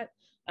that.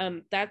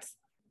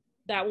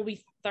 That will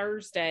be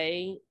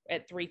Thursday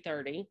at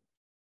 3:30.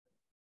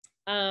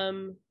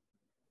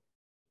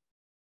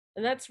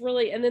 And that's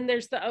really, and then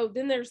there's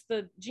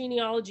the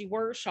genealogy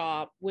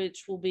workshop,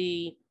 which will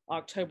be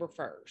October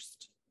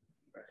 1st.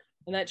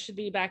 And that should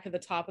be back at the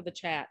top of the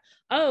chat.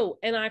 Oh,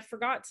 and I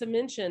forgot to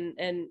mention,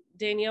 and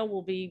Danielle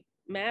will be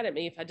mad at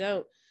me if I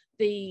don't,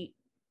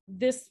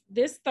 this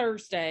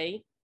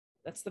Thursday,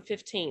 that's the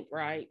 15th,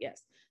 right?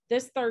 Yes.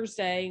 This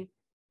Thursday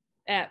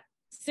at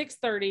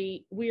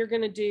 6:30, we are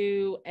going to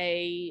do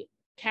a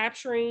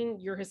capturing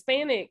your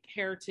Hispanic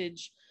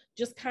heritage,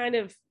 just kind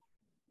of,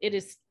 it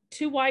is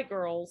two white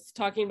girls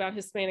talking about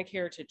Hispanic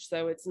heritage.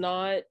 So it's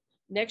not,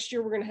 next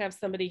year we're going to have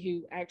somebody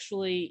who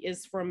actually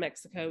is from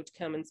Mexico to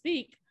come and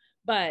speak,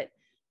 but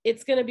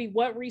it's going to be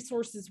what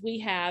resources we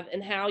have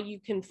and how you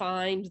can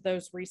find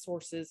those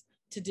resources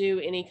to do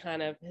any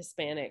kind of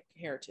Hispanic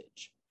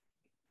heritage.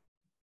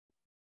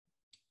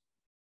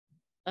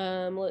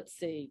 Let's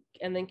see.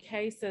 And then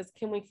Kay says,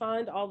 can we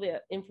find all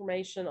the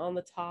information on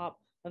the top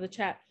of the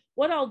chat?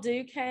 What I'll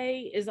do,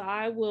 Kay, is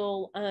I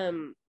will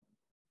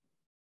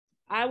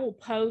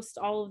post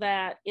all of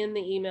that in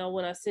the email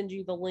when I send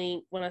you the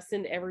link, when I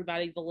send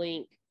everybody the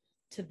link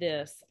to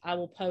this. I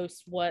will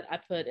post what I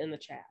put in the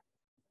chat.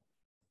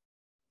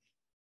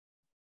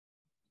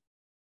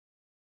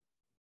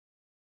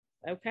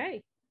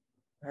 Okay.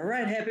 All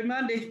right. Happy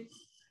Monday.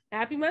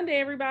 Happy Monday,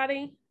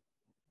 everybody.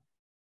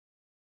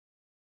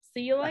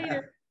 See you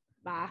later.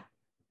 Bye.